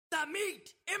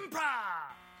Meet Improv.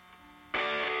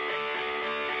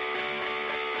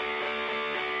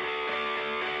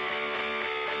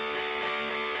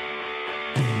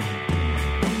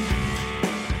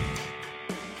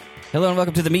 Hello and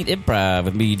welcome to the Meet Improv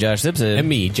with me, Josh Simpson. And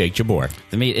me, Jake JOBuary.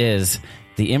 The Meet is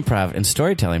the improv and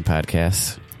storytelling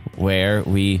podcast where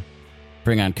we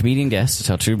bring on comedian guests to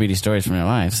tell true meaty stories from their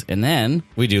lives. And then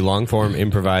We do long-form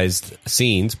improvised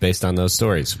scenes based on those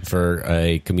stories for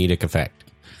a comedic effect.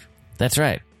 that's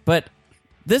right. But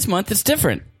this month it's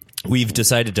different. We've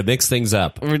decided to mix things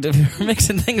up. We're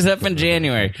mixing things up in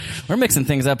January. We're mixing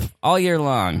things up all year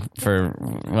long for,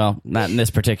 well, not in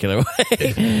this particular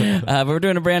way. But we're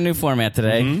doing a brand new format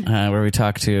today where we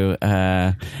talk to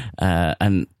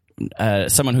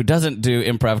someone who doesn't do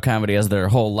improv comedy as their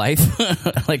whole life,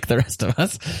 like the rest of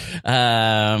us.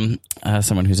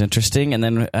 Someone who's interesting. And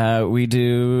then we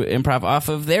do improv off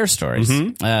of their stories.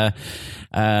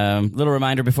 Little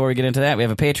reminder before we get into that, we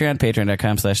have a Patreon,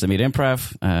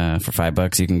 patreon.com/themeetimprov. For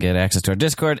 $5 you can get access to our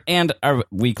Discord and our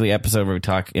weekly episode where we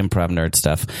talk improv nerd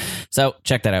stuff. So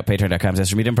check that out,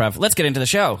 patreon.com/themeetimprov. Let's get into the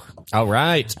show. All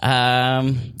right.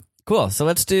 Cool. So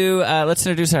let's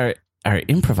introduce our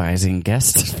improvising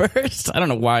guests first. I don't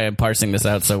know why I'm parsing this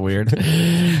out so weird,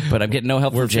 but I'm getting no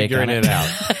help We're from Jake figuring on it out.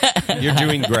 You're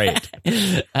doing great.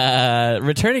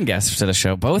 Returning guests to the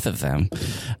show, both of them.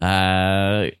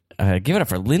 Give it up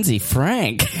for Lyndsey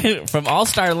Frank from All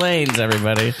Star Lanes,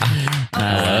 everybody.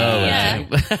 Yeah.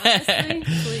 Honestly,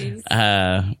 please.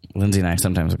 Lyndsey and I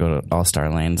sometimes go to All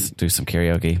Star Lanes, do some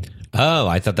karaoke. Oh,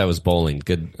 I thought that was bowling.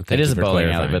 Good. It is a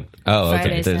bowling alley, but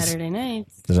Friday, There's- Saturday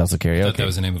nights. there's also I thought karaoke. that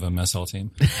was the name of a mess hall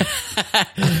team.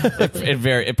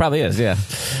 It probably is, yeah.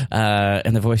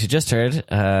 And the voice you just heard,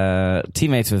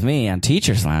 teammates with me on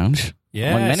Teachers Lounge.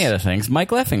 Yes. Among many other things, Mike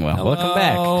Leffingwell. Welcome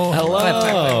back. Hello.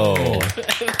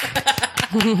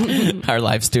 Our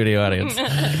live studio audience.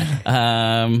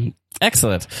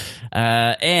 Excellent.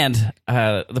 And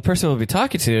the person we'll be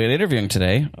talking to and interviewing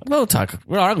today, we're all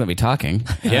going to be talking.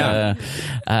 Yeah.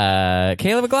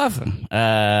 Kayla McLaughlin.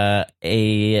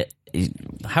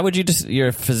 How would you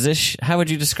How would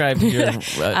you describe your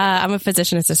I'm a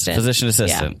physician assistant. physician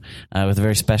assistant with a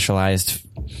very specialized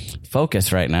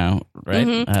focus right now,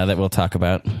 right? That we'll talk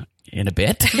about in a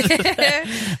bit.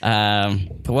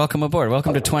 But welcome aboard.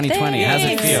 Welcome to 2020. How's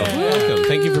it feel? Welcome.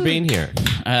 Thank you for being here.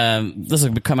 This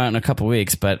will come out in a couple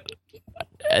weeks, but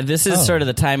this is sort of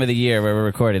the time of the year where we're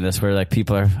recording this, where like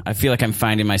people are. I feel like I'm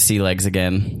finding my sea legs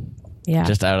again. Yeah.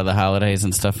 Just out of the holidays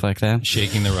and stuff like that.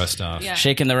 Shaking the rust off. Yeah.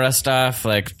 Shaking the rust off.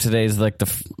 Like today's like the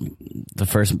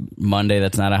first Monday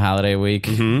that's not a holiday week.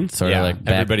 Sort of like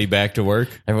everybody back to work.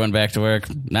 everyone back to work.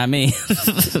 Not me.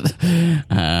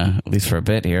 At least for a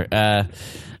bit here.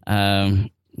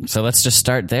 So let's just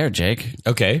start there, Jake.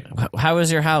 Okay. How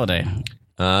was your holiday?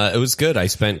 It was good. I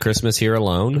spent Christmas here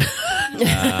alone.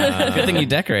 Good thing you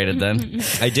decorated then.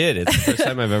 I did. It's the first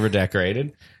time I've ever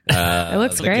decorated. It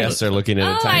looks The great. guests are looking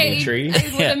at a tiny tree. I would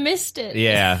have missed it.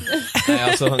 Yeah.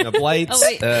 I also hung up lights, Oh,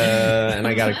 wait. and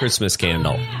I got a Christmas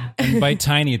candle. And by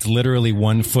tiny, it's literally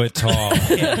 1 foot tall,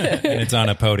 and it's on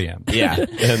a podium. Yeah. And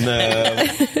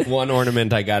the one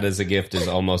ornament I got as a gift is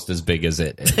almost as big as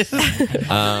it is.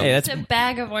 Hey, that's It's a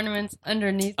bag of ornaments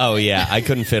underneath. Oh, yeah. I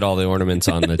couldn't fit all the ornaments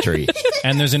on the tree.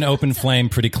 And there's an open flame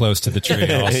pretty close to the tree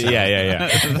also. Yeah.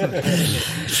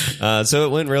 So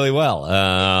it went really well.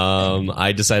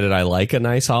 I decided I like a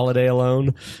nice holiday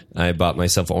alone. I bought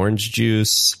myself orange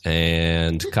juice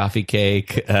and coffee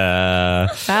cake. Wow,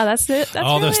 that's it. That's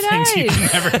All really those nice. things you can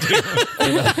never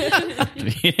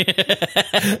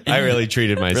do. I really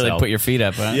treated myself. really put your feet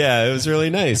up, huh? Yeah, it was really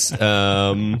nice.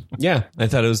 Yeah, I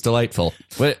thought it was delightful.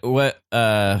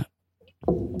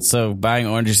 So buying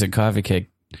orange juice and coffee cake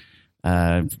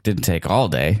didn't take all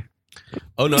day.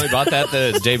 Oh, no, I bought that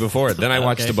the day before. Then I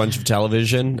watched a bunch of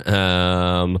television.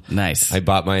 Nice. I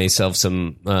bought myself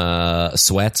some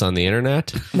sweats on the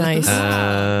internet. Nice.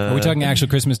 Are we talking actual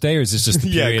Christmas Day, or is this just the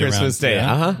Yeah, period Christmas around? Day.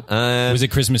 Yeah? Uh-huh. Was it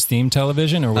Christmas themed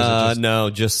television, or was it just... No,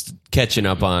 just catching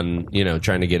up on,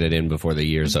 trying to get it in before the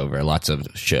year's over. Lots of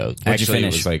shows. What'd you Actually, it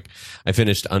finish? was like, I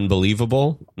finished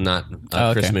Unbelievable, not a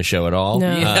okay. Christmas show at all.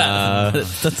 No.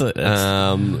 That's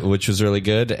Which was really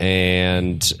good.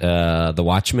 And The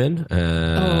Watchmen.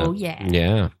 Oh, yeah.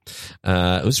 Yeah.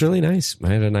 It was really nice. I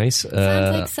had a nice Sounds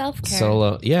like self-care.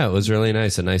 solo. Yeah, it was really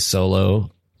nice. A nice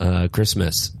solo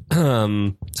Christmas.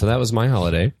 So that was my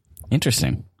holiday.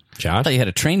 interesting. I Josh? thought you had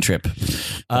a train trip.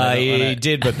 I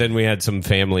did, but then we had some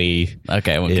family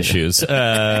Okay, I won't get issues.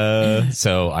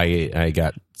 So I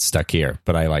got stuck here,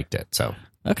 but I liked it. So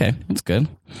Okay, that's good.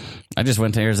 I just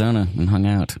went to Arizona and hung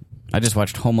out. I just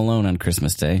watched Home Alone on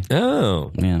Christmas Day.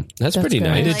 Oh, Yeah. that's pretty I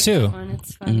I nice. did like too. that one.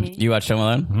 It's funny. You watched Home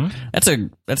Alone?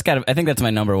 Mm-hmm. I think that's my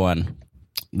number one.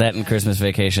 That and Christmas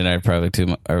Vacation are probably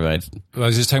two. I I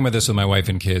was just talking about this with my wife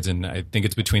and kids, and I think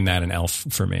it's between that and Elf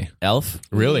for me. Elf?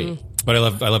 Really? But I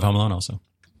love Home Alone also.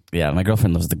 Yeah, my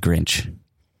girlfriend loves The Grinch.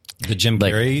 The Jim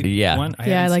Like, Carrey yeah. one?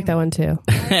 Yeah, I like that one too.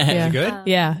 Yeah. Good?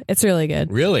 Yeah, it's really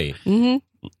good. Really?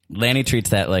 Lanny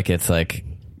treats that like it's like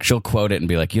she'll quote it and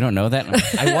be like, "You don't know that?"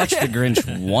 I watched The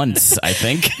Grinch once, I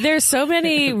think. There's so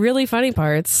many really funny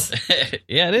parts.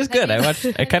 Yeah, it is good. I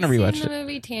kind of Have you rewatched seen the it.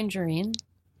 movie Tangerine?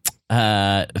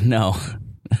 No.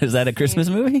 Is that a Christmas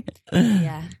movie?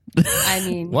 Yeah. I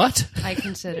mean, What? I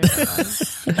consider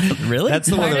it one. Really? That's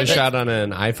the one Part that of was it- shot on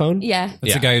an iPhone? Yeah, That's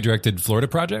Yeah. the guy who directed Florida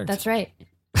Project? that's right.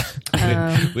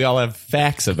 We all have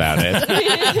facts about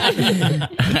it.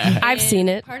 I've seen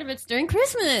it. Part of it's during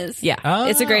Christmas. Yeah,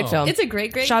 it's a great film. It's a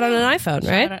great Shot on film. an iPhone,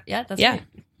 right? Yeah, that's Yeah. right.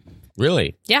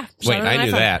 Really? Yeah. shot Wait, on I an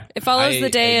knew iPhone. that. It follows I the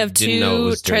day of didn't know it two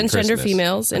was during transgender Christmas.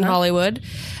 females in Hollywood.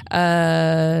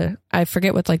 I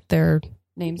forget what like their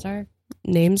Names are.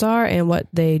 names are and what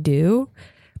they do,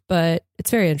 but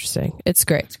it's very interesting. It's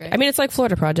great. great. I mean, it's like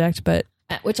Florida Project, but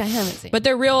Which I haven't seen.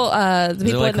 the real the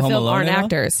people like in the Home film Alone aren't now?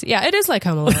 actors. Yeah, it is like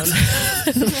Home Alone.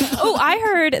 Oh, I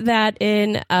heard that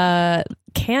in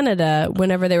Canada,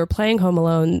 whenever they were playing Home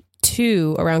Alone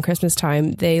 2 around Christmas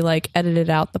time, they like edited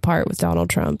out the part with Donald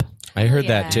Trump. I heard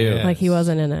Yeah. that too. Yeah. Like he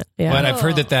wasn't in it. Yeah. But I've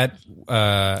heard that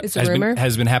It's a rumor?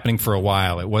 has been happening for a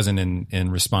while. It wasn't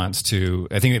in response to,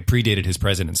 I think it predated his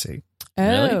presidency.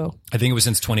 Oh. I think it was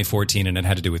since 2014, and it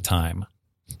had to do with time.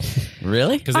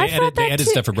 Really? Because I they thought edit that too.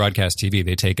 stuff for broadcast TV.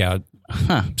 They take out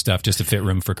stuff just to fit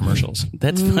room for commercials.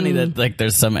 That's funny that like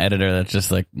there's some editor that's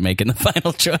just like making the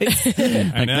final choice.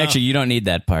 Like, know. actually, you don't need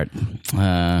that part.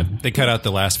 They cut out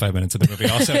the last 5 minutes of the movie.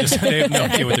 Also, just they have no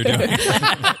idea what they're doing.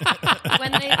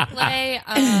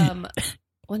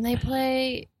 when they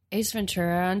play Ace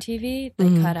Ventura on TV,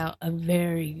 they cut out a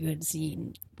very good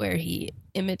scene where he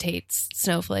imitates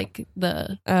Snowflake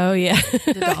the Oh yeah.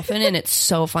 dolphin, and it's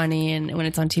so funny. And when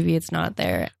it's on TV, it's not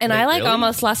there. And Wait, I like really?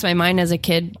 almost lost my mind as a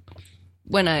kid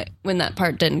when that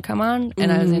part didn't come on,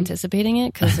 and I was anticipating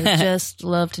it because I just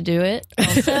love to do it.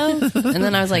 Also, and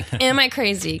then I was like, "Am I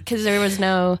crazy?" Because there was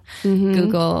no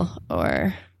Google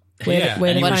or. Way to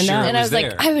And you were find sure out. it And I was like,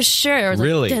 there. I was sure. I was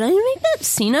Really? like, did I make that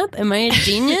scene up? Am I a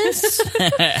genius?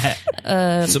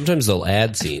 Sometimes they'll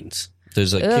add scenes.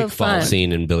 There's a kickball fun.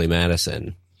 scene in Billy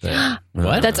Madison.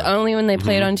 What? That's only when they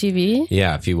play it on TV?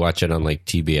 Yeah, if you watch it on like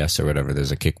TBS or whatever,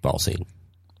 there's a kickball scene.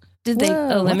 Did they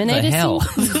eliminate the a hell?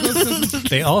 scene?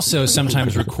 They also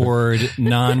sometimes record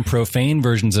non-profane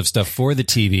versions of stuff for the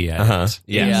TV edit.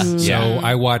 Yes. So Yeah.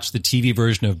 I watched the TV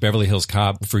version of Beverly Hills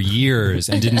Cop for years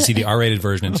and didn't see the R-rated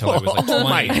version until I was like 20. Oh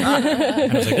my God.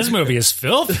 And I was like, this movie is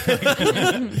filth.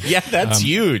 Yeah, that's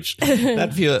huge.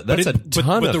 That's a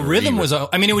ton but of the rhythm re- was,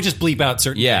 I mean, it would just bleep out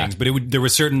certain Yeah. things, but there were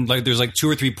certain, like, there's like 2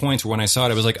 or 3 points where when I saw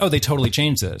it, I was like, oh, they totally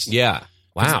changed this. Yeah.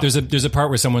 Wow. There's a part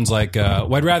where someone's like,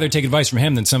 well, I'd rather take advice from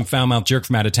him than some foul-mouthed jerk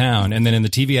from out of town. And then in the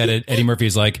TV edit, Eddie Murphy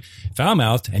is like,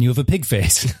 foul-mouthed, and you have a pig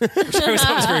face. Which I always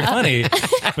thought was very funny.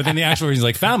 But then the actual version is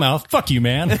like, foul-mouthed, fuck you,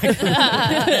 man. Big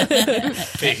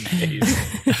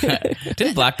face.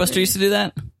 Didn't Blockbuster used to do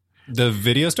that? The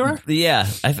video store? Yeah,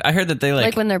 I heard that they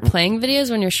Like when they're playing videos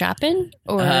when you're shopping?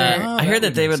 Or I heard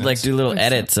that they would would make like do little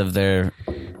edits of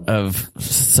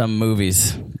some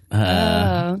movies.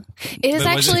 It is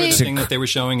But was it for actually the thing that they were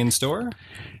showing in store?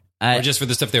 Or just for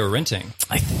the stuff they were renting?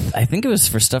 I think it was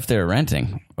for stuff they were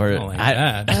renting. Or Oh, my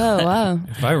God. Oh wow.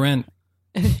 If I rent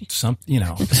some, I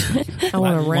want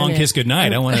to Long rent Kiss it.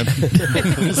 Goodnight, I want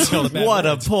to. What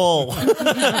a pull.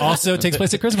 Also takes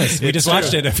place at Christmas. We just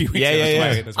watched it a few weeks Yeah, ago. yeah, That's yeah.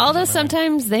 why- that's why Although it's on my mind.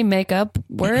 sometimes they make up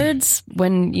words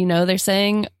when they're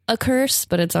saying a curse,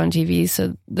 but it's on TV,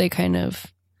 so they kind of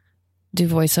do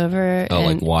voiceover. Oh,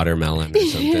 like and watermelon or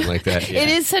something like that. Yeah. it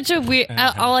is such a weird.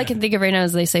 All I can think of right now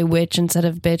is they say witch instead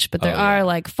of bitch, but there are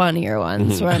like funnier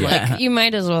ones where I'm like, you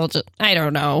might as well just. I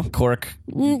don't know. cork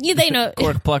They know.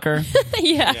 cork plucker.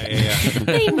 Yeah.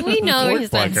 We know Cork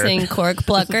he's not plucker. saying cork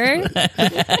plucker.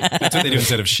 That's what they do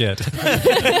instead of shit.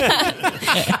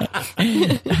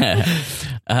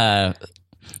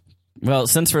 Well,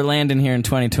 since we're landing here in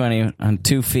 2020 on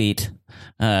 2 feet,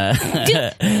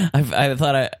 I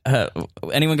thought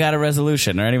anyone got a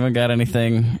resolution or anyone got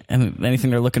anything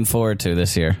they're looking forward to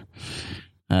this year?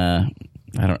 I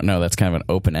don't know. That's kind of an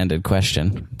open-ended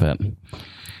question, but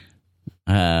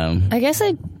I guess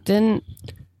I didn't.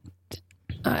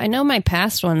 I know my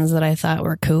past ones that I thought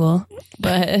were cool,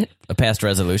 but A past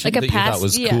resolution like a that you past thought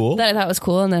was yeah, cool? that I thought was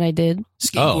cool and that I did.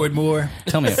 Skateboard more.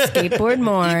 Tell me. Skateboard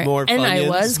more, Eat more and I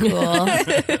was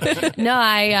Funyuns. cool. No,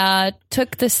 I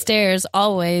took the stairs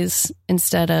always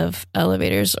instead of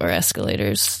elevators or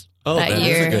escalators. Oh, that that is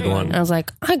year. a good one. And I was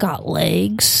like, I got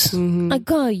legs. I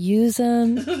gotta use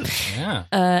them. Yeah.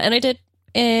 And I did.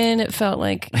 And it felt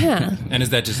like, yeah. And is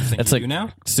that just a thing That's you like do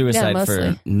now? suicide Yeah, for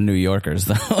mostly. New Yorkers,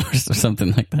 though, or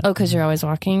something like that. Oh, because you're always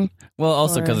walking? Well,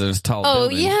 also because there's tall Oh,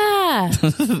 buildings.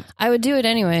 yeah. I would do it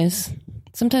anyways.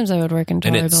 Sometimes I would work in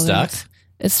taller And it's buildings.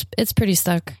 stuck? It's pretty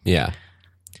stuck. Yeah.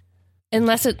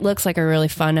 Unless it looks like a really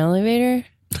fun elevator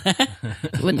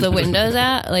with the windows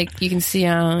out. Like, you can see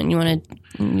out and you want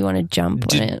to jump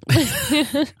on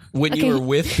it. When you were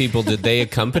with people, did they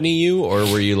accompany you, or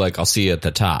were you like, I'll see you at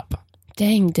the top?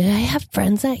 Dang, did I have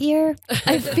friends that year?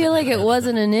 I feel like it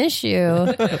wasn't an issue.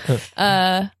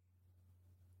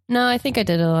 No, I think I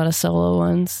did a lot of solo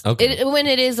ones. Okay. When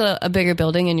it is a bigger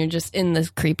building and you're just in this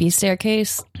creepy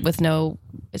staircase with no,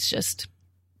 it's just,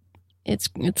 it's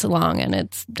long and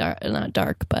it's dark, not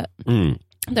dark, but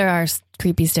there are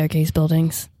creepy staircase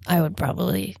buildings. I would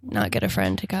probably not get a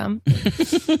friend to come.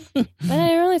 But I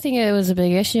don't really think it was a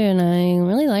big issue, and I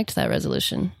really liked that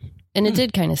resolution. And it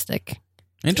did kind of stick.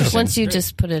 Interesting. Once you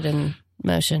just put it in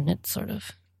motion, it's sort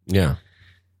of, Yeah.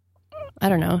 I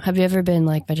don't know. Have you ever been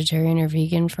like vegetarian or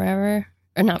vegan forever?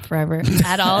 Or not forever,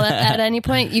 at all at any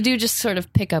point? You do just sort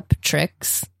of pick up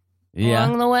tricks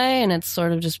along the way, and it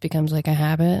sort of just becomes like a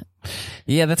habit.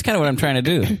 Yeah, that's kind of what I'm trying to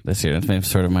do this year. That's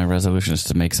sort of my resolution is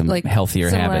to make some Like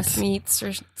healthier some habits. less meats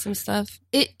or some stuff.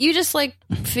 You just like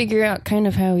figure out kind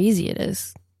of how easy it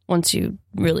is once you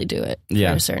really do it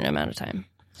for a certain amount of time.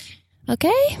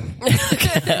 Okay.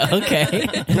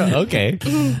 Okay. Okay.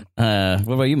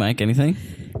 What about you, Mike? Anything?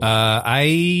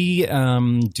 I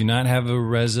do not have a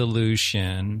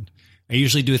resolution. I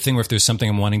usually do a thing where if there's something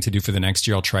I'm wanting to do for the next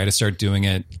year, I'll try to start doing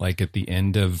it like at the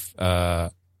end of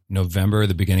November,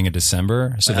 the beginning of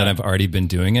December, so that I've already been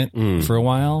doing it for a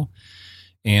while.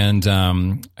 And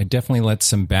I definitely let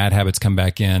some bad habits come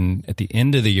back in at the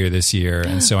end of the year this year.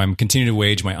 And so I'm continuing to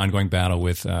wage my ongoing battle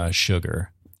with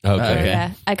sugar. Okay.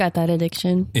 Yeah, I got that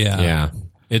addiction. Yeah.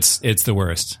 It's the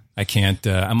worst. I can't,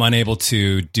 I'm unable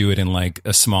to do it in like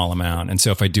a small amount. And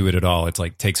so if I do it at all, it's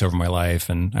like takes over my life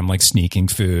and I'm like sneaking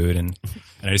food and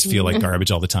I just feel like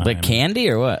garbage all the time. Like candy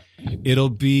or what? It'll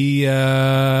be,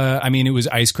 I mean, it was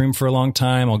ice cream for a long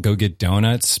time. I'll go get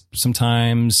donuts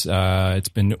sometimes. It's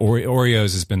been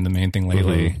Oreos has been the main thing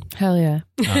lately. Hell yeah.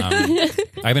 I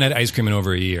haven't had ice cream in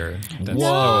over a year.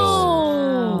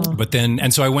 Whoa. But then,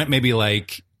 and so I went maybe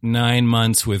like 9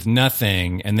 months with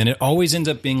nothing. And then it always ends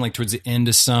up being like towards the end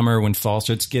of summer when fall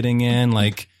starts getting in.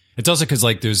 Like, it's also because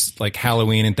like there's like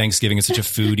Halloween and Thanksgiving is such a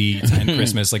foodie and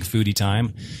Christmas, like foodie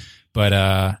time.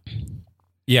 But,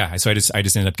 yeah, so I just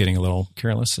ended up getting a little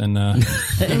careless and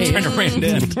trying to rein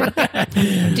it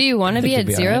in. Do you want to be at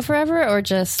zero forever or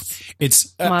just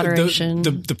It's moderation?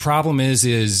 The problem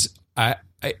is I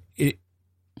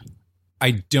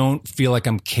don't feel like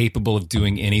I'm capable of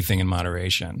doing anything in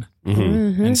moderation.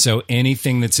 And so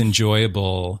anything that's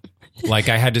enjoyable, like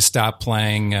I had to stop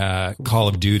playing Call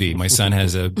of Duty. My son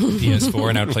has a PS4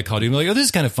 and I would play Call of Duty. I'm like, oh, this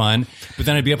is kind of fun. But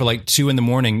then I'd be up at like 2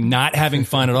 a.m, not having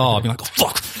fun at all. I'd be like, oh,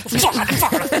 fuck. Oh,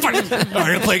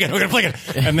 we're going to play again.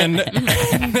 And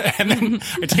then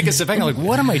I take a step back and I'm like,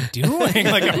 what am I doing?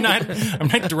 Like I'm not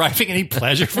deriving any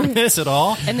pleasure from this at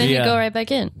all. and then you go right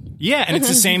back in. Yeah, and it's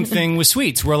the same thing with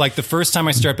sweets, where like the first time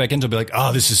I start back into it, I'll be like,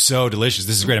 oh, this is so delicious.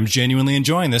 This is great. I'm genuinely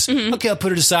enjoying this. Okay, I'll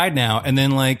put it aside now. And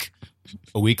then like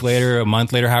a week later, a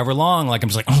month later, however long, like I'm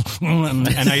just like,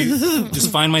 and I just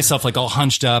find myself like all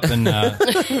hunched up and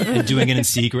doing it in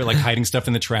secret, like hiding stuff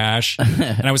in the trash.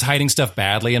 And I was hiding stuff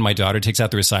badly, and my daughter takes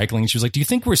out the recycling. She was like, "Do you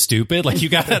think we're stupid? Like you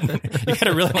gotta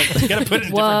really like you gotta put it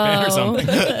in a different bin or something."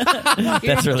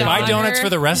 That's really Buy donuts for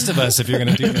the rest of us if you're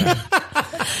gonna do that.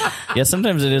 Yeah,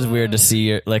 sometimes it is weird to see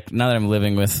your, like, now that I'm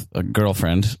living with a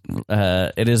girlfriend,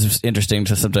 it is interesting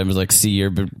to sometimes like see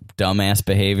your dumbass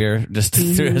behavior just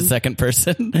through a second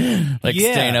person, like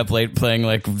staying up late playing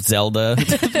like Zelda.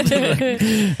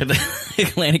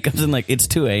 Lanny comes in like, it's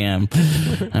 2 a.m.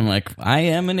 I'm like, I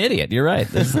am an idiot. You're right.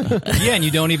 Yeah, and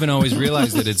you don't even always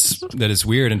realize that it's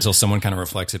weird until someone kind of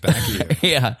reflects it back at you.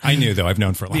 Yeah. I knew though. I've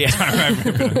known for a long time. I've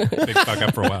been a big fuck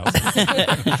up for a while.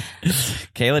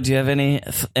 Kayla, do you have any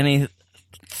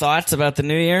thoughts about the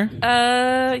new year?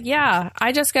 Yeah,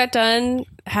 I just got done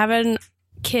having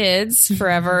kids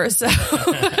forever, so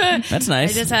That's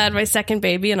nice. I just had my second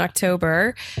baby in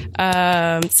October.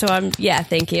 So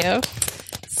thank you.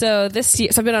 So this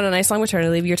year, so I've been on a nice long maternity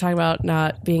leave. You're talking about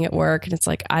not being at work, and it's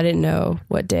like I didn't know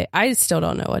what day. I still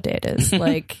don't know what day it is.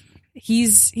 Like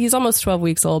he's almost 12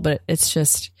 weeks old, but it's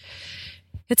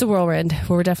a whirlwind.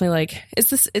 Where we're definitely like,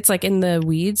 it's like in the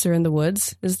weeds or in the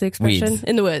woods is the expression. Weeds.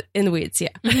 In the weeds, yeah.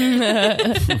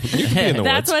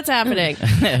 That's what's happening.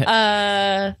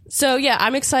 So yeah,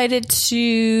 I'm excited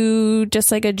to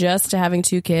just like adjust to having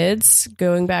 2 kids,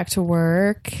 going back to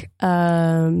work.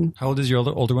 How old is your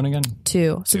older one again?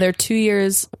 2. So they're 2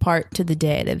 years apart to the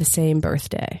day. They have the same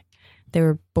birthday. They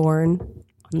were born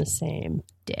on the same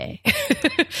day.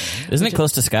 Isn't it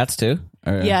close to Scott's too?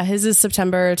 Or, Yeah, his is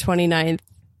September 29th.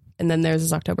 And then theirs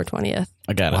is October 20th.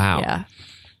 I got it. Wow.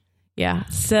 Yeah.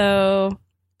 So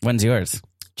When's yours?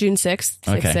 June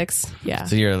 6th. Okay. 6. Yeah.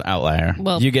 So you're an outlier.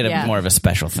 Well, you get yeah. more of a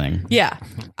special thing. Yeah.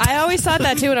 I always thought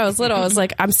that too when I was little. I was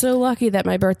like, I'm so lucky that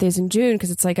my birthday's in June because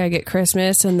it's like I get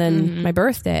Christmas and then my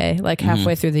birthday like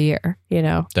halfway through the year, you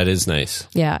know? That is nice.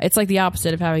 Yeah. It's like the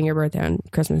opposite of having your birthday on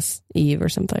Christmas Eve or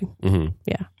something. Mm-hmm.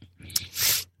 Yeah.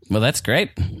 Well, that's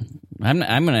great. I'm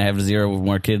going to have 0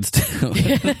 more kids too.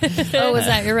 Oh, was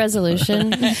that your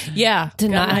resolution? Yeah. To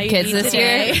not have kids this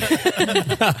year?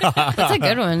 That's a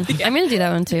good one. I'm going to do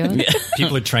that one too.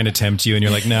 People are trying to tempt you, and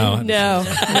you're like, no. No.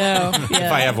 Yeah.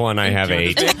 If I have one, I have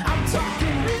 8.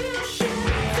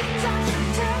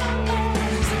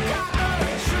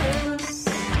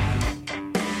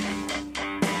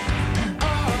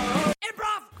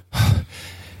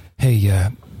 Hey,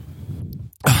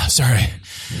 sorry.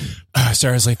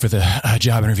 Sorry I was late for the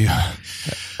job interview.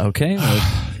 Okay.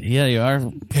 Well, yeah, you are.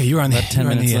 Hey, you were on the, About 10 you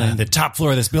were on minutes late. the top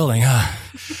floor of this building, huh?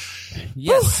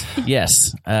 Yes.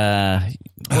 Yes.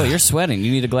 Well, you're sweating.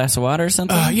 You need a glass of water or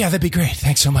something? Yeah, that'd be great.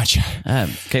 Thanks so much.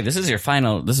 Okay, this is your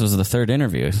final. This was the 3rd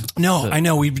interview. No, I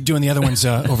know we've been doing the other ones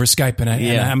over Skype, and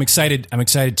I'm excited. I'm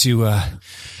excited to going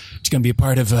to be a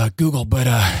part of Google, but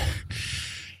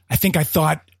I think I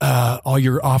thought all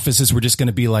your offices were just going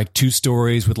to be like 2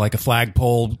 stories with like a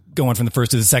flagpole going from the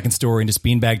first to the second story and just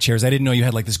beanbag chairs. I didn't know you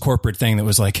had like this corporate thing that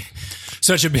was like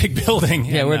such a big building.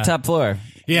 Yeah, and, we're top floor.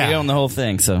 yeah. We own the whole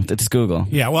thing, so it's Google.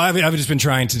 Yeah, well, I've just been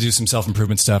trying to do some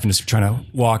self-improvement stuff and just trying to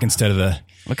walk instead of the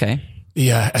Okay.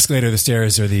 escalator, the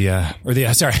stairs, or the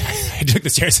sorry, I took the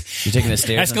stairs. You're taking the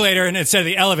stairs? Escalator and instead of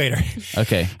the elevator.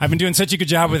 Okay. I've been doing such a good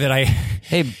job with it. I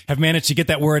have managed to get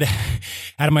that word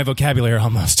out of my vocabulary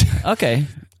almost. Okay.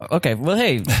 Okay. Well,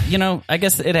 hey, I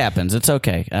guess it happens. It's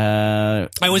okay.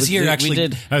 I was here actually. We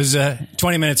did. I was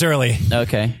 20 minutes early,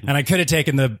 Okay. and I could have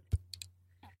taken the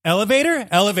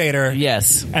elevator.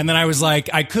 Yes. And then I was like,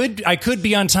 I could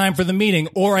be on time for the meeting,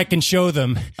 or I can show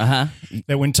them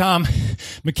that when Tom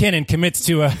McKinnon commits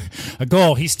to a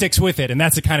goal, he sticks with it, and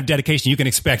that's the kind of dedication you can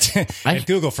expect at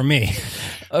Google from me.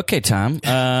 Okay, Tom.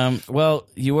 Well,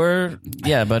 you were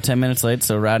about 10 minutes late.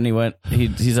 So Rodney went.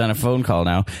 He's on a phone call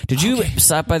now. Did you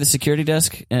stop by the security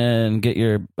desk and get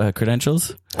your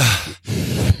credentials?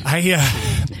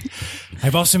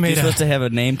 I've also made You're supposed to have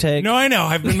a name tag. No, I know.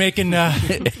 I've been making.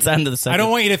 It's on to the second. I don't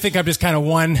want you to think I'm just kind of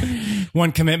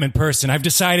one commitment person. I've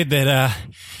decided that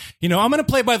I'm going to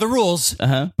play by the rules,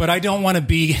 but I don't want to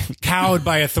be cowed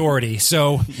by authority.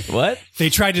 So What? they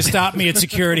tried to stop me at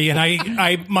security, and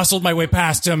I muscled my way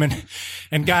past them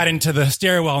and got into the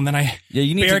stairwell, and then I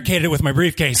barricaded it with my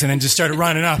briefcase, and then just started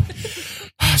running up.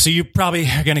 So you probably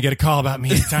are going to get a call about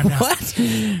me anytime now. What?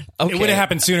 Okay. It would have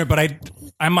happened sooner, but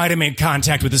I might have made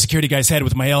contact with the security guy's head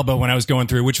with my elbow when I was going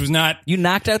through, which was not. You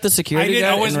knocked out the security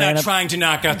guy? I was and ran not up- trying to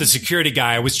knock out the security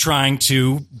guy. I was trying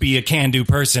to be a can-do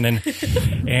person and just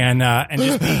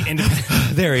be independent.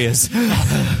 There he is.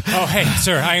 Oh, hey,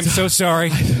 sir, I am so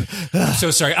sorry. I'm so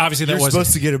sorry. Obviously, that You're wasn't.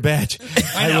 supposed to get a badge.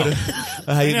 I know.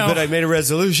 I know. But I made a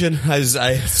resolution.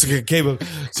 I came up.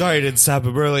 Sorry, I didn't stop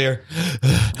him earlier.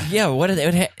 Yeah, what?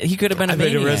 He could have been a I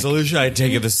made a maniac. resolution. I'd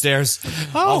taken the stairs.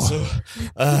 Also,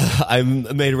 I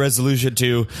made a resolution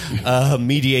to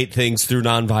mediate things through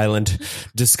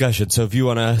nonviolent discussion. So if you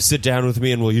want to sit down with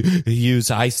me and we'll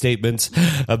use I statements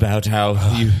about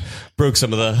how you broke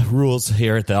some of the rules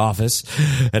here at the office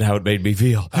and how it made me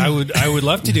feel. I would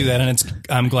love to do that, and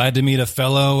I'm glad to meet a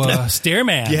fellow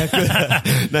stairman. Yeah,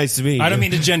 good. Nice to meet you. I don't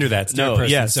mean to gender that. Stair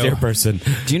person, stair person.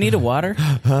 Do you need a water?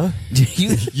 Huh? Do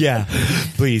you? Yeah,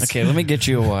 please. Okay, let me get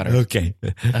you a water. Okay.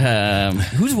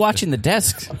 Who's watching the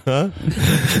desk? Huh?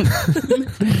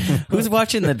 Who's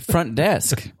watching the front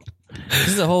desk? This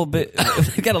is a whole bit.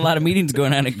 We've got a lot of meetings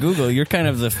going on at Google. You're kind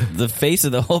of the face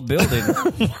of the whole building.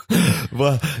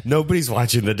 Well, nobody's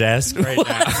watching the desk right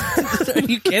now. Are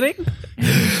you kidding?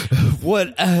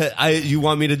 What? You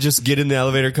want me to just get in the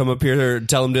elevator, come up here, or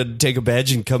tell him to take a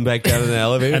badge and come back down in the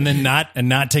elevator? And then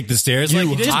not take the stairs? You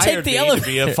Like, just take hired the me elevator.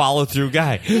 to be a follow-through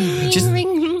guy.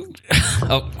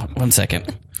 Oh, 1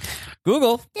 second.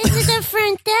 Google. This is the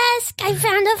front desk. I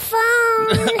found a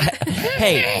phone.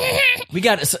 Hey, we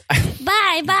got to...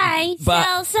 Bye.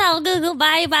 Sell Google.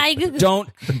 Bye, Google. Don't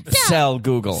sell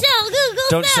Google. Sell Google.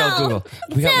 Don't sell Google.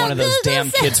 We got Sell one of those Google, damn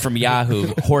sell. kids from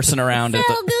Yahoo horsing around at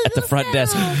Sell the front Google,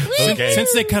 desk. sell. Okay.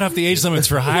 Since they cut off the age limits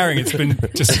for hiring, it's been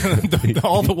just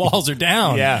all the walls are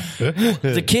down. Yeah.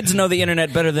 The kids know the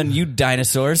internet better than you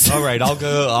dinosaurs. All right,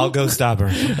 I'll go stop her.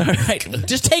 All right,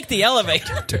 just take the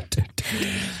elevator.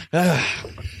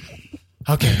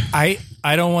 Okay.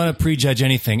 I don't want to prejudge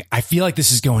anything. I feel like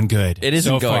this is going good. It isn't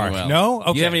so going far. well. No?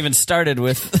 Okay. You haven't even started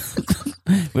with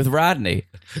Rodney.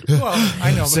 Well,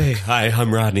 I know. Say hi,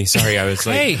 I'm Rodney. Sorry, I was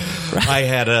late. Hey. I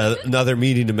had another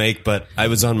meeting to make, but I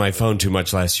was on my phone too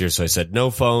much last year, so I said no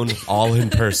phone, all in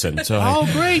person. So Oh,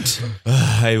 great.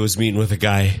 I was meeting with a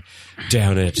guy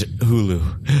down at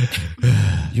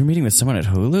Hulu. You're meeting with someone at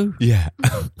Hulu? Yeah.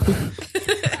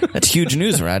 That's huge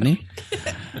news, Rodney.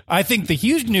 I think the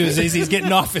huge news is he's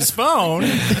getting off his phone.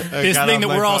 This Got thing off that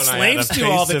my we're all phone. I had slaves a to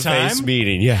all the face-to-face time.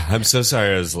 meeting. Yeah, I'm so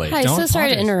sorry I was late. Hi, Don't so sorry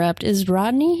to apologize. interrupt. Is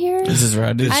Rodney here? This is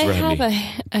Rodney. This- I Rodney.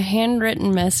 have a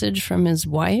handwritten message from his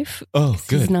wife. Oh, He's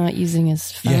good. not using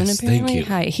his phone, Yes, thank apparently. you.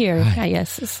 Hi, here. Hi,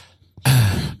 yes.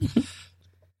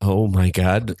 Oh my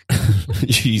God.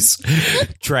 She's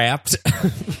trapped.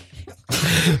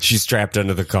 She's trapped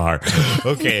under the car.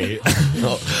 Okay.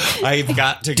 I've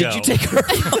got to go. Did you take her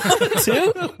phone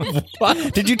too?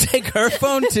 What? Did you take her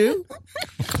phone too?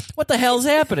 What the hell's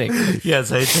happening?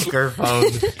 Yes, I took her phone.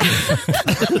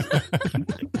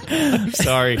 I'm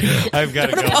sorry. I've got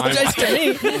to go. Apologize to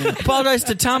me. Apologize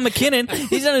to Tom McKinnon.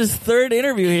 He's on his third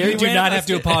interview here. You do not have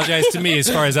to apologize to me as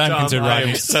far as I'm Tom, concerned, I am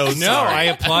Rodney. so No, sorry. I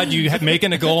applaud you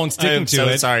making a goal and I sticking am to so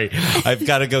it. sorry. I've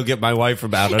got to go get my wife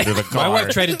from out under the car. My wife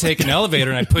tried to take an elevator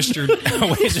and I pushed her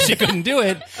away so she couldn't do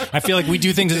it. I feel like we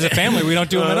do things as a family. We don't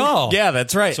do them at all. Yeah,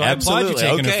 that's right. So I applaud you Absolutely.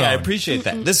 taking her Okay, I phone. appreciate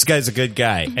that. This guy's a good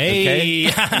guy. Hey. Okay? He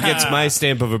gets my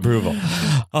stamp of approval.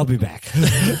 I'll be back.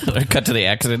 Cut to the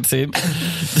accident scene.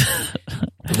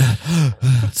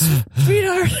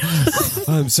 Sweetheart,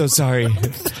 I'm so sorry.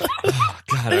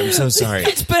 God, I'm so sorry.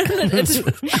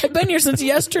 I've been here since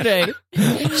yesterday.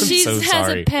 She so has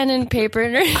sorry. a pen and paper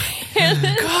in her hand.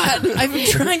 God, I've been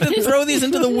trying to throw these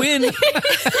into the wind.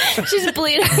 She's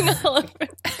bleeding all over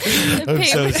the I'm paper.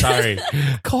 so sorry.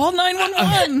 Call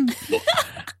 911.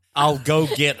 I'll go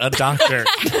get a doctor.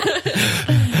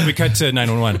 We cut to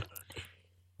 911.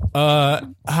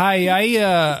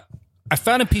 Hi, I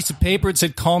found a piece of paper. It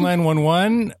said call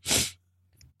 911.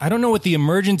 I don't know what the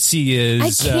emergency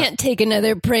is. I can't take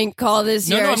another prank call this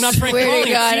No, year. no, I'm not I prank swear calling.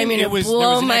 to God, It I'm seemed- gonna it was- there blow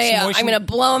was an my. exclamation- I'm gonna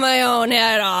blow my own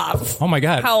head off. Oh my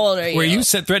God. How old are you? Were you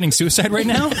threatening suicide right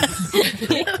now?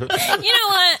 You know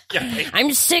what?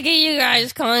 I'm sick of you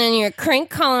guys calling and you're crank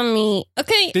calling me.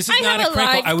 Okay, This is I not have a crank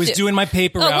call. life I was too. doing my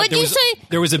paper Oh, route. what'd you say?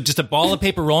 There was just a ball of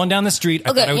paper rolling down the street. I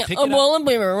thought I Okay, would yeah, pick a it up. ball of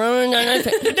paper rolling down the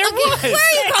street. Okay, was. where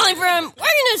are you calling from? We're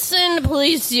gonna send the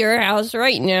police to your house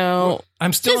right now.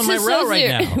 I'm still on my This is route so right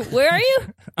serious. now. Where are you?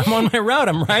 I'm on my route.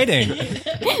 I'm riding.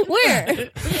 Where?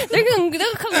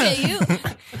 They'll come get you.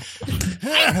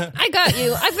 I got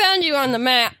you. I found you on the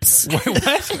maps. What?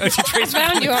 Oh, you traced me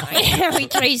Found down you. the- Yeah, we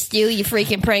traced you, you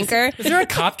freaking pranker. Is there a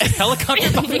helicopter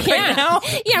coming Yeah. right now?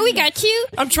 Yeah, we got you.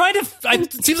 I'm trying to.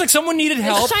 It seems like someone needed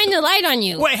help. Shine the light on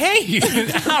you. Wait, hey!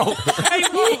 Ow! Hey,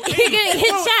 You're getting hit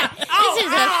shot.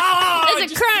 This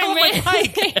is a crime, man.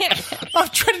 I'm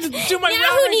trying to do my Yeah, route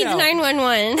who right needs now.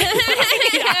 911?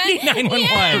 I need 911.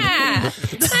 Yeah.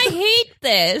 I hate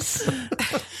this.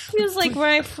 Feels like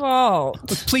my fault.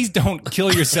 Please don't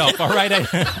kill yourself, all right?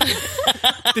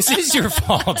 This is your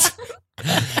fault.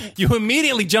 You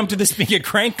immediately jumped to this being a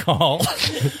crank call.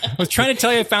 I was trying to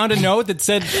tell you I found a note that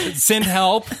said send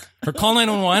help or call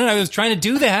 911, and I was trying to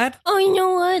do that. Oh, you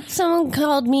know what? Someone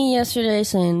called me yesterday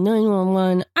saying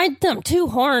 911. I'm too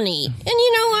horny. And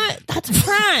you know what? That's a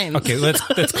crime. Okay,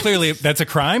 that's clearly that's a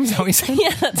crime. Is that what you said?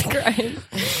 Yeah, that's a crime.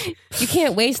 You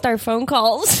can't waste our phone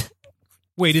calls.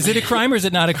 Wait, is it a crime or is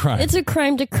it not a crime? It's a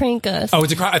crime to crank us. Oh,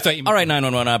 it's a crime. I thought you. All right,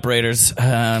 911 operators.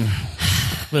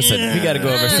 Listen, we got to go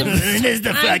over some. This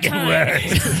the fucking word.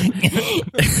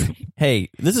 Hey,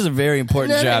 this is a very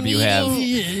important Another job you have.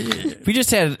 meeting. We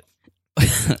just had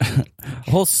a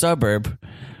whole suburb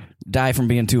die from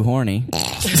being too horny.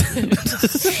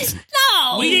 No,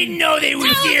 We didn't know they were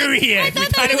serious. We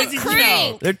thought it was a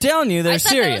joke. They're telling you they're I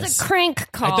thought serious. that was a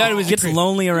crank call. I thought it was Gets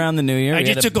lonely around the new year. I We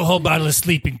just had took a whole bottle of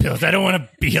sleeping pills. I don't want to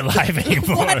be alive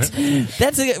anymore.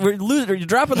 That's it. We're losing. You're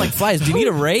dropping like flies. Do you need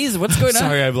a raise? What's going on?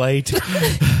 Sorry, I'm late.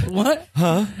 What?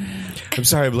 I'm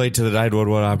sorry, I'm late to the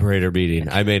 911 operator meeting.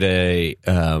 I made a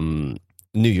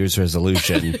New Year's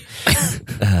resolution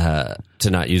to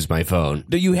not use my phone.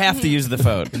 Do you have to use the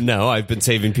phone? No, I've been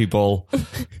saving people.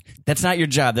 That's not your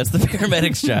job. That's the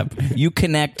paramedic's job. You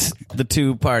connect the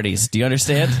two parties. Do you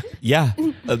understand? Yeah,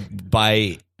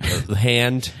 by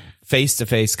hand,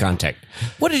 face-to-face contact.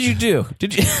 What did you do?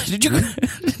 Did you?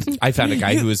 I found a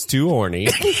guy who was too horny.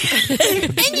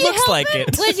 Looks like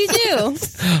it. What'd you do?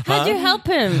 How'd you help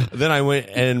him? Then I went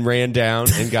and ran down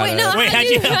and got Wait, how'd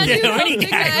you help the horny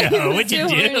guy, though? What'd you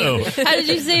do? How did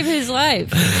you save his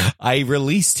life? I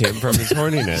released him from his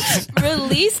horniness.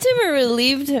 Released him or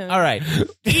relieved him? All right.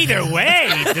 Either way,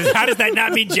 how does that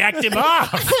not mean jacked him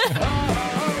off?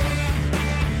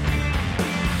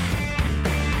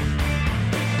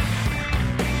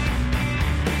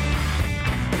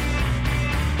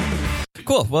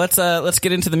 Cool. Well, let's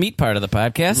get into the meat part of the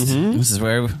podcast. This is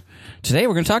where today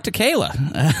we're going to talk to Kayla.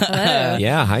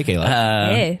 Yeah, hi, Kayla.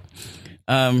 Hey.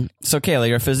 So Kayla,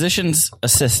 you're a physician's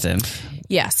assistant.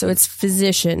 Yeah, so it's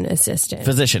physician assistant.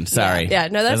 Physician, sorry. Yeah,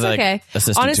 no, that's As okay.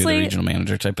 Assistant to Honestly- the regional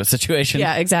manager type of situation.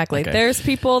 Yeah, exactly. Okay. There's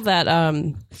people that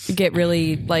get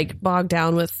really like bogged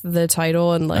down with the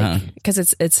title and like because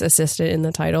it's assistant in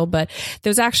the title, but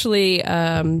there's actually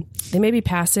they may be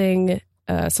passing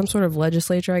some sort of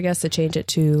legislature, I guess, to change it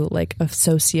to like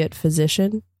associate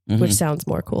physician, which sounds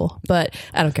more cool, but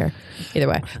I don't care either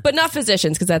way. But not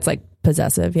physicians because that's like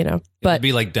possessive, you know. But It'd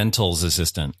be like dental's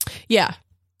assistant. yeah.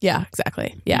 Yeah,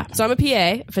 exactly. Yeah. So I'm a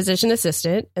PA, physician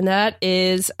assistant, and that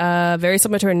is very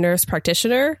similar to a nurse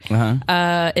practitioner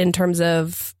in terms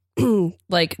of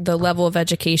like the level of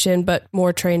education, but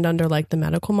more trained under like the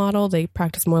medical model. They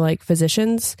practice more like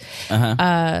physicians.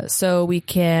 So we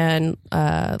can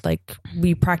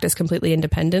we practice completely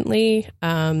independently.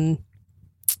 And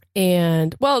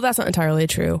well, that's not entirely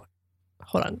true.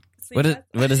 Hold on. What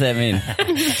does that mean?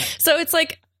 So it's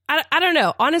like, I don't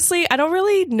know. Honestly, I don't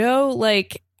really know.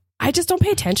 Like, I just don't pay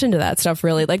attention to that stuff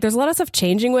really. Like there's a lot of stuff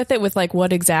changing with it with like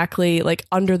what exactly like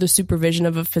under the supervision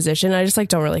of a physician. I just like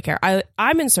don't really care.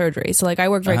 I'm in surgery. So like I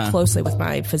work very closely with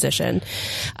my physician.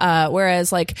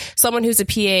 Whereas like someone who's a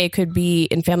PA could be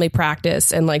in family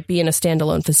practice and like be in a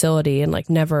standalone facility and like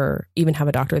never even have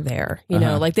a doctor there. You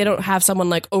know, like they don't have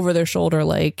someone like over their shoulder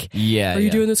like, are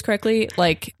you doing this correctly?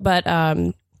 Like, but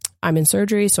I'm in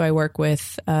surgery, so I work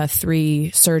with 3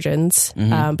 surgeons,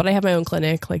 but I have my own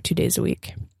clinic like 2 days a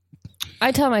week.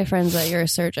 I tell my friends that you're a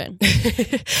surgeon.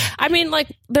 I mean, like,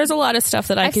 there's a lot of stuff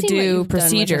that I I've could seen what do, you've done with a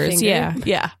procedures. finger.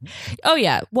 Yeah. Oh,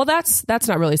 yeah. Well, that's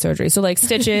not really surgery. So, like,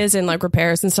 stitches and, like,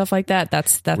 repairs and stuff like that,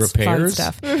 that's fun Repairs?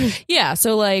 stuff. Yeah.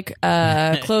 So, like,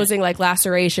 closing, like,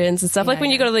 lacerations and stuff. Like, when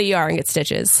you go to the ER and get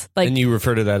stitches. Like, And you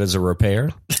refer to that as a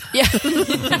repair? yeah.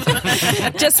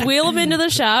 Just wheel them into the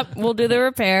shop. We'll do the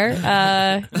repair.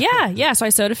 Yeah. So I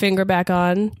sewed a finger back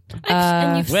on.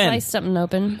 And you've when? sliced something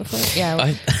open before? Yeah.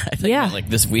 I think Yeah. like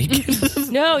this week.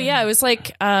 No, yeah, it was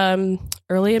like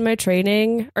early in my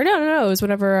training, or no, it was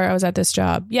whenever I was at this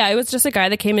job. Yeah, it was just a guy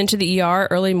that came into the ER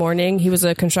early morning. He was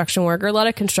a construction worker, a lot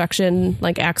of construction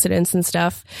like accidents and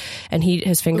stuff, and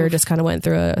his finger just kind of went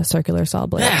through a circular saw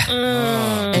blade.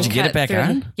 Did you get it back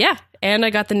on? Yeah. And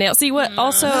I got the nail. See what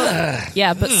also,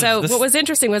 yeah, but so what was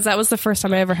interesting was that was the first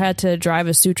time I ever had to drive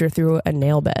a suture through a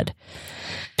nail bed.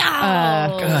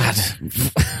 God.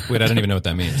 Wait, I don't even know what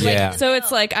that means. Yeah. So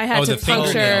it's like I had Oh, to the fingernail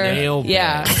puncture. nail bed.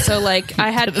 Yeah. So like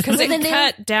I had, because it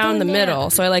cut down the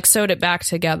middle. So I like sewed it back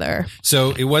together.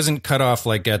 So it wasn't cut off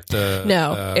like at the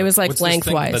No, it was, like, what's this thing?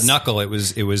 lengthwise. The knuckle. It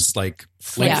was like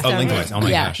Yeah. lengthwise. Oh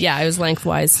my yeah. gosh. Yeah. It was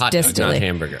lengthwise Hot dog, distally. not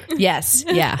hamburger. Yes.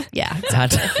 Yeah. Yeah.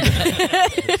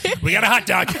 We got a hot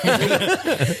dog.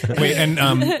 Wait, and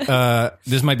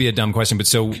this might be a dumb question,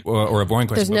 but or a boring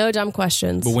question. There's no dumb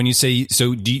questions. But when you say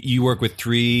so, do you work with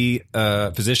 3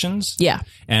 physicians? Yeah.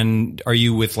 And are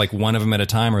you with like one of them at a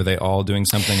time, or are they all doing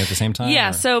something at the same time? Yeah,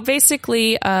 or? so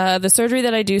basically, the surgery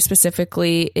that I do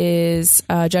specifically is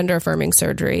gender affirming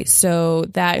surgery. So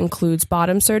that includes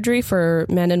bottom surgery for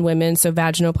men and women, so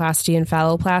vaginoplasty and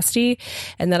phalloplasty.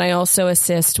 And then I also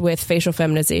assist with facial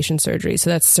feminization surgery. So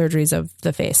that's surgeries of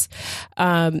the face.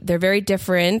 They're very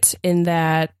different in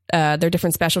that they're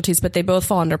different specialties, but they both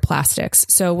fall under plastics.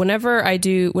 So whenever we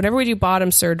do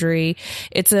bottom surgery,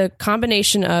 it's a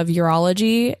combination of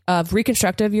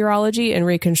reconstructive urology and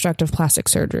reconstructive plastic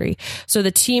surgery. So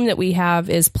the team that we have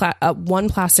is one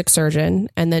plastic surgeon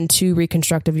and then 2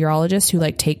 reconstructive urologists who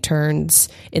like take turns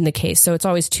in the case. So it's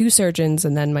always 2 surgeons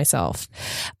and then myself.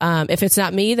 If it's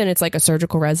not me, then it's like a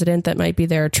surgical resident that might be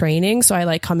there training. So I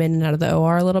like come in and out of the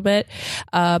OR a little bit.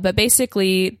 But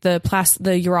basically the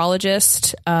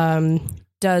urologist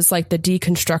does like the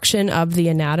deconstruction of the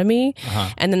anatomy,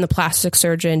 and then the plastic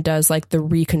surgeon does like the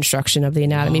reconstruction of the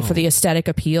anatomy for the aesthetic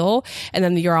appeal, and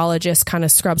then the urologist kind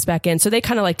of scrubs back in. So they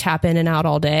kind of like tap in and out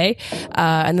all day,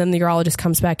 and then the urologist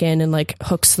comes back in and like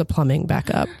hooks the plumbing back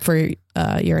up for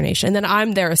urination. And then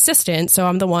I'm their assistant, so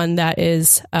I'm the one that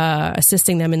is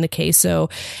assisting them in the case, so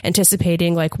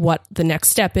anticipating like what the next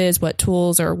step is, what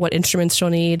tools or what instruments she'll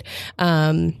need,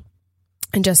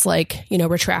 and just like,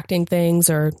 retracting things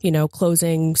or,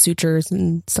 closing sutures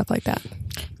and stuff like that.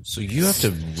 So you have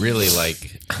to really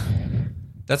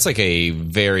that's like a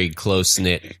very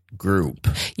close-knit group.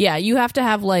 Yeah, you have to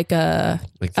have like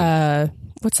what's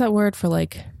that word for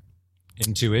like?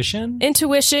 Intuition?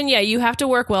 Yeah, you have to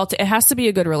work well. It has to be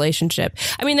a good relationship.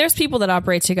 I mean, there's people that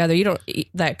operate together.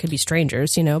 That could be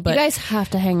strangers, but you guys have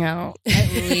to hang out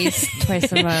at least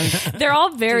twice a month. They're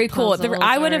all very cool.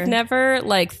 I would have never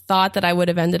thought that I would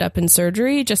have ended up in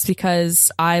surgery just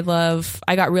because I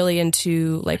got really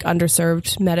into like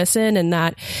underserved medicine, and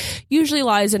that usually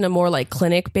lies in a more like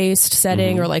clinic based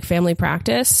setting or like family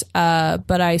practice.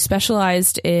 But I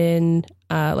specialized in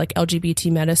like LGBT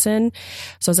medicine.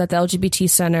 So I was at the LGBT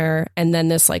center, and then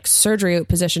this like surgery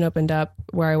position opened up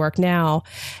where I work now.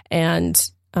 And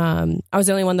I was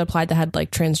the only one that applied that had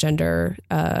like transgender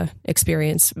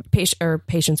experience,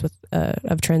 patients with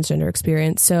of transgender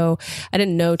experience. So I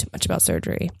didn't know too much about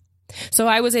surgery. So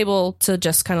I was able to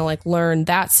just kind of like learn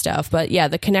that stuff. But yeah,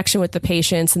 the connection with the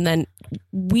patients, and then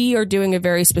we are doing a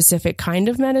very specific kind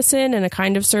of medicine and a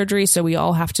kind of surgery. So we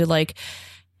all have to like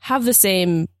have the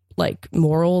same like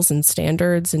morals and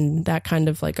standards and that kind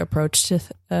of like approach to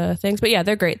things. But yeah,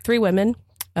 they're great. 3 women.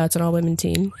 It's an all women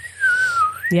team.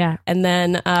 Yeah. And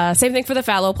then same thing for the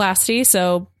phalloplasty.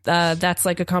 So that's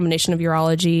like a combination of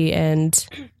urology and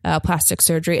plastic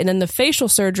surgery. And then the facial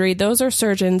surgery, those are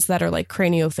surgeons that are like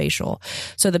craniofacial.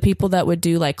 So the people that would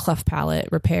do like cleft palate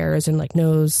repairs and like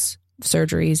nose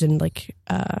surgeries and like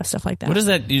stuff like that. What does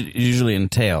that usually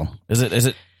entail? Is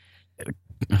it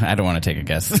I don't want to take a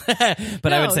guess,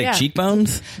 but I would say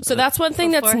cheekbones. So that's one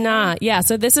thing that's not. Yeah.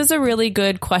 So this is a really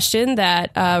good question that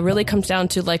really comes down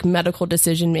to like medical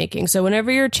decision making. So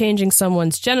whenever you're changing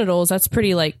someone's genitals, that's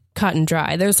pretty like cut and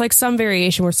dry. There's like some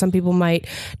variation where some people might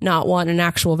not want an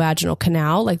actual vaginal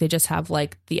canal. Like they just have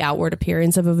like the outward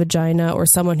appearance of a vagina, or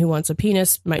someone who wants a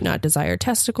penis might not desire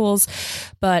testicles.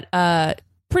 But,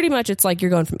 pretty much it's like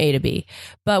you're going from A to B.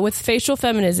 But with facial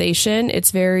feminization,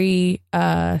 it's very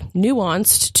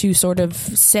nuanced to sort of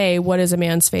say what is a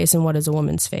man's face and what is a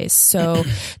woman's face. So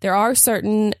there are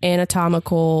certain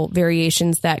anatomical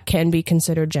variations that can be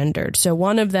considered gendered. So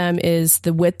one of them is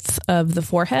the width of the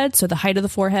forehead, so the height of the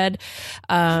forehead,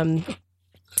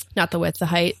 not the width, the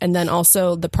height, and then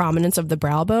also the prominence of the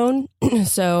brow bone.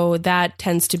 So that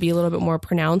tends to be a little bit more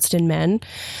pronounced in men.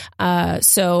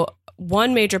 So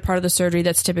one major part of the surgery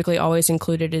that's typically always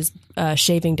included is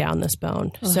shaving down this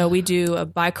bone. So we do a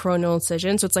bicoronal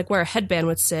incision. So it's like where a headband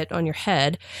would sit on your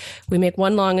head. We make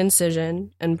one long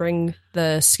incision and bring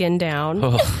the skin down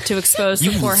to expose the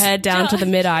forehead down to the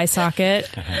mid-eye socket.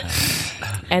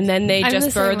 And then they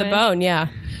just burr the bone. Yeah.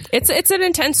 It's an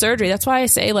intense surgery. That's why I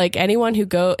say like anyone who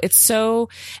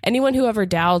ever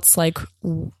doubts like,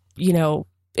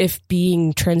 if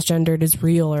being transgendered is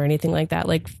real or anything like that,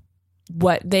 like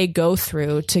what they go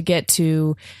through to get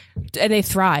to, and they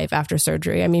thrive after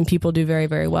surgery. I mean, people do very,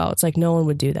 very well. It's like no one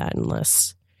would do that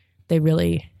unless they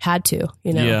really had to,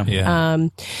 Yeah.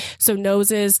 So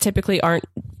noses typically aren't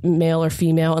male or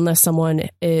female unless someone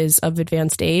is of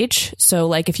advanced age. So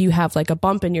like if you have like a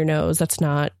bump in your nose, that's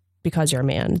not because you're a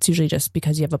man. It's usually just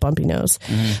because you have a bumpy nose.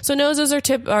 So noses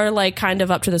are like kind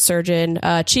of up to the surgeon.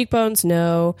 Cheekbones,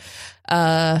 no.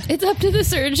 It's up to the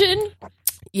surgeon?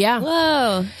 Yeah.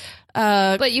 Whoa.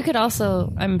 But you could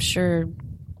also, I'm sure.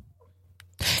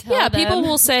 Yeah, people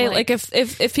will say like if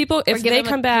they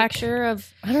come back, I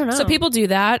don't know. So people do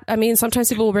that. I mean, sometimes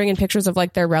people will bring in pictures of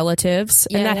like their relatives,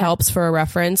 and that helps for a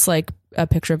reference, like a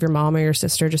picture of your mom or your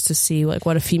sister, just to see like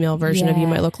what a female version of you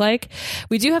might look like.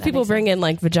 We do have people bring in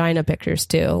like vagina pictures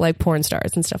too, like porn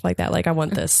stars and stuff like that. Like, I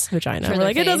want this vagina. We're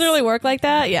like, it doesn't really work like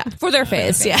that. Yeah, for their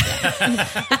face. Yeah.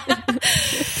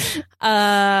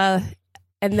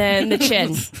 and then the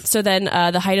chin. So then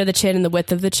the height of the chin and the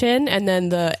width of the chin, and then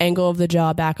the angle of the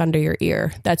jaw back under your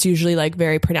ear. That's usually like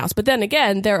very pronounced. But then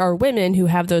again, there are women who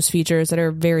have those features that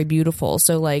are very beautiful.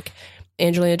 So like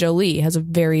Angelina Jolie has a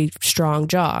very strong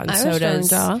jaw, and so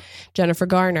does Jennifer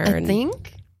Garner. I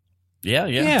think. Yeah.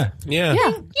 Yeah,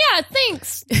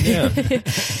 thanks. Yeah.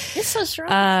 It's so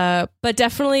strong. But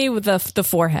definitely with the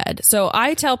forehead. So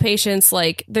I tell patients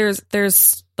like there's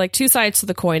like two sides to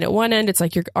the coin. At one end, it's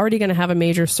like you're already going to have a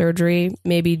major surgery,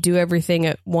 maybe do everything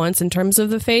at once in terms of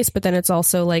the face, but then it's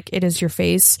also like it is your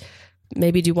face.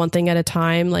 Maybe do one thing at a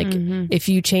time. Like if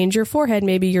you change your forehead,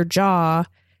 maybe your jaw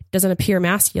doesn't appear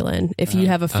masculine if you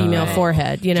have a female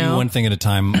forehead, you know? Do one thing at a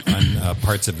time on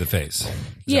parts of the face.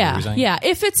 Yeah.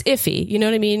 If it's iffy, you know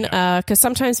what I mean? Because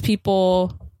sometimes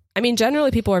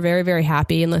generally people are very, very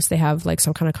happy unless they have like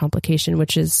some kind of complication,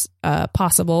 which is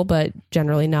possible, but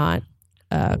generally not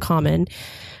common.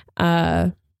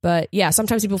 But yeah,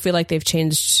 sometimes people feel like they've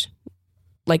changed.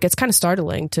 Like it's kind of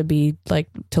startling to be like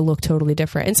to look totally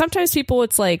different. And sometimes people,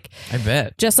 it's like, I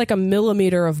bet, just like a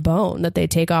millimeter of bone that they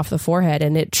take off the forehead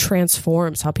and it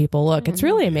transforms how people look. It's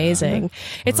really amazing.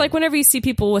 It's like whenever you see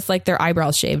people with like their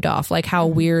eyebrows shaved off, like how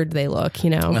weird they look, you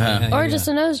know, or just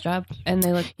a nose job and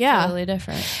they look totally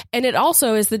different. And it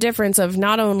also is the difference of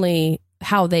not only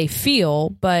how they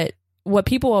feel, but what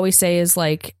people always say is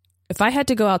like, if I had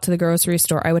to go out to the grocery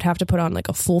store, I would have to put on like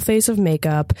a full face of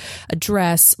makeup, a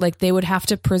dress. Like they would have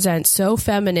to present so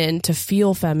feminine to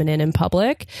feel feminine in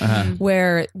public.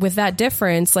 Where with that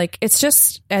difference, like it's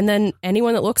just, and then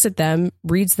anyone that looks at them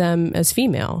reads them as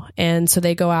female. And so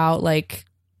they go out like,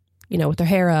 you know, with their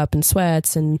hair up and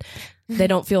sweats, and they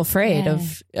don't feel afraid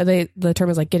of, the term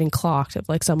is like getting clocked, of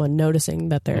like someone noticing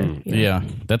that they're, you know. Yeah,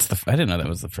 I didn't know that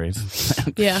was the phrase.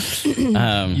 Yeah.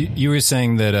 You were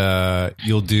saying that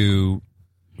you'll do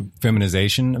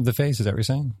feminization of the face. Is that what you're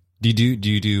saying? Do you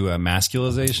do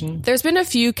masculization? There's been a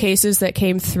few cases that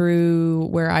came through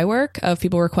where I work of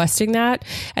people requesting that,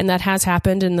 and that has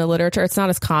happened in the literature. It's not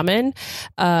as common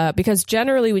because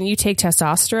generally when you take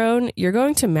testosterone, you're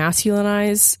going to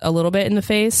masculinize a little bit in the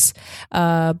face.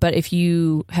 But if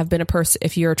you have been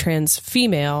if you're a trans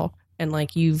female and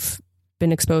like you've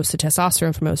been exposed to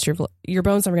testosterone for most of your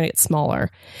bones are going to get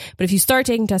smaller. But if you start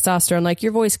taking testosterone, like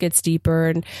your voice gets deeper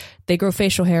and they grow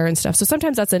facial hair and stuff. So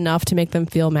sometimes that's enough to make them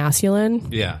feel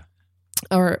masculine. Yeah.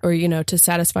 Or you know, to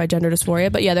satisfy gender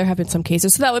dysphoria. But yeah, there have been some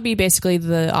cases. So that would be basically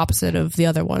the opposite of the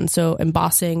other one. So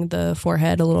embossing the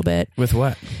forehead a little bit. With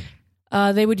what?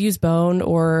 They would use bone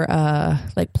or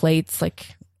like plates, like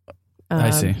I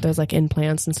see. There's like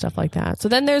implants and stuff like that. So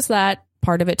then there's that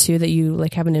part of it too, that you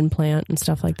like have an implant and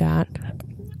stuff like that.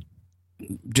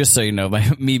 Just so you know, by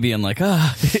me being like,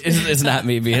 it's not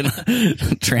me being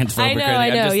transphobic. I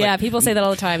know. Just Yeah, like, people say that all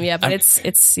the time. Yeah, but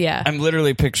it's yeah. I'm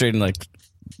literally picturing like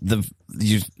the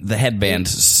headband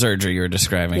surgery you're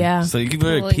describing. Yeah. So you can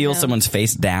literally peel someone's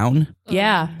face down.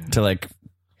 Yeah. To like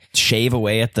shave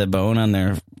away at the bone on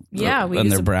their on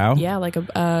their brow. Yeah, like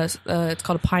it's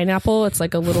called a pineapple. It's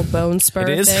like a little bone spur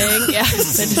It is? thing. Yeah, it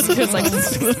just goes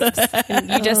like and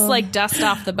you just like dust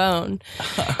off the bone.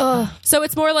 So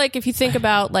it's more like if you think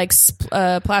about like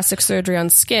plastic surgery on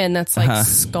skin, that's like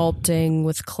sculpting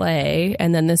with clay,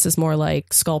 and then this is more like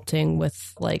sculpting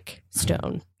with like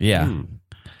stone. Yeah.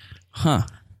 Huh.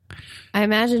 I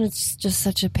imagine it's just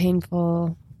such a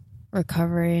painful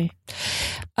recovery.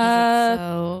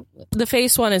 The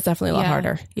face one is definitely a lot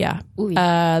harder. Yeah.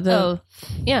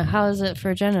 How is it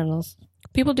for genitals?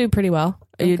 People do pretty well,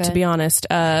 to be honest.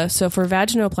 So for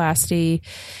vaginoplasty,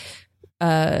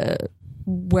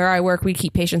 where I work, we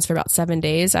keep patients for about 7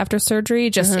 days after surgery,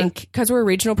 just because we're a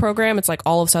regional program. It's like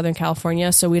all of Southern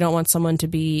California, so we don't want someone to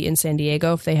be in San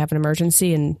Diego if they have an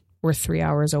emergency and we're 3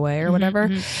 hours away or whatever.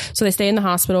 So they stay in the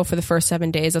hospital for the first 7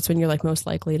 days. That's when you're like most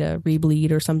likely to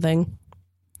rebleed or something.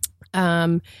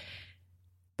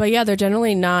 But yeah, they're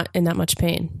generally not in that much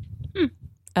pain.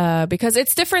 Because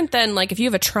it's different than like if you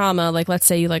have a trauma, like let's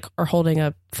say you like are holding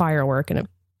a firework and it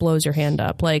blows your hand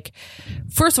up. Like,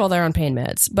 first of all, they're on pain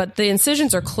meds, but the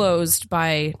incisions are closed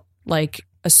by like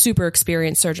a super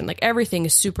experienced surgeon. Like everything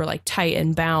is super like tight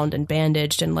and bound and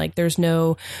bandaged, and like there's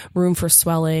no room for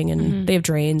swelling, and they have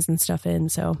drains and stuff in.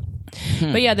 So,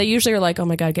 but yeah, they usually are like, oh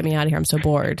my God, get me out of here. I'm so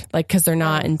bored. Like, cause they're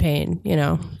not in pain, you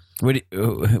know?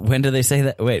 When do they say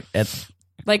that? Wait,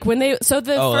 like when they, so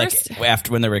the first, like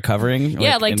after when they're recovering?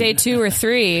 Yeah, like day 2 or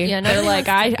 3. Yeah, they're like,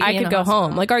 I could go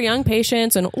home. Like our young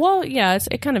patients, and well, yeah,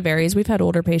 it kind of varies. We've had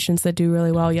older patients that do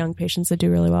really well, young patients that do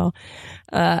really well.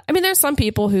 I mean, there's some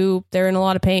people who they're in a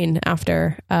lot of pain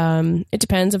after. It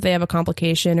depends if they have a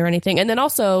complication or anything. And then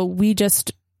also we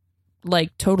just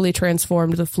like totally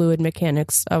transformed the fluid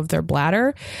mechanics of their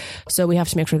bladder. So we have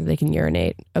to make sure that they can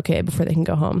urinate before they can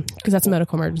go home, because that's a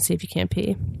medical emergency if you can't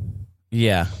pee.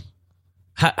 Yeah.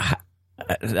 I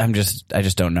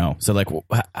just don't know. So like,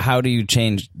 how do you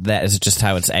change that? Is it just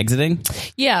how it's exiting?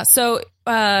 Yeah. So,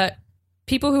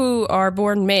 people who are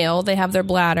born male, they have their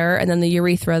bladder and then the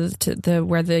urethra,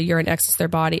 where the urine exits their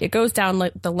body. It goes down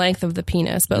like the length of the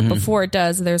penis, but before it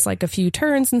does, there's like a few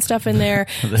turns and stuff in there.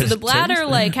 So the bladder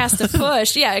like has to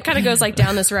push. Yeah, it kind of goes like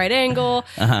down this right angle.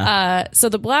 So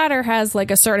the bladder has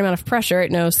like a certain amount of pressure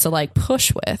it knows to like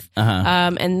push with.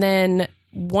 And then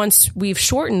once we've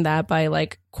shortened that by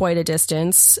like quite a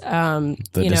distance, the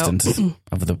distance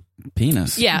of the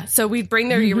penis. Yeah, so we bring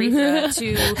their urethra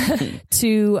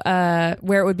to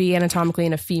where it would be anatomically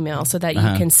in a female, so that you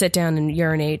can sit down and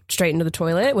urinate straight into the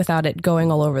toilet without it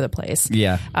going all over the place.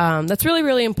 Yeah, that's really,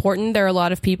 really important. There are a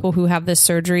lot of people who have this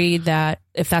surgery that,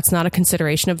 if that's not a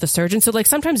consideration of the surgeon, so like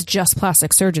sometimes just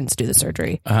plastic surgeons do the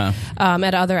surgery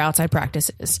at other outside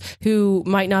practices, who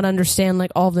might not understand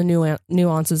like all the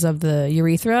nuances of the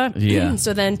urethra. Yeah.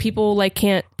 So then people like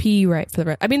can't pee right for the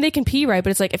rest. I mean, they can pee right, but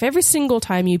it's like if every single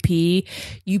time you pee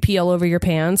all over your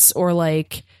pants or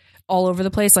like all over the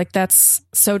place, like that's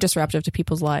so disruptive to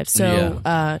people's lives. So,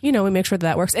 we make sure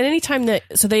that works. And anytime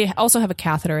so they also have a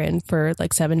catheter in for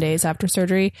like 7 days after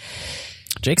surgery.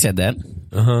 Jake said that.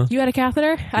 You had a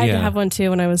catheter? I had to have one too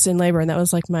when I was in labor, and that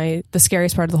was like the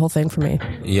scariest part of the whole thing for me.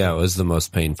 Yeah, it was the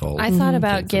most painful. I thought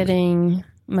about getting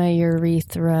my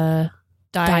urethra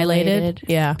dilated.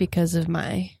 Yeah. Because of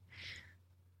my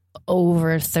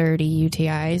over 30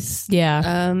 UTIs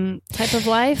type of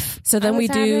life. So then we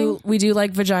do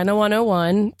like vagina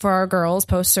 101 for our girls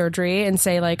post surgery, and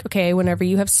say like, okay, whenever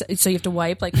you have, so you have to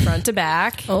wipe like front to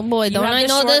back. Oh boy, don't I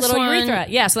know this one? Urethra.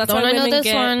 Yeah, so that's don't why I know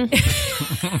women this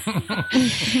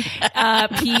one.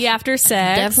 Pee after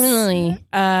sex. Definitely.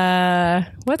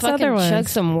 What's the Fucking other one? chug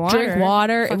some water. Drink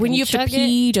water. Fucking When you have to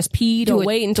pee, just pee. Don't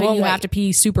wait until Don't you wait. have to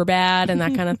pee super bad and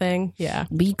that kind of thing. Yeah.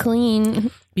 Be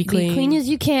clean. Be clean. Be clean as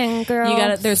you can, girl. You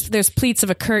got to there's pleats of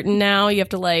a curtain now. You have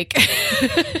to like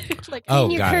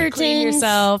clean your curtains. clean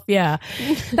yourself. Yeah.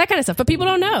 That kind of stuff. But people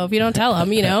don't know if you don't tell them,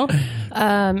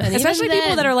 And especially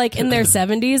people that are like in their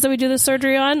 70s that we do the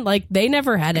surgery on, like they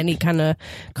never had any kind of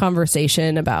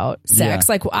conversation about sex.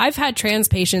 Yeah. Like I've had trans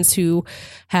patients who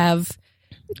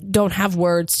don't have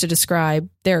words to describe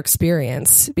their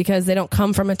experience because they don't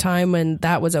come from a time when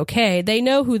that was okay. They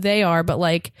know who they are, but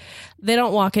like they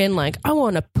don't walk in like, I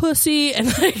want a pussy, and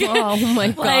like, oh my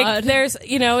God. Like there's,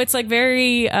 it's like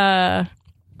very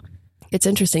it's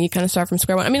interesting. You kind of start from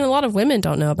square one. I mean, a lot of women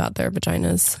don't know about their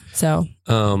vaginas. So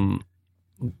cis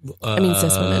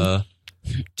women.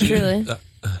 Truly.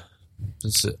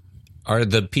 Are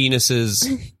the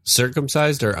penises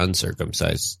circumcised or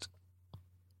uncircumcised?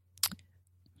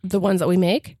 The ones that we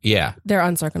make? Yeah. They're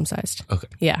uncircumcised. Okay.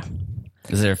 Yeah.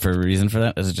 Is there a reason for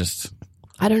that? Is it just...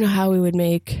 I don't know how we would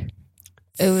make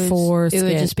foreskin. It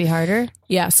would just be harder?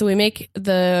 Yeah, so we make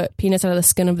the penis out of the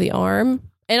skin of the arm.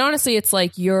 And honestly, it's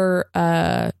like your...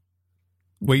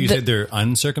 Wait, you said they're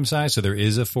uncircumcised, so there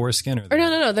is a foreskin? Or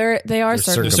no, they are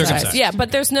circumcised. circumcised. Yeah,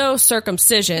 but there's no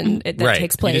circumcision that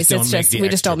takes place. We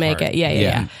just don't make it.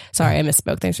 Yeah. Sorry, I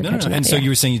misspoke. Thanks for catching that. And so you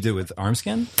were saying you do it with arm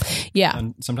skin? Yeah.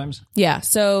 Sometimes? Yeah.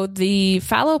 So the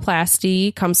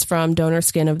phalloplasty comes from donor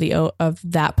skin of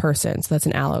that person. So that's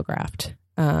an allograft.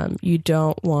 You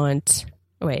don't want...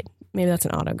 Wait. Maybe that's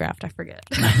an autograft. I forget.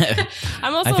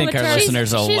 I'm also I think our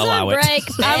listeners will allow it.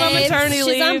 I'm on maternity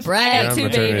leave. She's on break. I have 2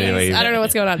 babies. I don't know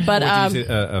what's going on. But What did you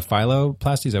say, a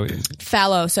phalloplasty? Is that what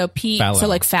phallo. So so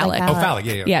like phallic. Oh, phallic.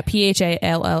 Yeah. Yeah,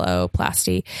 PHALLO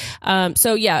plasty.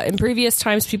 So yeah, in previous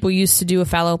times, people used to do a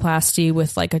phalloplasty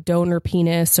with like a donor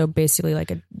penis. So basically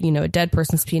like a dead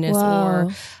person's penis.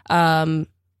 Whoa. Or, other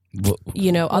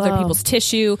people's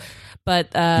tissue. But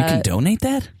you can donate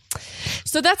that?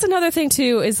 So that's another thing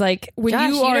too, is like when Josh,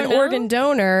 you are you an don't know? organ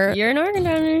donor, You're an organ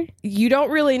donor. you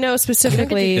don't really know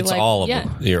specifically. It's all of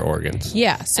them, your organs.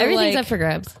 Yeah. So Everything's like, up for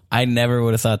grabs. I never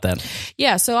would have thought that.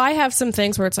 yeah. So I have some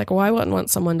things where it's like, well, I wouldn't want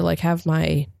someone to like have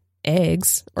my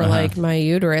eggs or like my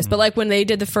uterus. But like when they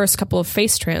did the first couple of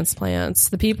face transplants,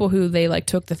 the people who they like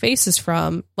took the faces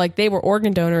from, like they were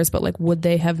organ donors, but like would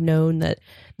they have known that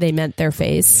they meant their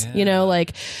face?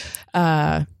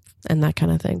 And that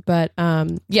kind of thing. But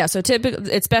so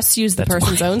typically it's best to use the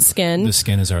person's own skin. The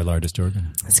skin is our largest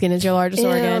organ. Skin is your largest Ew,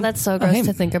 organ. that's so gross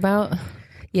to think about.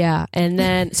 Yeah. And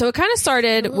then, so it kind of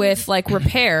started with like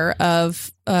repair of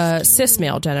cis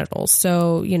male genitals.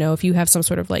 So, you know, if you have some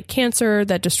sort of like cancer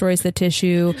that destroys the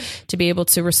tissue, to be able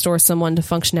to restore someone to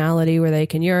functionality where they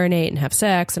can urinate and have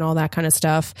sex and all that kind of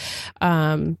stuff.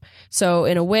 So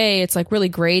in a way, it's like really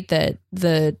great that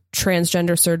the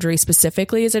transgender surgery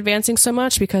specifically is advancing so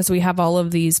much, because we have all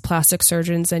of these plastic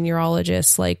surgeons and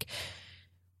urologists like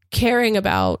caring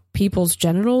about people's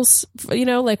genitals, you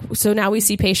know, like, so now we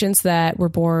see patients that were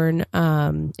born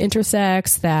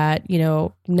intersex that, you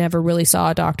know, never really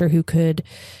saw a doctor who could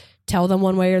tell them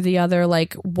one way or the other,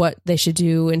 like what they should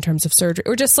do in terms of surgery,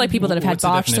 or just like people that have had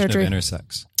botched surgery. Of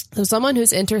intersex? So someone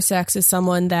who's intersex is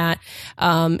someone that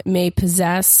may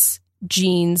possess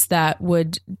genes that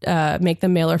would make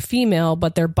them male or female,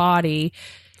 but their body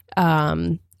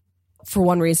for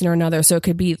one reason or another. So it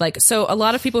could be like, so a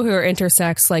lot of people who are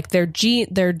intersex, like their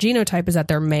genotype is that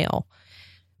they're male,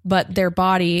 but their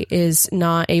body is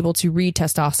not able to read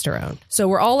testosterone. So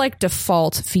we're all like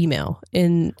default female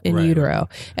in Right. utero.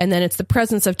 And then it's the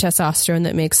presence of testosterone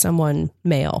that makes someone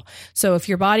male. So if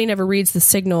your body never reads the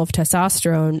signal of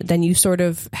testosterone, then you sort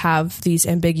of have these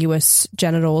ambiguous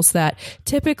genitals that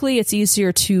typically it's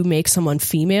easier to make someone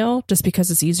female just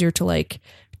because it's easier to like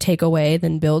take away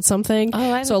than build something.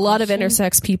 So a lot of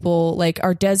intersex people like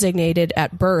are designated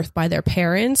at birth by their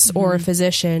parents or a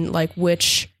physician, like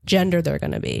which gender they're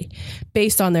going to be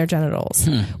based on their genitals.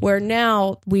 Where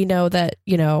now we know that,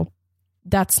 you know,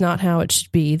 that's not how it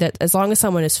should be, that as long as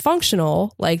someone is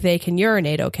functional, like they can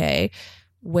urinate okay,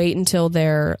 wait until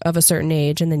they're of a certain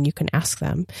age and then you can ask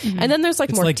them. And then there's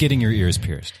like It's more like getting your ears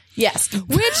pierced. Yes.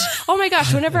 Which, oh my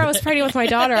gosh, whenever I was pregnant with my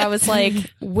daughter, I was like,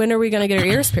 when are we going to get our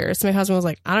ears pierced? My husband was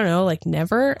like, I don't know, like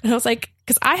never. And I was like,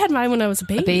 because I had mine when I was a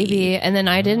baby. And then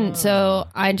I didn't, so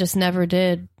I just never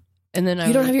did. And then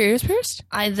You don't have your ears pierced?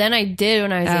 I did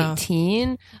when I was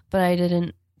 18, but I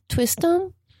didn't twist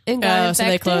them. And got infected. So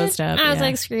they closed up. I was yeah.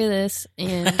 like, screw this.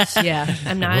 And Yeah.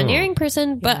 I'm not an earring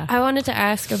person, but Yeah. I wanted to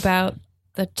ask about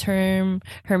the term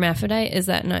hermaphrodite. Is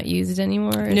that not used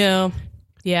anymore? No.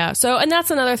 Yeah. So, and that's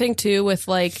another thing too with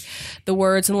like the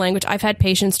words and language. I've had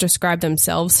patients describe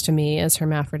themselves to me as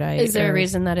hermaphrodite. Is there a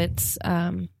reason that it's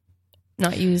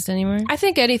not used anymore? I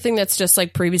think anything that's just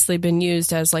like previously been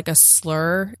used as like a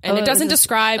slur and it doesn't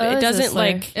describe, it doesn't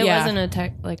like, it wasn't a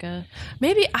tech, like a,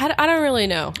 maybe, I don't really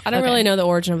know. I don't really know the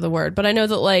origin of the word, but I know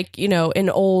that like, you know, in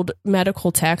old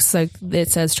medical texts, like it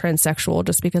says transsexual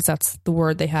just because that's the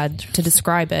word they had to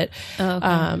describe it.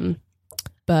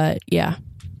 But yeah.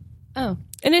 Oh.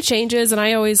 And it changes. And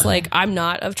I always like, I'm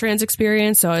not of trans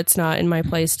experience, so it's not in my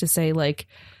place to say like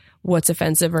what's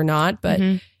offensive or not. But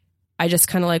I just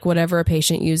kind of like whatever a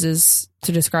patient uses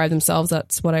to describe themselves,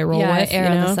 that's what I roll with. I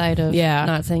err on the side of Yeah.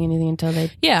 not saying anything until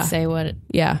they say what it,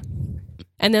 Yeah.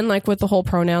 And then like with the whole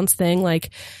pronouns thing,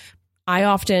 like I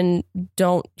often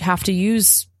don't have to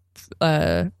use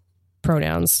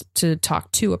pronouns to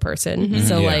talk to a person.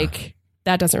 So like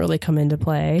that doesn't really come into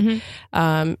play.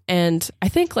 And I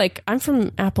think like I'm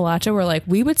from Appalachia where like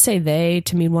we would say they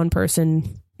to mean one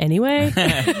person anyway.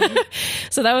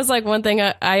 So that was like one thing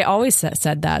I always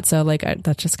said that. So like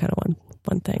that's just kind of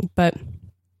one thing. But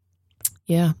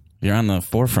yeah. You're on the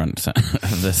forefront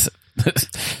of this.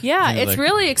 Yeah, it's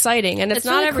really exciting. And it's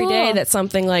not really every day cool. that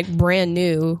something like brand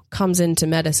new comes into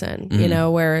medicine, you know,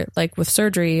 where like with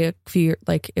surgery,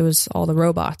 like it was all the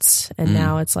robots and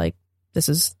now it's like, this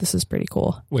is pretty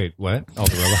cool. Wait, what? All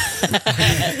the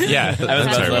robots? Yeah, I was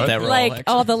about to let that roll. Like actually.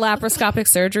 all the laparoscopic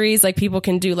surgeries, like people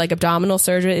can do like abdominal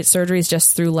surgeries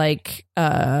just through like,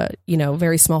 you know,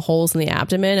 very small holes in the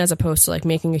abdomen as opposed to like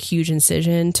making a huge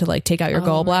incision to like take out your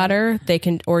gallbladder. They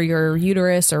can, or your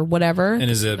uterus or whatever. And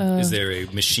is there a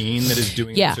machine that is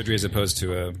doing the surgery as opposed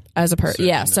to a surgeon?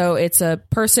 Yeah. So it's a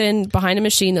person behind a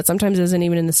machine that sometimes isn't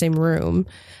even in the same room.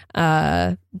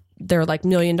 They're like $1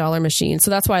 million machines.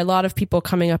 So that's why a lot of people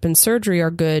coming up in surgery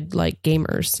are good like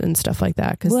gamers and stuff like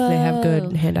that because they have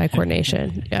good hand-eye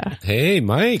coordination. Yeah. Hey,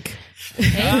 Mike.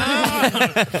 He's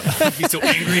so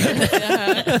angry.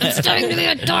 it's time to be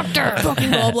a doctor. Fucking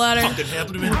gallbladder.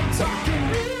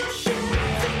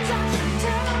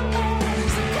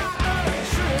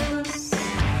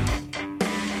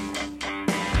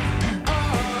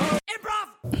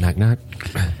 Knock, knock.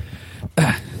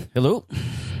 Hello.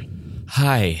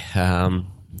 Hi.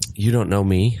 You don't know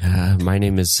me. My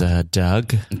name is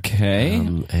Doug. Okay.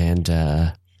 And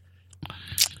I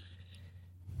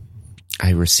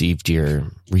received your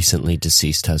recently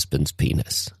deceased husband's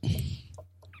penis.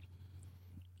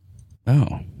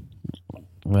 Oh.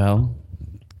 Well.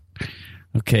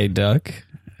 Okay, Doug.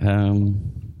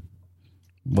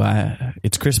 Why?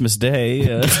 It's Christmas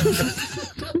Day.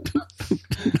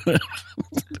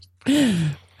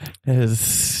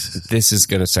 This is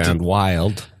going to sound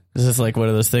wild. Is this like one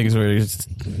of those things where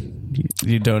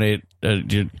you donate,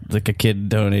 like a kid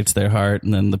donates their heart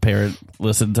and then the parent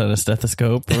listens on a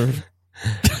stethoscope? Or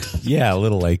Yeah, a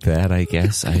little like that, I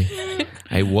guess.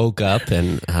 I woke up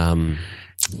and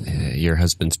your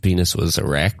husband's penis was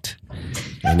erect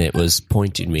and it was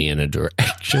pointing me in a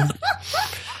direction.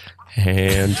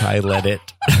 And I let it.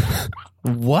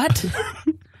 What?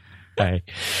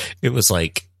 It was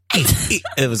like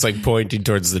pointing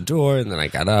towards the door, and then I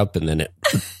got up, and then it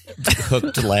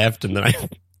hooked left, and then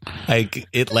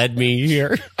it led me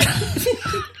here. I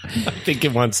think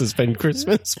it wants to spend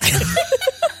Christmas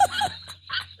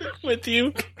with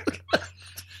you.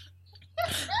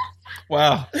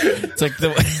 Wow, it's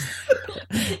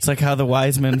like how the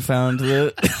wise men found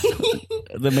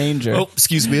the manger. Oh,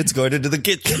 excuse me, it's going into the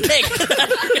kitchen.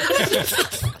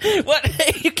 What?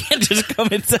 Hey, you can't just come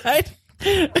inside.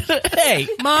 Hey,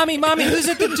 Mommy, who's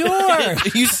at the door?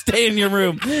 you stay in your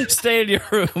room. Stay in your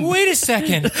room. Wait a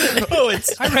second.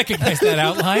 I recognize that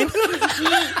outline.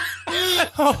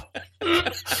 Oh,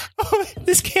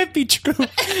 this can't be true.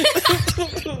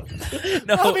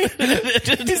 No, Mommy,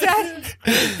 is that?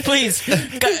 Please,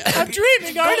 I'm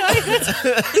dreaming, aren't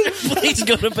I? please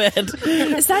go to bed.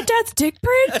 Is that Dad's dick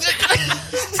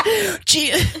print?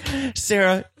 Gee,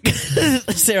 Sarah,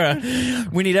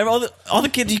 we need all the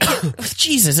kids. You can't.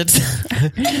 Jesus,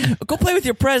 go play with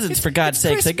your presents for God's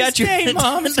sakes. I got you. Day,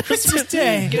 Mom. It's Christmas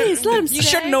Day. Please let him You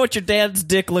shouldn't know what your dad's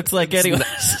dick looks like anyway.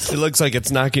 It looks like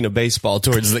it's knocking a baseball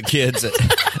towards the kids.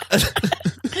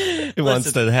 It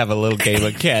wants to have a little game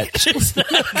of catch.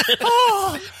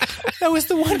 Oh, that was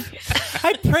the one.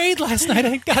 I prayed last night.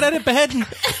 I got out of bed and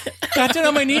got down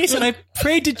on my knees and I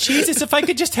prayed to Jesus if I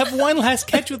could just have one last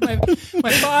catch with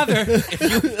my father.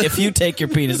 If you take your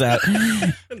penis out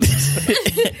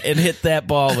and hit that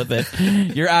ball with it,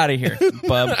 you're out of here,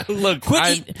 bub. Look,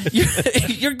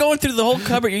 you're going through the whole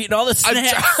cupboard. You're eating all the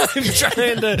snacks. I'm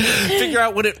trying to figure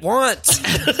out what it wants.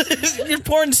 You're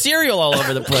pouring cereal all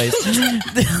over the place.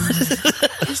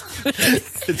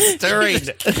 It's stirring.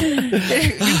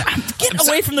 Get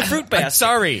away from the fruit basket. I'm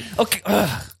sorry. Okay.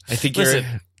 I think Listen.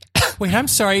 Wait, I'm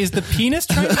sorry. Is the penis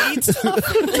trying to eat stuff?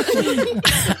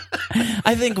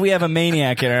 I think we have a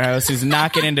maniac in our house who's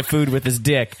knocking into food with his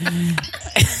dick.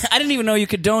 I didn't even know you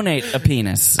could donate a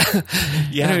penis.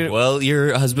 Yeah, well,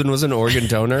 your husband was an organ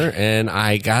donor, and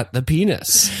I got the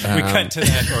penis. We cut to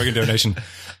that organ donation.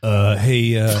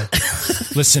 Hey,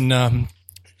 listen,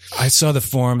 I saw the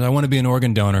forms. I want to be an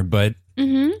organ donor, but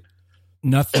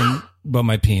nothing but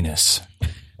my penis.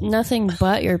 Nothing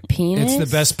but your penis? It's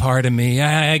the best part of me.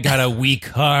 I got a weak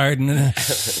heart. And,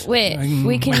 Wait,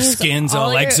 we can my use skin's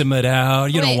all your... eczema out.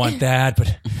 You don't Wait. want that,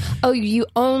 but Oh, you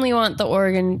only want the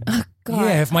organ. Oh, God.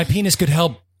 yeah, if my penis could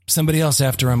help somebody else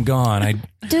after I'm gone,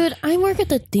 Dude, I work at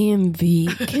the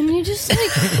DMV. Can you just, like,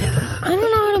 I don't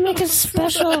know how to make a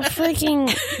special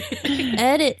freaking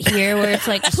edit here where it's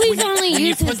like, please only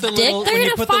use his dick. They're when going you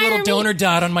to put the fire little me. donor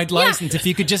dot on my license, if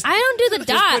you could just I don't do the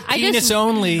dot. put penis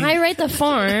only. I write the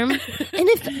form. And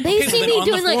if they see me on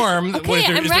doing the form, like, what okay, is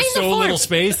there, I'm is there writing so the form. little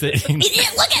space that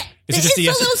Look at Is it's it a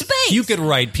just little space. You could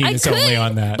write penis only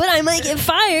on that. But I might get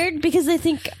fired because they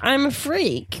think I'm a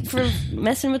freak for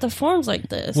messing with the forms like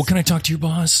this. Well, can I talk to your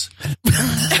boss?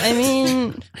 I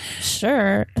mean,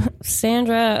 sure.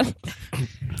 Sandra.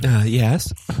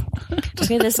 Yes.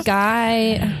 Okay, this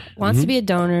guy wants to be a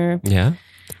donor, Yeah.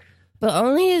 but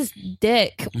only his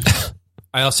dick.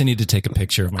 I also need to take a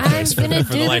picture of my I'm face for gonna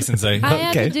the do license. I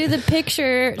have to do the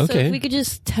picture. So Okay. if we could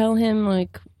just tell him,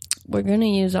 like, we're going to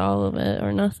use all of it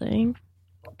or nothing.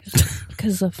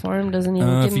 Because the form doesn't even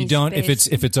give if me you don't, space.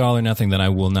 if it's all or nothing, then I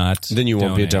will not. Then you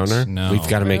won't be a donor? No, We've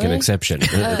got to make an Really? exception.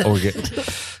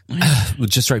 We'll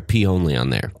just write P only on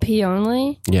there. P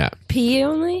only? Yeah. P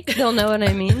only? They'll know what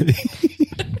I mean.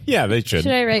 Yeah, they should.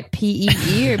 Should I write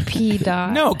P-E-E or P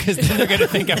dot? No, because then they're going to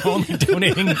think I'm only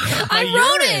donating my I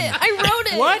wrote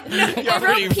it. What? No, I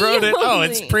wrote P wrote it. Oh, only.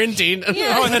 it's printing.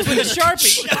 Yeah. Oh, and that's with a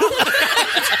Sharpie.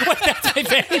 What, that's my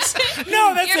face?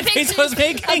 No, that's Your the face I was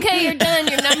picture's- making. Okay, you're done.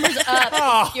 Your number's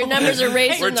up. Your numbers are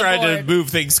raised We're on the trying to board. move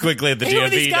things quickly at the Who are DMV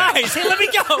these now. guys? Hey, let me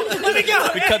go. Let me go.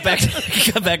 We cut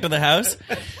back to the house.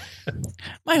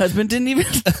 My husband didn't even.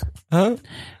 Huh?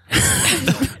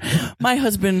 My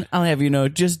husband, I'll have you know,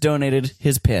 just donated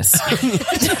his piss.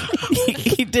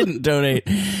 He didn't donate.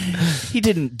 He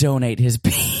didn't donate his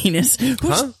penis.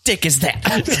 Whose dick is that?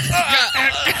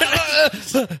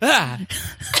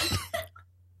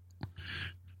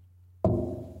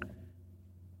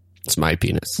 It's my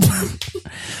penis.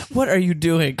 What are you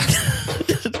doing?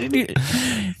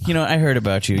 You know, I heard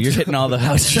about you. You're hitting all the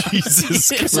house shots. Jesus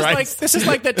This is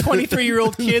like that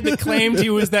 23-year-old kid that claimed he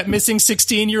was that missing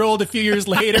 16-year-old a few years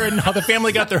later, and how the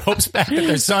family got their hopes back that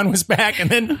their son was back, and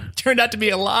then turned out to be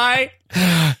a lie.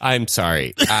 I'm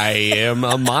sorry. I am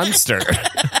a monster.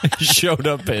 Showed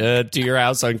up to your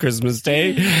house on Christmas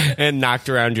Day and knocked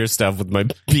around your stuff with my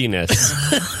penis.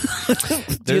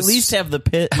 Do you at least have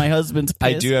the my husband's piss?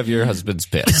 I do have your husband's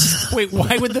piss. Wait,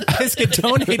 why would the piss get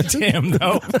donated to him,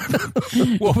 though?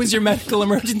 What was your medical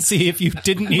emergency if you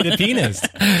didn't need a penis?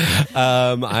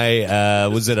 I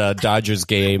was at a Dodgers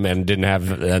game and didn't have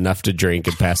enough to drink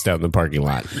and passed out in the parking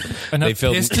lot. Enough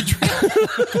piss to drink?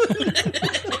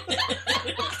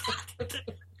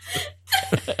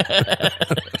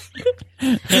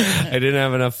 I didn't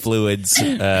have enough fluids,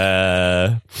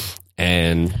 and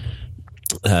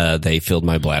they filled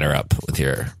my bladder up with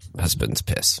your husband's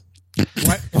piss.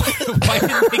 Why didn't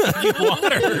they give you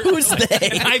water? Who's they?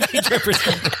 IV drippers.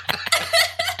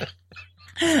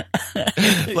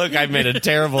 Look, I made a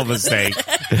terrible mistake.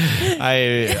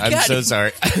 I'm so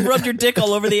sorry. Rubbed your dick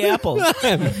all over the apple.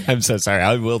 I'm so sorry.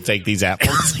 I will take these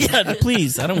apples. Yeah,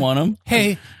 please. I don't want them.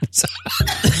 Hey.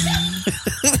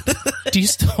 Do you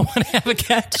still want to have a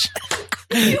catch?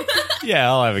 Yeah,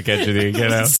 I'll have a catch with you,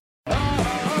 kiddo.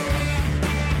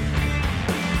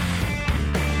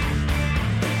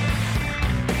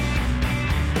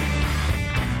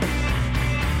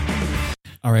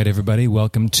 All right, everybody,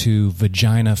 welcome to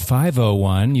Vagina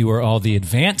 501. You are all the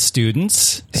advanced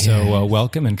students, so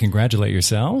welcome and congratulate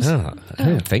yourselves.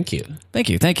 Thank you. Thank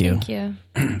you. Thank you. Thank you.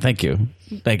 Thank you.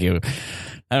 Thank you.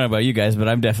 I don't know about you guys, but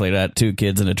I'm definitely not two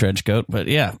kids in a trench coat, but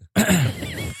yeah.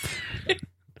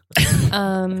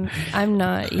 I'm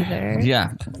not either.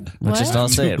 Yeah. Let's just all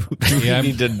say it. Do we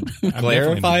need to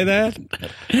clarify that?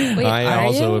 Wait, I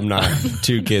also you? am not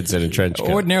two kids in a trench coat.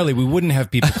 Ordinarily, we wouldn't have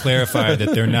people clarify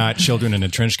that they're not children in a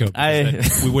trench coat.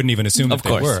 We wouldn't even assume that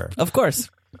they were. Of course.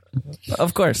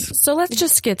 Of course. So let's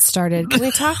just get started. Can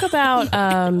we talk about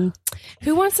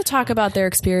who wants to talk about their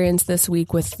experience this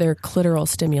week with their clitoral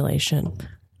stimulation?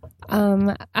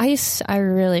 I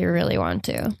really, really want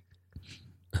to.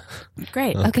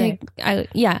 Great. Okay.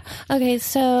 Okay.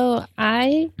 So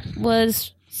I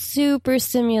was super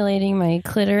stimulating my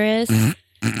clitoris.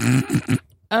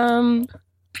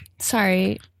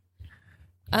 Sorry.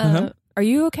 Are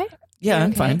you okay? Yeah,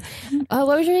 I'm fine. What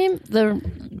was your name?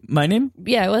 My name?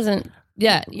 Yeah, it wasn't.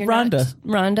 Yeah, you're Rhonda.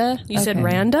 Not, Rhonda. You said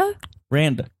Randa?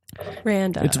 Randa.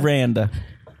 Randa. It's Randa.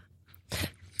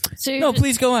 So No,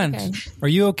 please go on. Okay. Are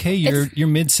you okay? Your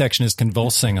midsection is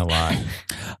convulsing a lot.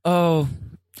 Oh,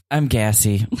 I'm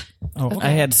gassy. Oh, I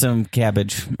had some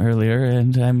cabbage earlier,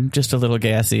 and I'm just a little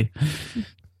gassy.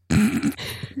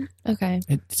 Okay.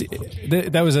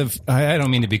 That was I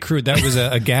don't mean to be crude. That was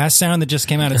a gas sound that just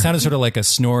came out. It sounded sort of like a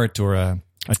snort or a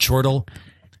chortle.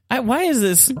 Why is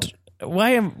this?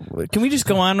 Can we just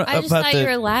go on I just thought you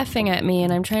were laughing at me,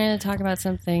 and I'm trying to talk about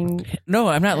something No,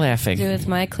 I'm not to laughing. do with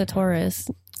my clitoris.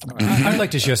 I'd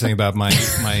like to share something about my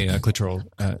clitoral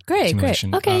Great.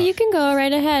 stimulation. Okay, you can go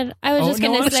right ahead. I was just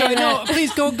going to say sorry. that. No,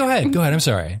 please go ahead. Go ahead. I'm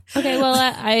sorry. Okay, well,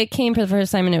 I came for the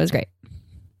first time, and it was great.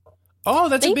 Oh,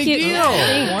 that's Thank a big you. deal.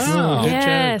 Thanks. Wow.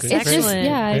 Yes, It's just,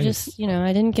 excellent. I just,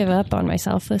 I didn't give up on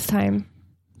myself this time.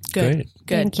 Good.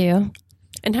 Thank you.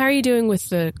 And how are you doing with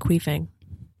the queefing?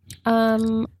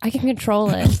 I can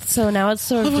control it. So now it's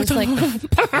sort of just like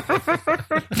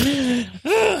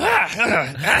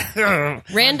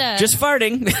Randa. Just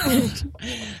farting.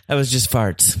 I was just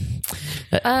farts.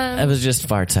 I was just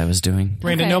farts I was doing.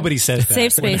 Randa, Okay. nobody says that.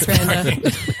 Safe space,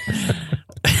 Randa.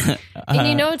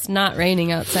 and it's not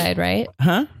raining outside, right?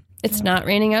 Huh? It's not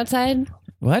raining outside.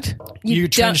 What? Your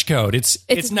trench coat. It's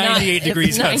 98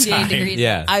 degrees outside. Degrees.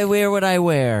 Yeah. I wear what I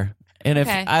wear. And if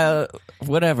Okay.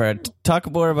 whatever, talk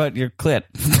more about your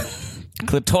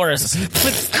clitoris.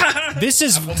 This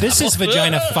is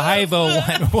Vagina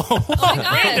 501. Whoa. Oh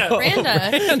my God,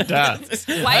 Randa.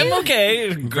 Why I'm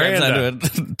okay. Grabs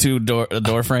onto a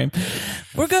door frame.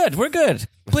 We're good. Fruit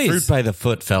Please. by the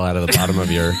foot fell out of the bottom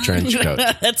of your trench coat.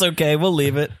 That's okay. We'll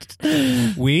leave it.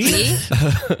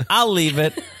 I'll leave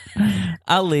it.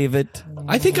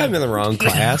 I think I'm in the wrong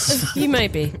class. You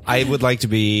might be. I would like to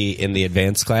be in the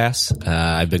advanced class.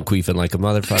 I've been queefing like a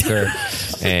motherfucker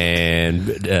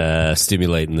and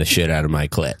stimulating the shit out of my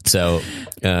clit. So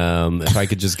if I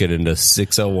could just get into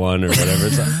 601 or whatever.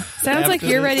 Sounds like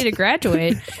you're ready to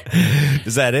graduate.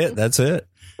 Is that it? That's it?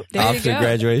 There Off you to go.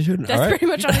 graduation? That's All right. pretty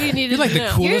much all you needed You're like to the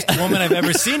know. coolest woman I've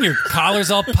ever seen. Your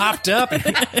collar's all popped up.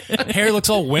 Hair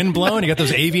looks all windblown. You got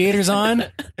those aviators on.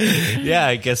 Yeah,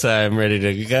 I guess I'm ready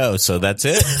to go. So that's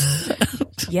it.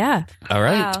 Yeah. All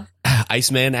right. Wow.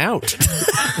 Iceman out.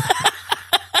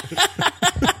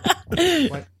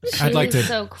 I'd like to.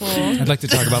 So cool. I'd like to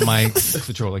talk about my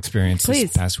patrol experience Please.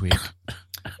 this past week.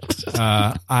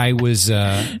 I was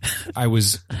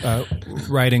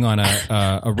riding on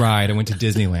a ride. I went to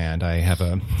Disneyland.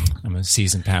 I'm a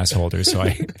season pass holder, so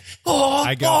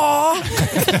I go.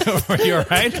 Are you all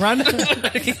right, Ron?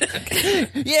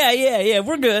 Yeah.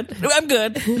 We're good. I'm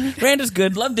good. Randa's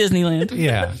good. Love Disneyland.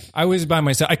 Yeah, I was by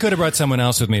myself. I could have brought someone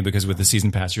else with me because with the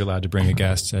season pass, you're allowed to bring a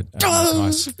guest at no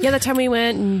cost. Yeah, that time we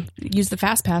went and used the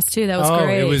fast pass too. That was Oh,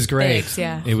 great. it was great. Thanks,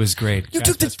 yeah. It was great. You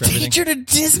took the teacher to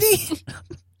Disney?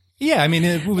 Yeah, I mean,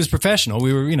 it was professional.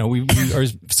 We were, we are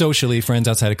socially friends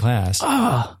outside of class.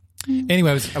 Oh.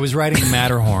 Anyway, I was riding the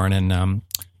Matterhorn, and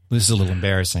this is a little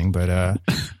embarrassing, but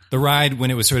the ride, when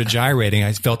it was sort of gyrating,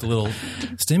 I felt a little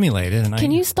stimulated. And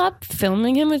Can you stop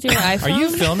filming him with your iPhone? Are you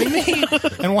filming me?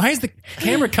 And why is the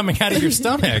camera coming out of your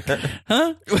stomach?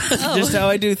 Huh? Just how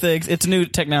I do things. It's new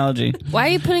technology. Why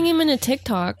are you putting him in a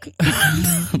TikTok?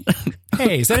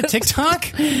 Hey, is that a TikTok?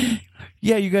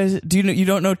 Yeah, you guys, you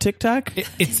don't know TikTok?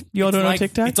 You all don't know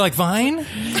TikTok? It's like Vine?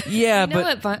 Yeah, know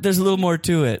but what there's a little more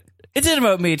to it. It's not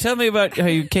about me. Tell me about how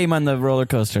you came on the roller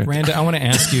coaster. Randa, I want to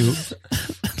ask you,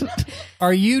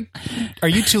 are you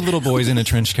two little boys in a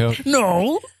trench coat?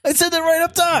 No, I said that right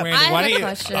up top. Randa, I have why a don't you?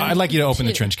 question. I'd like you to open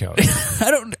the trench coat.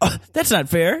 I don't. That's not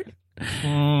fair.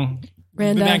 You've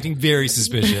Randa. been acting very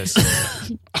suspicious.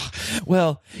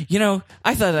 Well,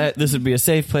 I thought this would be a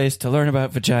safe place to learn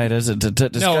about vaginas and to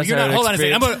discuss No, you're not. our Hold on a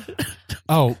second.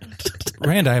 Oh,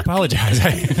 Randa, I apologize.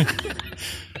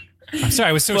 I'm sorry.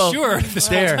 I was so sure this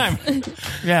whole time.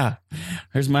 Yeah,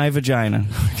 here's my vagina.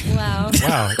 Wow.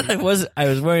 Wow. I was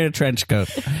wearing a trench coat.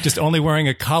 Just only wearing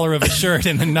a collar of a shirt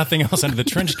and then nothing else under the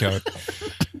trench coat.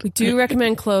 We do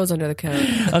recommend clothes under the coat.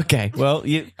 Okay, well,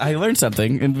 I learned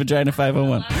something in Vagina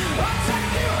 501.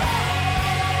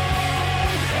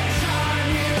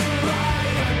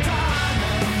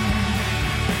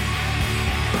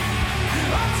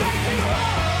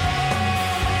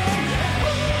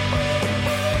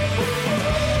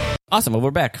 Awesome. Well,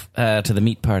 we're back to the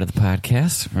meat part of the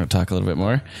podcast. We're going to talk a little bit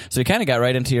more. So we kind of got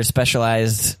right into your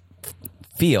specialized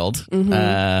field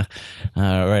right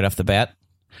off the bat.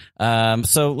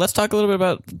 So let's talk a little bit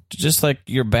about just like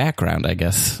your background, I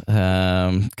guess.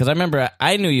 Because I remember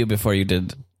I knew you before you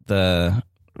did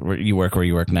where you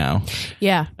work now.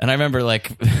 Yeah. And I remember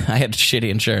like I had shitty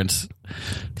insurance.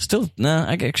 Still, no,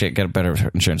 I actually got better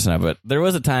insurance now. But there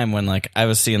was a time when like I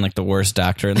was seeing like the worst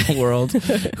doctor in the world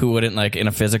who wouldn't like in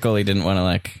a physical. He didn't want to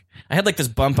like. I had like this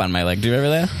bump on my leg. Do you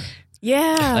remember that?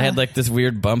 Yeah. I had like this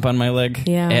weird bump on my leg.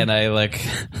 Yeah. And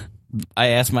I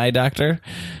asked my doctor,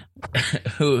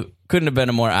 who couldn't have been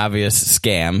a more obvious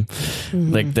scam.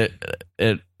 Mm-hmm. Like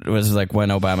it was like when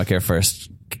Obamacare first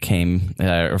came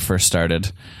or first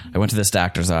started. I went to this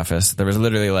doctor's office. There was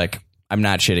literally like, I'm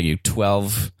not shitting you,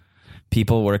 12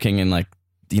 people working in like,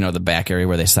 the back area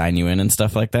where they sign you in and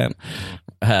stuff like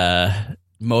that.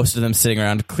 Most of them sitting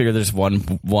around. Clear, there's one of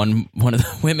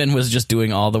the women was just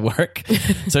doing all the work.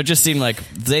 So it just seemed like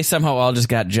they somehow all just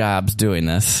got jobs doing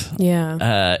this.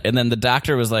 Yeah. And then the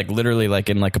doctor was like literally like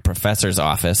in like a professor's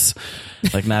office,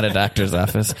 like not a doctor's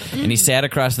office. And he sat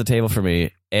across the table from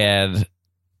me and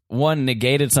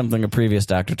negated something a previous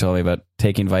doctor told me about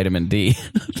taking vitamin D.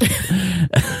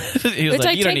 He was It's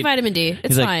like "You don't take vitamin D. It's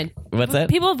He's like, fine. What's that?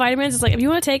 People with vitamins, it's like, if you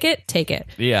want to take it, take it.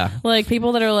 Yeah. Like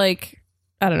people that are like,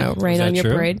 I don't know, rain that on your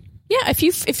true? parade. Yeah, if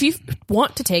you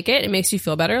want to take it, it makes you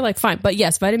feel better, like fine. But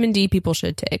yes, vitamin D people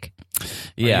should take. Are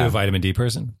Yeah. you a vitamin D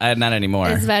person? Not anymore.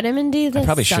 Is vitamin D the I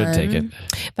probably should sun? take it.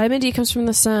 Vitamin D comes from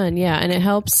the sun, yeah, and it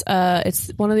helps. It's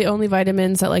one of the only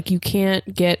vitamins that like you can't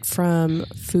get from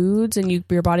foods, and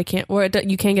your body can't, or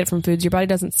you can get it from foods. Your body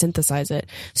doesn't synthesize it,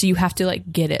 so you have to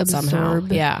like get it somehow.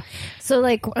 Absorb. Yeah, So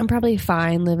like I'm probably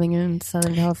fine living in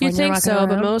Southern California. you think walking so,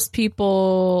 but around. most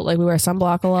people like we wear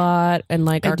sunblock a lot, and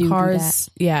like our do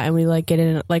cars, yeah, and we like get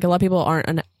in. Like a lot of people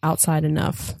aren't outside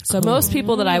enough, so most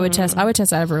people that I would test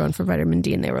everyone for vitamin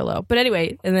D, and they were low. But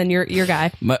anyway, and then your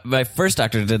guy. My first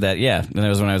doctor did that, yeah. And it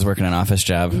was when I was working an office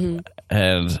job.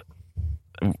 And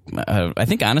I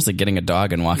think, honestly, getting a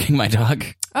dog and walking my dog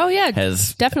Oh yeah,